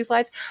sometimes when I do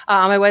slides.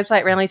 On my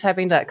website,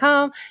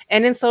 randomlytyping.com.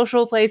 And in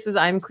social places,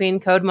 I'm Queen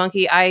Code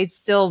Monkey. I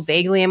still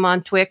vaguely am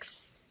on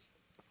Twix,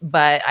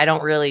 but I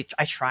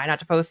try not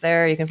to post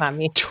there. You can find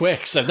me.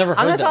 Twix. I've never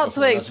heard that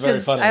before. Twix, that's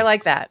very funny. I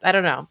like that. I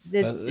don't know.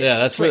 That's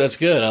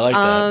good. I like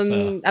that.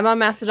 So. I'm on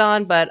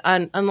Mastodon, but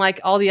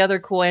unlike all the other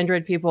cool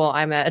Android people,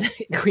 I'm at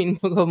Queen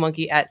Code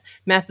Monkey at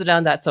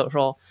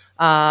mastodon.social.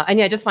 And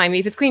just find me.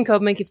 If it's Queen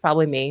Code Monkey, it's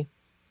probably me.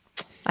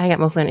 I hang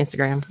out mostly on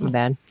Instagram. My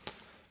bad.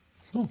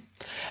 Cool.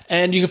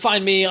 And you can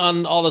find me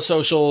on all the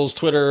socials,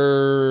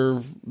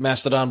 Twitter,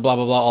 Mastodon, blah,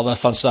 blah, blah, all that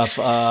fun stuff.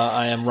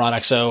 I am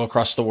RonXO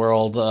across the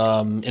world.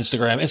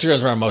 Instagram's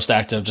where I'm most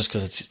active just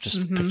because it's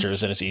just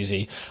pictures and it's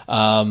easy.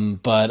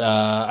 But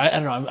I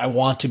don't know. I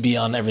want to be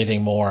on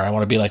everything more. I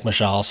want to be like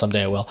Mishal.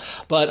 Someday I will.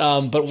 But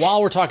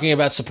while we're talking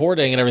about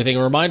supporting and everything,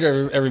 a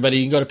reminder, everybody,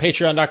 you can go to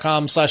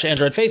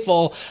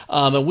patreon.com/AndroidFaithful.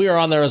 And we are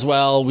on there as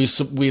well.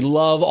 We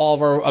love all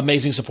of our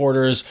amazing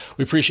supporters.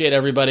 We appreciate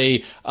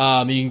everybody.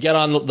 You can get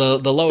on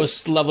the lowest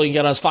level you can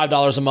get on is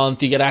 $5 a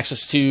month. You get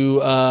access to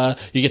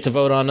you get to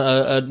vote on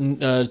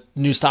a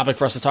news topic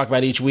for us to talk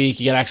about each week.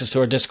 You get access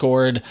to our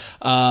Discord,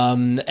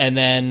 and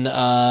then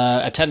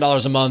at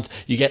 $10 a month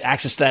you get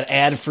access to that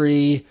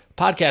ad-free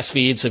podcast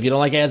feed. So if you don't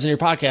like ads in your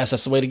podcast,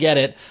 that's the way to get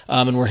it.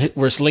 And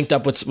we're linked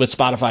up with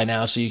Spotify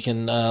now, so you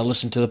can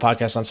listen to the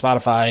podcast on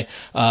Spotify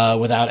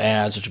without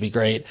ads, which would be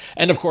great.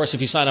 And of course,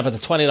 if you sign up at the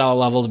 $20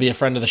 level to be a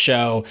friend of the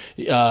show,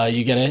 you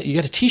get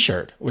a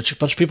T-shirt, which a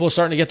bunch of people are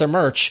starting to get their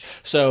merch.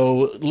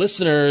 So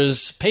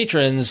listeners,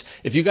 patrons,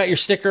 if you got your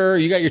sticker,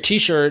 you got your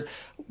T-shirt,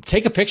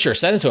 take a picture,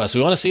 send it to us.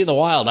 We want to see it in the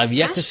wild. I've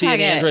yet to see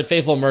an Android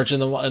Faithful merch in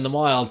the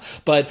wild,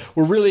 but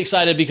we're really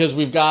excited because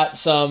we've got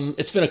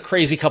it's been a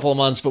crazy couple of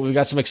months, but we've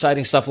got some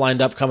exciting stuff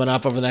lined up coming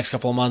up over the next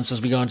couple of months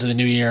as we go into the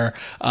new year.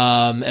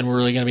 And we're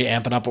really going to be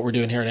amping up what we're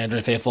doing here at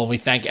Android Faithful. And we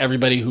thank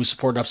everybody who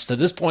supported us to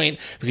this point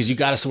because you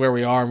got us to where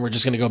we are, and we're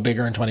just going to go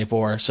bigger in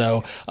 24.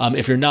 So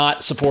if you're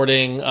not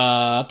supporting,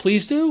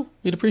 please do.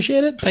 We'd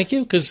appreciate it. Thank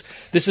you. Because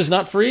this is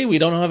not free. We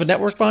don't have a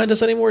network behind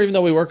us anymore. Even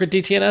though we work at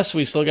DTNS,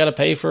 we still got to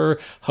pay for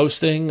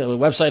hosting,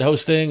 website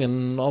hosting,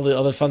 and all the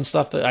other fun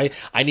stuff that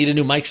I need a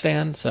new mic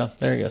stand. So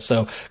there you go.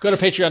 So go to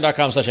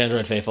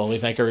patreon.com/AndroidFaithful. We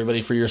thank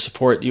everybody for your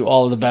support. You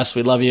all are the best.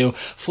 We love you.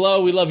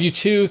 Flo, we love you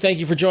too. Thank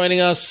you for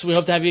joining us. We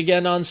hope to have you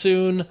again on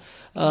soon.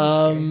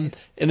 In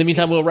the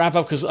meantime, we'll wrap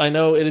up because I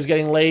know it is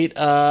getting late.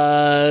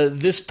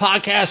 This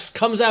podcast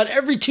comes out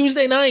every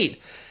Tuesday night.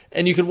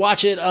 And you can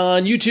watch it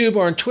on YouTube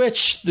or on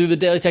Twitch through the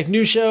Daily Tech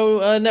News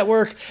Show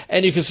network.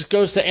 And you can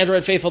go to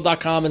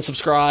AndroidFaithful.com and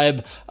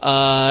subscribe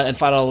and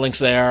find all the links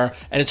there.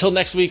 And until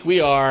next week, we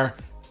are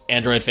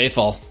Android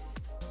Faithful.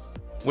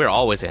 We're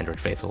always Android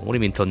Faithful. What do you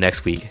mean until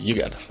next week? You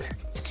got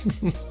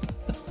it.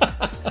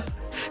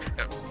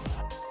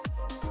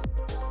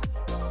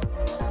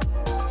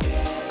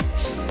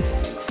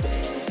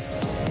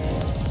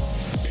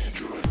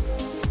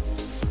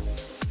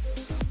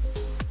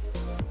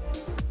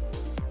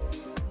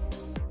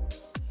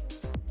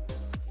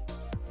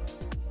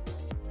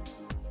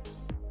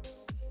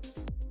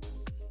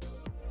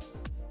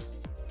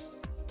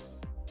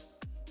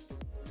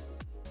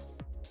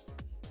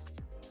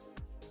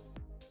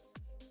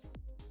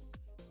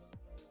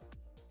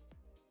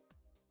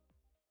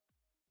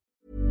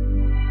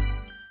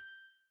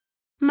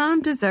 Mom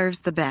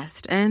deserves the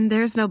best, and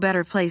there's no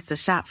better place to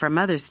shop for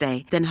Mother's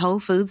Day than Whole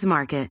Foods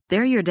Market.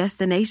 They're your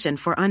destination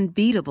for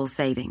unbeatable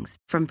savings,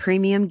 from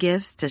premium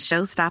gifts to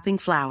show-stopping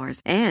flowers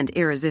and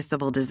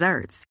irresistible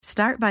desserts.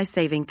 Start by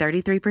saving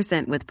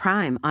 33% with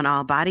Prime on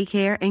all body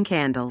care and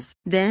candles.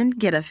 Then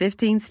get a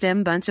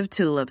 15-stem bunch of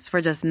tulips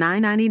for just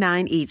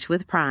 $9.99 each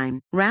with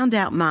Prime. Round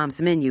out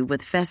Mom's menu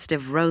with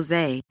festive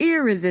rosé,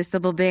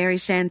 irresistible berry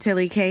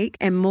chantilly cake,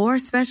 and more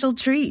special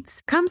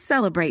treats. Come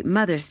celebrate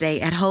Mother's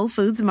Day at Whole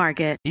Foods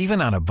Market.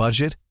 Even on a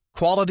budget,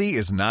 quality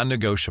is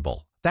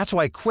non-negotiable. That's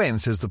why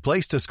Quince is the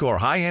place to score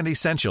high-end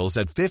essentials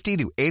at 50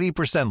 to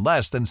 80%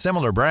 less than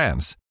similar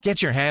brands.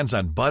 Get your hands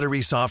on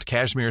buttery soft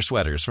cashmere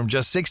sweaters from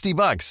just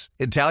 $60,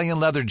 Italian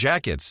leather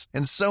jackets,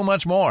 and so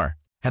much more.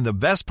 And the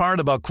best part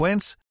about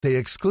Quince, they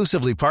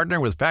exclusively partner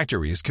with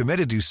factories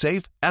committed to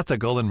safe,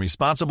 ethical, and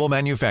responsible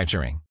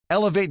manufacturing.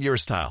 Elevate your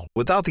style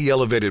without the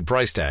elevated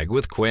price tag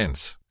with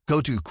Quince. Go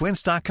to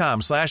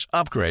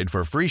quince.com/upgrade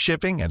for free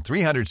shipping and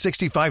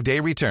 365-day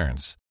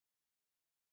returns.